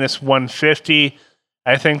minus 150.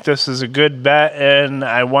 I think this is a good bet, and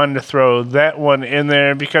I wanted to throw that one in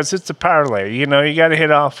there because it's a parlay. You know, you got to hit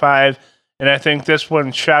all 5, and I think this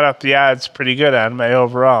one shot up the odds pretty good on my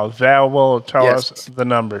overall. Val will tell us the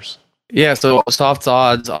numbers. Yeah, so soft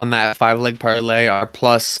odds on that 5-leg parlay are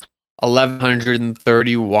plus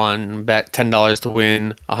 1,131. Bet $10 to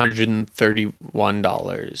win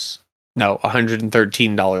 $131. No,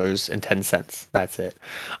 $113.10. That's it.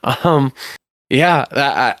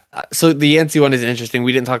 Yeah, so the Yancey one is interesting.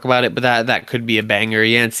 We didn't talk about it, but that could be a banger.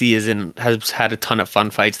 Yancey has had a ton of fun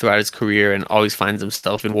fights throughout his career and always finds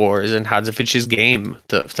himself in wars and has to pitch his game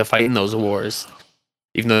to fight in those wars,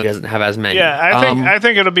 even though he doesn't have as many. Yeah, I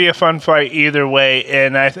think it'll be a fun fight either way,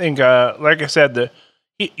 and I think, like I said,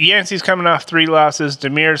 Yancey's coming off 3 losses,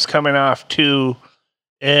 Demir's coming off 2,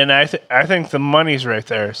 and I think the money's right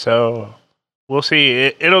there. So we'll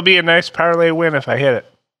see. It'll be a nice parlay win if I hit it.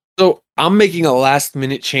 So I'm making a last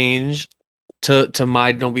minute change to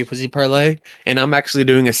my Don't Be a Pussy parlay, and I'm actually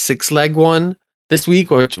doing a 6-leg one this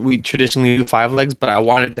week, or we traditionally do 5 legs, but I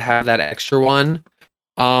wanted to have that extra one.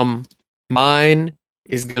 Mine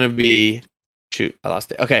is gonna be I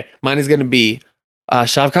lost it. Okay, mine is gonna be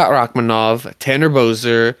Shavkat Rakhmonov, Tanner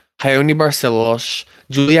Boser, Raoni Barcelos,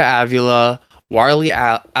 Julia Avila, Warlley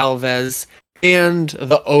Alves, and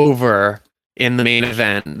the over in the main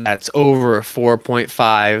event. That's over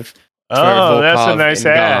 4.5. Oh, that's a nice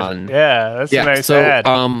ad. Gone. Yeah, that's a nice ad.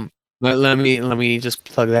 Let me just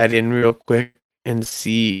plug that in real quick and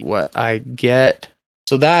see what I get.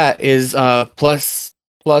 So that is plus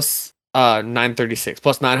 936,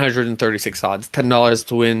 plus 936 odds. $10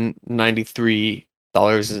 to win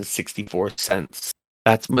 $93.64.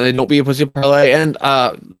 That's my Don't Be a Pussy parlay. And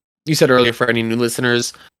you said earlier for any new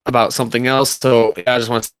listeners about something else, so I just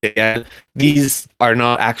want to say again, these are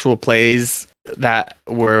not actual plays that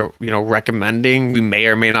we're recommending. We may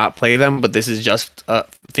or may not play them, but this is just a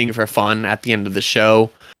thing for fun at the end of the show.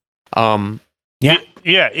 Yeah.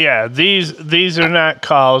 These are not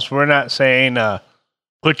calls. We're not saying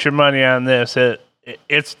put your money on this.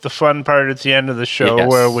 It's the fun part at the end of the show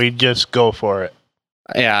where we just go for it.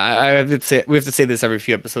 Yeah, I have to say, we have to say this every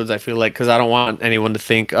few episodes, I feel like, because I don't want anyone to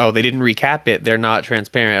think, oh, they didn't recap it, they're not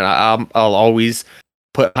transparent. I'll always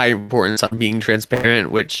put high importance on being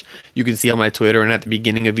transparent, which you can see on my Twitter and at the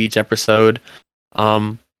beginning of each episode.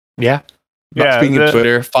 Speaking of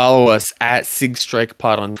Twitter, follow us at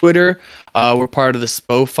SigStrikePod on Twitter. We're part of the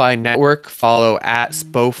SpoFi network. Follow at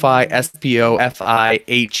SpoFi, SPOFI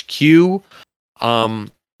HQ.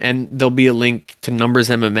 And there'll be a link to Numbers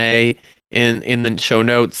MMA in the show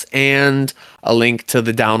notes, and a link to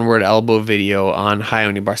the Downward Elbow video on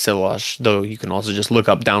Raoni Barcelos, though you can also just look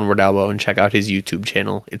up Downward Elbow and check out his YouTube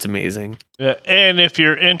channel. It's amazing. Yeah, and if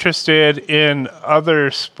you're interested in other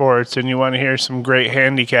sports and you want to hear some great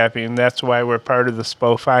handicapping, that's why we're part of the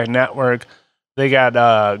SpoFi network. They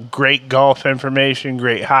got great golf information,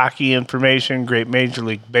 great hockey information, great Major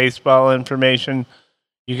League Baseball information.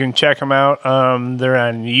 You can check them out. They're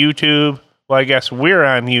on YouTube. Well, I guess we're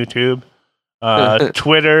on YouTube.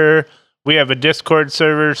 Twitter. We have a Discord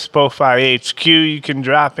server, SpoFi HQ. You can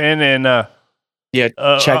drop in and check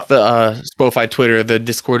the SpoFi Twitter. The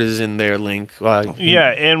Discord is in their link.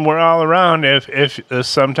 And we're all around. If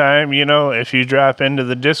sometime, if you drop into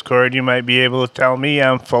the Discord, you might be able to tell me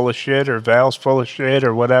I'm full of shit or Val's full of shit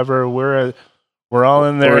or whatever. We're all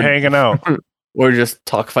in there hanging out. Or just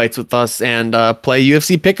talk fights with us and play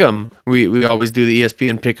UFC Pick'em. We always do the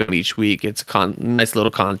ESPN Pick'em each week. It's a nice little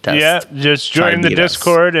contest. Yeah, just join the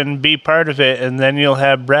Discord and be part of it, and then you'll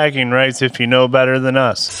have bragging rights if you know better than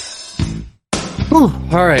us. Whew.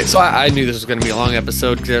 All right, so I knew this was going to be a long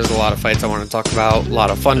episode because there's a lot of fights I want to talk about, a lot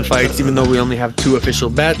of fun fights. Even though we only have 2 official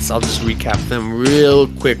bets, I'll just recap them real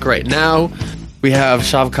quick right now. We have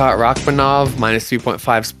Shavkat Rakhmonov, minus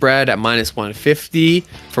 3.5 spread at minus 150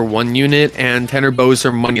 for 1 unit, and Tanner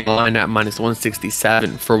Boser money line at minus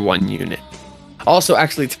 167 for 1 unit. Also,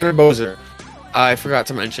 actually, Tanner Boser, I forgot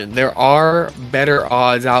to mention, there are better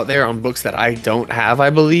odds out there on books that I don't have, I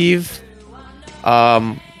believe.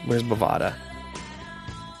 Where's Bovada?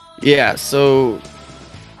 Yeah, so...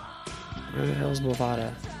 Where the hell is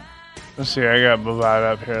Bovada? Let's see, I got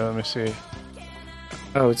Bovada up here, let me see.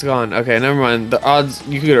 Oh, it's gone. Okay, never mind. The odds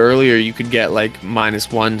you could get earlier, you could get like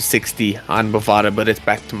minus 160 on Bovada, but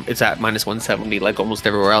it's at minus 170 like almost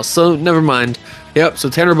everywhere else. So never mind. Yep. So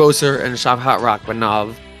Tanner Boser and Shavkat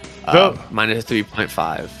Rakhmonov minus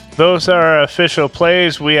 3.5. Those are our official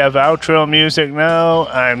plays. We have outro music now.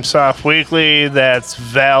 I'm Soft Weekly. That's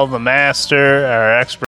Val the Master, our expert